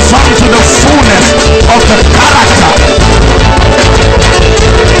conform to the fullness of the character.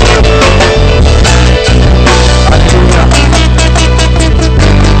 Hallelujah.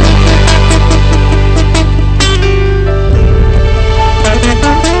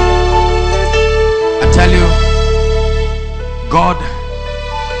 I tell you, God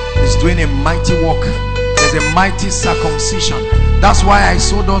is doing a mighty work. There's a mighty circumcision. That's why I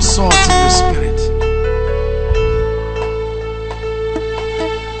saw those swords in the Spirit.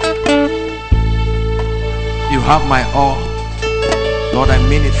 You have my all. Lord, I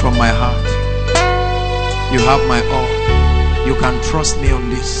mean it from my heart. You have my all. You can trust me on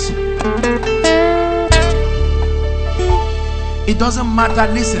this. It doesn't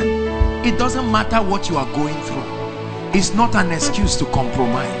matter, listen, it doesn't matter what you are going through. It's not an excuse to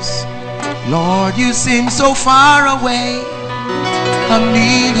compromise. Lord, you seem so far away,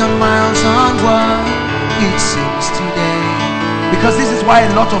 1,000,000 miles onward, it seems today. Because this is why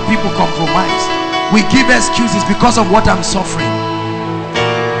a lot of people compromise. We give excuses because of what I'm suffering.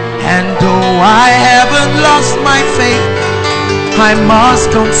 And though I haven't lost my faith, I must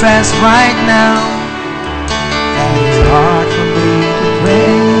confess right now that it's hard for me to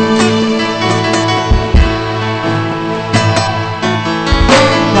pray.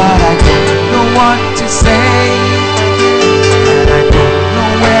 But I don't know what to say, and I don't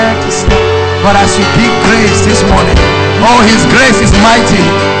know where to start. But as you give grace this morning, oh, His grace is mighty.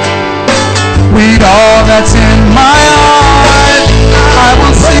 With all that's in my heart, I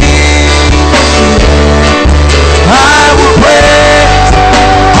will sing, I will praise.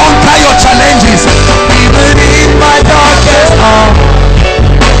 Conquer your challenges, even in my darkest hour.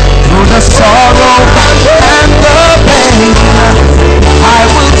 Through the sorrow and the pain, I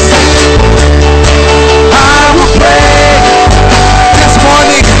will sing, I will praise. This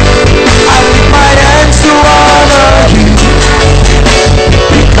morning, I lift my hands to honor You.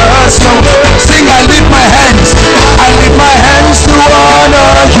 Because so sing, I lift my hands to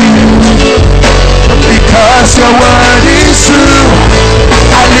honor You. Because Your word is true,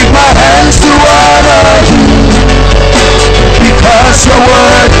 I lift my hands to honor You. Because Your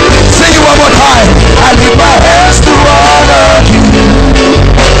word, sing it one more time, I lift my hands to honor You.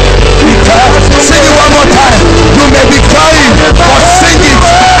 Because, sing it one more time, you may be crying, but sing it,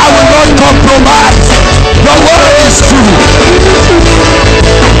 I will not compromise. Your word is true.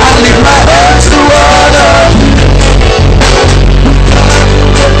 I lift my hands to honor You.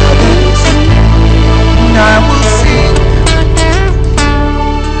 And I will sing,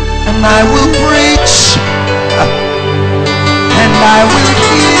 and I will preach, and I will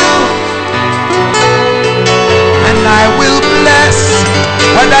heal, and I will bless,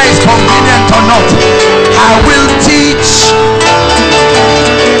 whether it's convenient or not. I will teach,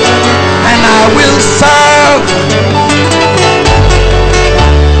 and I will serve.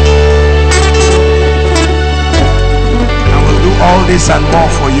 I will do all this and more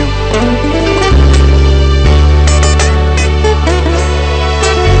for You.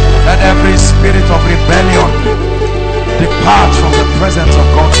 Let every spirit of rebellion depart from the presence of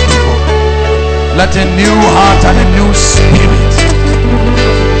God's people. Let a new heart and a new spirit.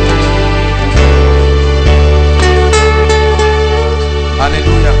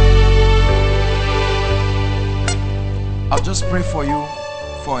 Hallelujah. I'll just pray for you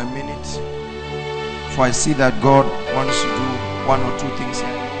for a minute. For I see that God wants to do one or two things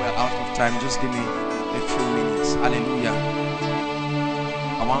here. We're out of time. Just give me a few minutes. Hallelujah.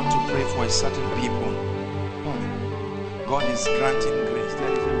 I want to pray for a certain people. God is granting grace.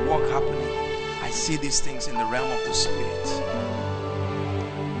 There is a work happening. I see these things in the realm of the spirit.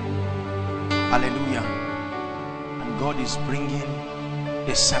 Hallelujah. And God is bringing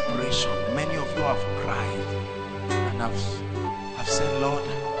a separation. Many of you have cried and have said, Lord,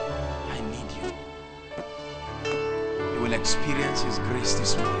 I need you. You will experience His grace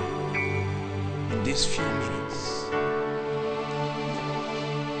this morning, in these few minutes.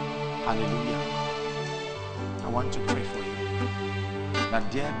 Hallelujah. I want to pray for you,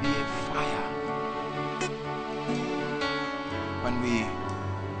 that there be a fire. When we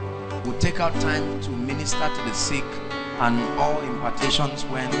will take our time to minister to the sick, and all impartations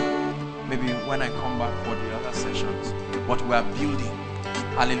when I come back for the other sessions, what we are building,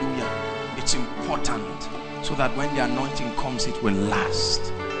 hallelujah, it's important so that when the anointing comes, it will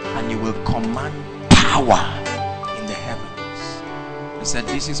last, and you will command power in the heavens. He said,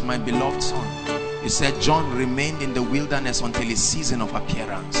 this is my beloved son. He said, John remained in the wilderness until his season of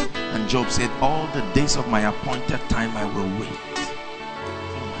appearance, and Job said, all the days of my appointed time I will wait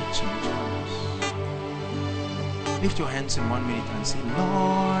for my children. Lift your hands in 1 minute and say,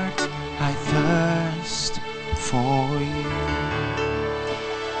 Lord, I thirst for you,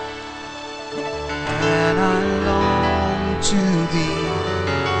 and I long to be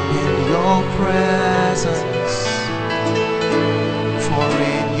in your presence, for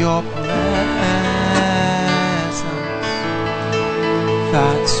in your presence,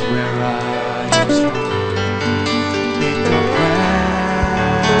 that's where I am strong. In your presence,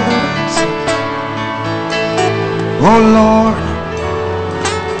 oh Lord,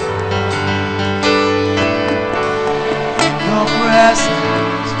 in your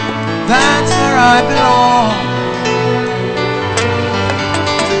presence, that's where I belong.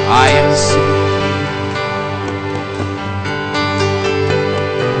 I am seeking.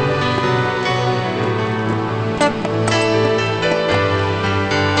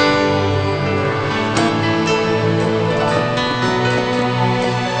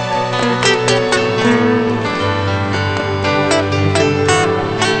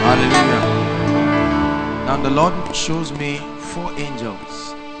 The Lord shows me 4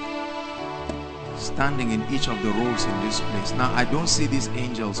 angels standing in each of the rows in this place. Now I don't see these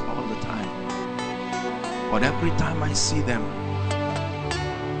angels all the time, but every time I see them,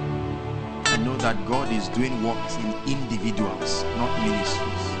 I know that God is doing works in individuals, not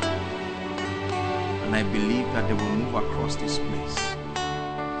ministries. And I believe that they will move across this place.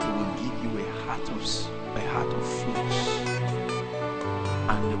 They will give you a heart of flesh,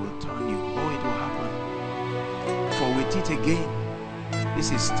 and they will turn you. Oh, it will happen. For with it again,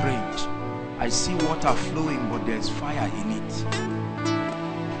 this is strange. I see water flowing, but there's fire in it.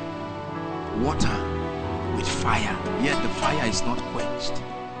 Water with fire, yet the fire is not quenched.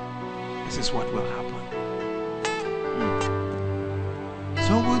 This is what will happen.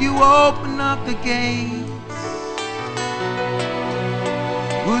 So will you open up the gates?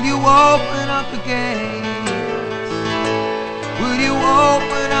 Will you open up the gates? Will you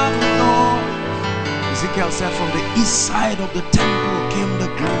open up the doors? Ezekiel said, from the east side of the temple came the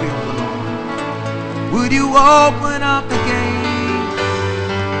glory of the Lord. Would you open up the gates?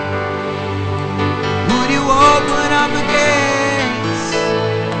 Would you open up the gates?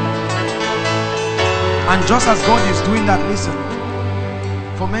 And just as God is doing that, listen,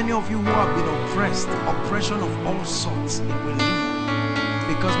 for many of you who have been oppressed, oppression of all sorts, it will leave.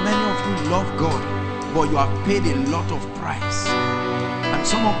 Because many of you love God, but you have paid a lot of price. And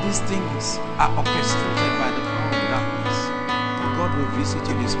some of these things are orchestrated by the power of darkness. And God will visit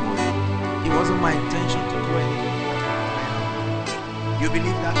you this morning. It wasn't my intention to do anything. You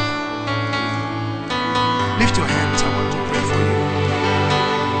believe that? Lift your hands. I want to pray for you.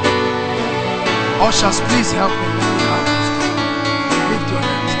 Ushers, please help me. Lift your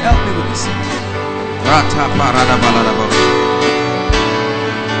hands. Help me with this.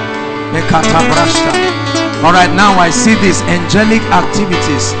 All right, now I see these angelic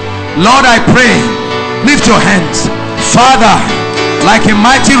activities. Lord, I pray, lift your hands. Father, like a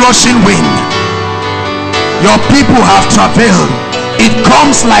mighty rushing wind, your people have travailed. It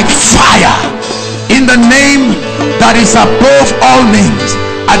comes like fire in the name that is above all names.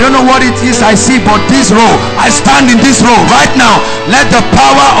 I don't know what it is I see, but this row, I stand in this row right now. Let the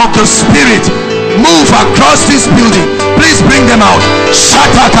power of the Spirit move across this building. Please bring them out.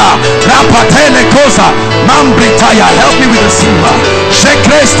 Shatata, Rapatele Kosa, Mambritaya. Help me with the silver.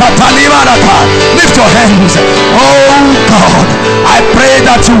 Shekresta Talimarata. Lift your hands. Oh God, I pray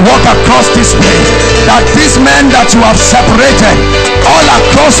that you walk across this place. That these men that you have separated all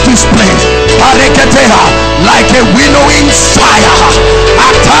across this place, Pareketeha, like a winnowing fire,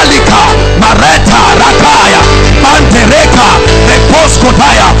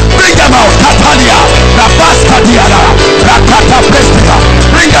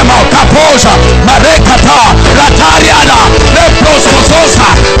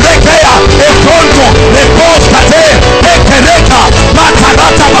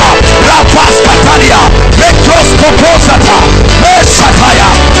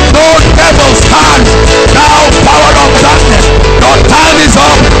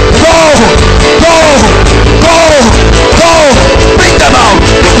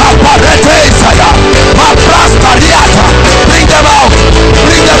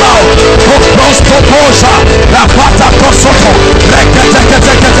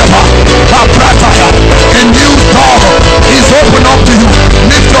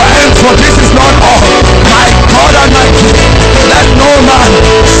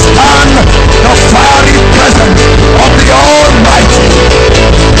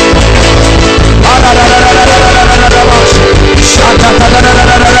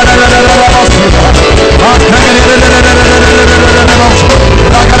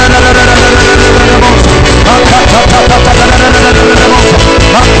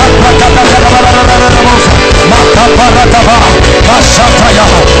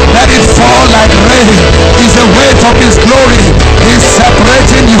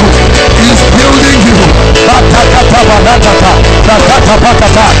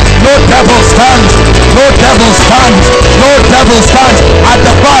 No devil stand. No devil stand. No devil stand. At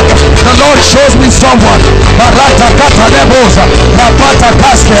the back, the Lord shows me someone.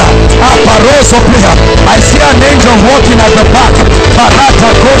 I see an angel walking at the back.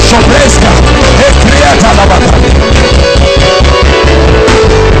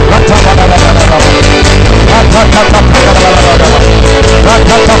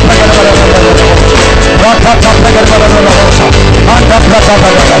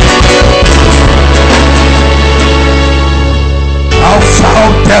 How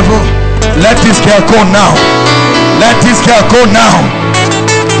foul devil, let this girl go now. Let this girl go now.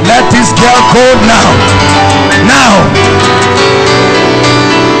 Let this girl go now. Now.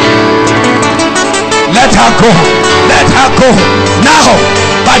 Let her go. Let her go now,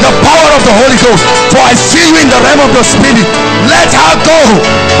 by the power of the Holy Ghost. For I see you in the realm of the Spirit. Let her go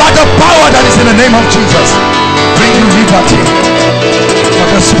by the power that is in the name of Jesus. Bring you liberty, for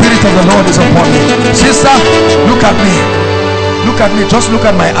the Spirit of the Lord is upon me. Sister, look at me. Look at me. Just look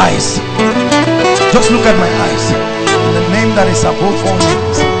at my eyes. Just look at my eyes. In the name that is above all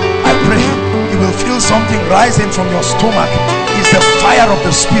names, I pray you will feel something rising from your stomach. It's the fire of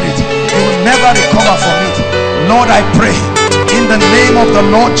the Spirit. You will never recover from it. Lord, I pray in the name of the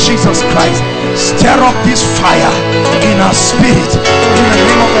Lord Jesus Christ, stir up this fire in our spirit. In the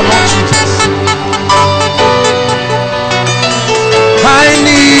name of the Lord Jesus. I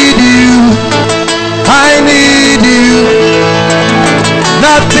need you. I need you.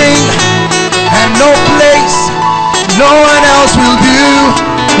 Nothing and no place, no one else will do.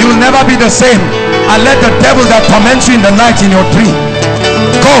 You will never be the same. And let the devil that torments you in the night in your dream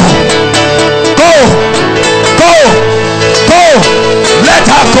go. Go. Go. Go. Let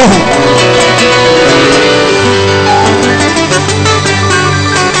her go.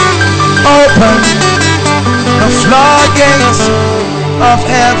 Open the floodgates of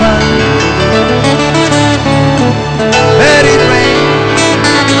heaven. Let it rain.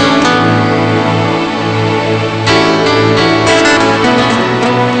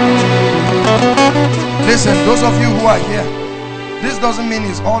 Listen, those of you who are here, this doesn't mean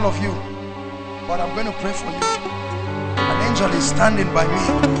it's all of you, but I'm going to pray for you. An angel is standing by me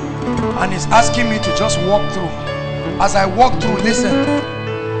and is asking me to just walk through. As I walk through, listen,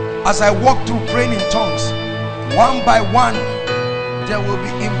 as I walk through praying in tongues, one by one there will be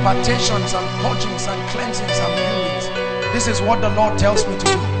impartations and purgings and cleansings and healings. This is what the Lord tells me to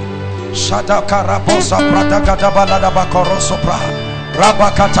do.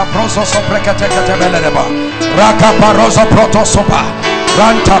 Rabakata proso soprekete ketebelereba rakaparoso protosopa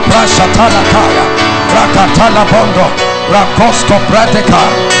ranta prasha talakaya rakatala bondo rakosto prateka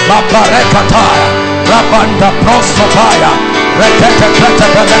maparekataya rabanda prosopaya rekete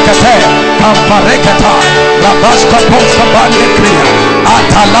ketebelekete kamparekata rabaska posa bandekria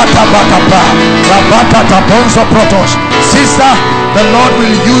atalata bakapra rabakata ponso protos. Sister, the Lord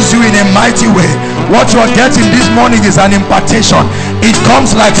will use you in a mighty way. What you are getting this morning is an impartation. It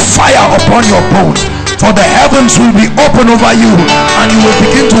comes like fire upon your bones. For the heavens will be open over you and you will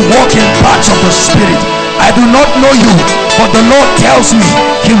begin to walk in parts of the Spirit. I do not know you, but the Lord tells me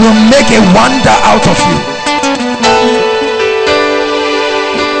He will make a wonder out of you.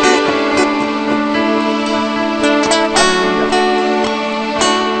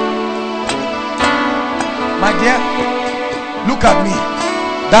 My dear, look at me.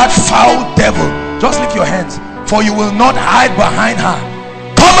 That foul devil, just lift your hands, for you will not hide behind her.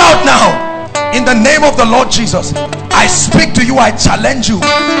 Come out now in the name of the Lord Jesus. I speak to you. I challenge you,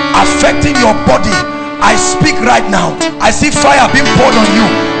 affecting your body. I speak right now. I see fire being poured on you.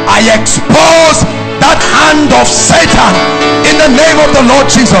 I expose that hand of Satan in the name of the Lord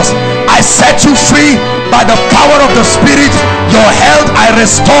Jesus. I set you free by the power of the Spirit. Your health I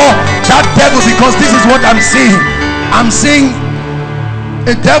restore. That devil, because this is what I'm seeing. I'm seeing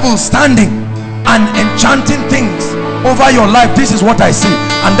a devil standing and enchanting things over your life. This is what I see,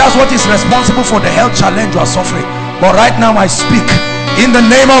 and that's what is responsible for the health challenge you are suffering. But right now I speak in the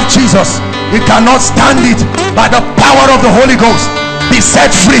name of Jesus. We cannot stand it. By the power of the Holy Ghost, be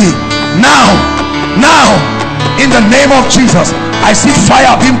set free now. Now in the name of Jesus. I see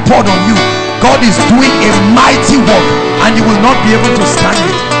fire being poured on you. God is doing a mighty work and you will not be able to stand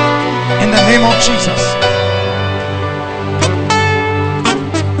it in the name of Jesus.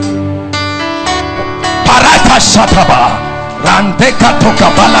 Shataba Randeka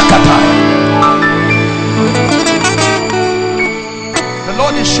Tokabalakata. The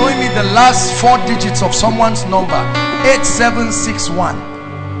Lord is showing me the last 4 digits of someone's number. 8761.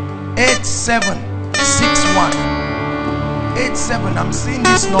 8761. 87. I'm seeing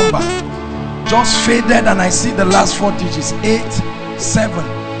this number just faded and I see the last 4 digits. 8 7, 6,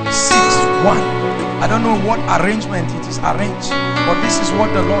 1. I don't know what arrangement it is arranged, but this is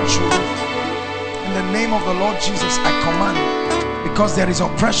what the Lord showed me. In the name of the Lord Jesus, I command, because there is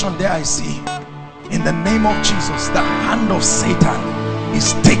oppression there, I see. In the name of Jesus, the hand of Satan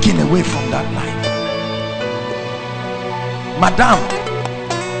is taken away from that life. Madam,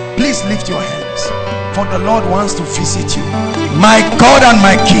 please lift your hands, for the Lord wants to visit you. My God and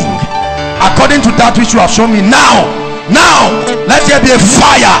my King, according to that which you have shown me, now let there be a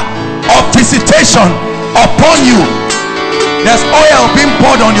fire of visitation upon you. There's oil being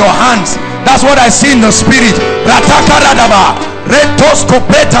poured on your hands. That's what I see in the spirit. Ratakaradaba,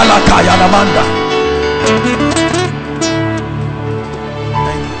 retoskopeta lakaya lamanda.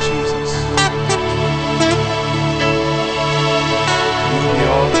 Thank you, Jesus. Give me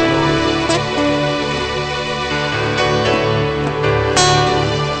all the glory.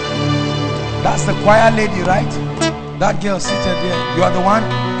 That's the choir lady, right? That girl seated there. You are the one.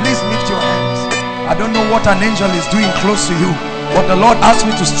 Please lift your hands. I don't know what an angel is doing close to you, but the Lord asked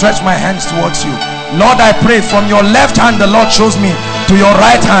me to stretch my hands towards you. Lord, I pray from your left hand, the Lord shows me, to your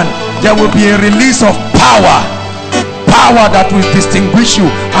right hand, there will be a release of power that will distinguish you.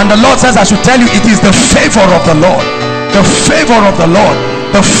 And the Lord says I should tell you, it is the favor of the Lord, the favor of the Lord,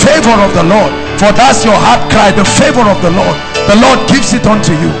 the favor of the Lord. For that's your heart cry, the favor of the Lord. The Lord gives it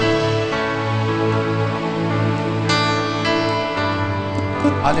unto you.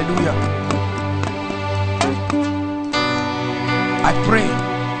 Hallelujah. I pray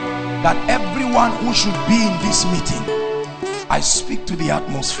that everyone who should be in this meeting, I speak to the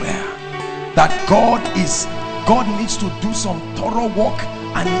atmosphere that God needs to do some thorough work,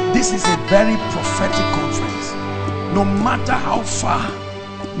 and this is a very prophetic conference. No matter how far,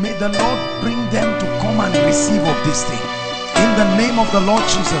 may the Lord bring them to come and receive of this thing in the name of the Lord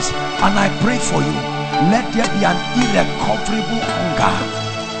Jesus. And I pray for you, let there be an irrecoverable hunger.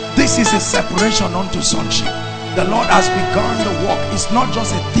 This is a separation unto sonship. The Lord has begun the work. It's not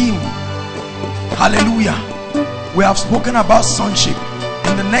just a theme. Hallelujah. We have spoken about sonship.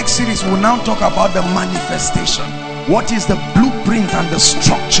 In the next series, we'll now talk about the manifestation. What is the blueprint and the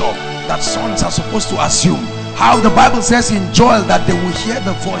structure that sons are supposed to assume? How the Bible says in Joel that they will hear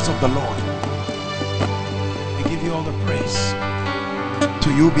the voice of the Lord. We give you all the praise. To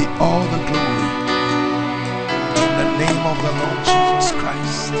you be all the glory. In the name of the Lord Jesus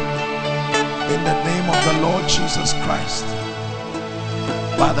Christ. In the name of the Lord Jesus Christ.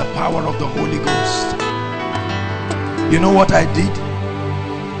 By the power of the Holy Ghost. You know what I did?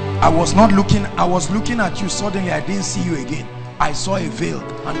 I was looking at you. Suddenly I didn't see you again. I saw a veil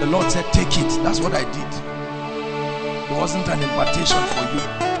and the Lord said, take it. That's what I did. It wasn't an invitation for you.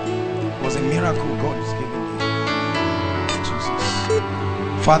 It was a miracle God is giving you. Jesus.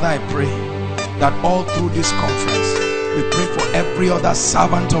 Father, I pray that all through this conference, we pray for every other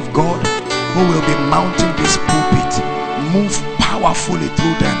servant of God who will be mounting this pulpit. Move powerfully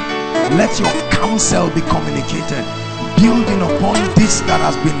through them. Let your counsel be communicated, building upon this that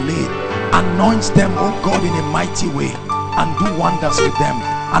has been laid. Anoint them, oh God, in a mighty way, and do wonders with them.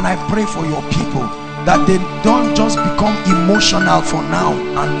 And I pray for your people that they don't just become emotional for now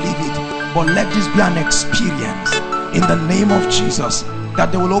and leave it, but let this be an experience in the name of Jesus,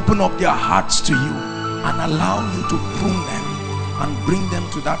 that they will open up their hearts to you and allow you to prune them and bring them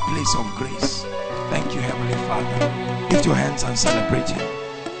to that place of grace. Thank you, Heavenly Father. Lift your hands and celebrate Him.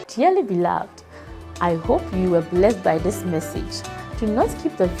 Dearly beloved, I hope you were blessed by this message. Do not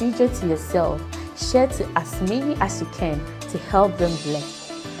keep the video to yourself. Share to as many as you can to help them bless.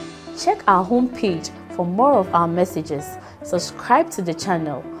 Check our homepage for more of our messages. Subscribe to the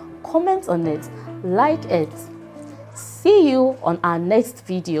channel, comment on it, like it. See you on our next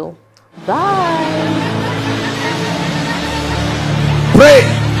video. Bye. Pray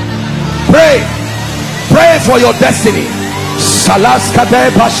for your destiny.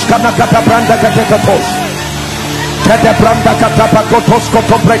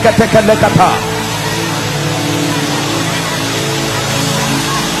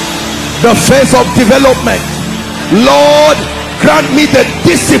 The phase of development. Lord, grant me the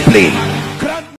discipline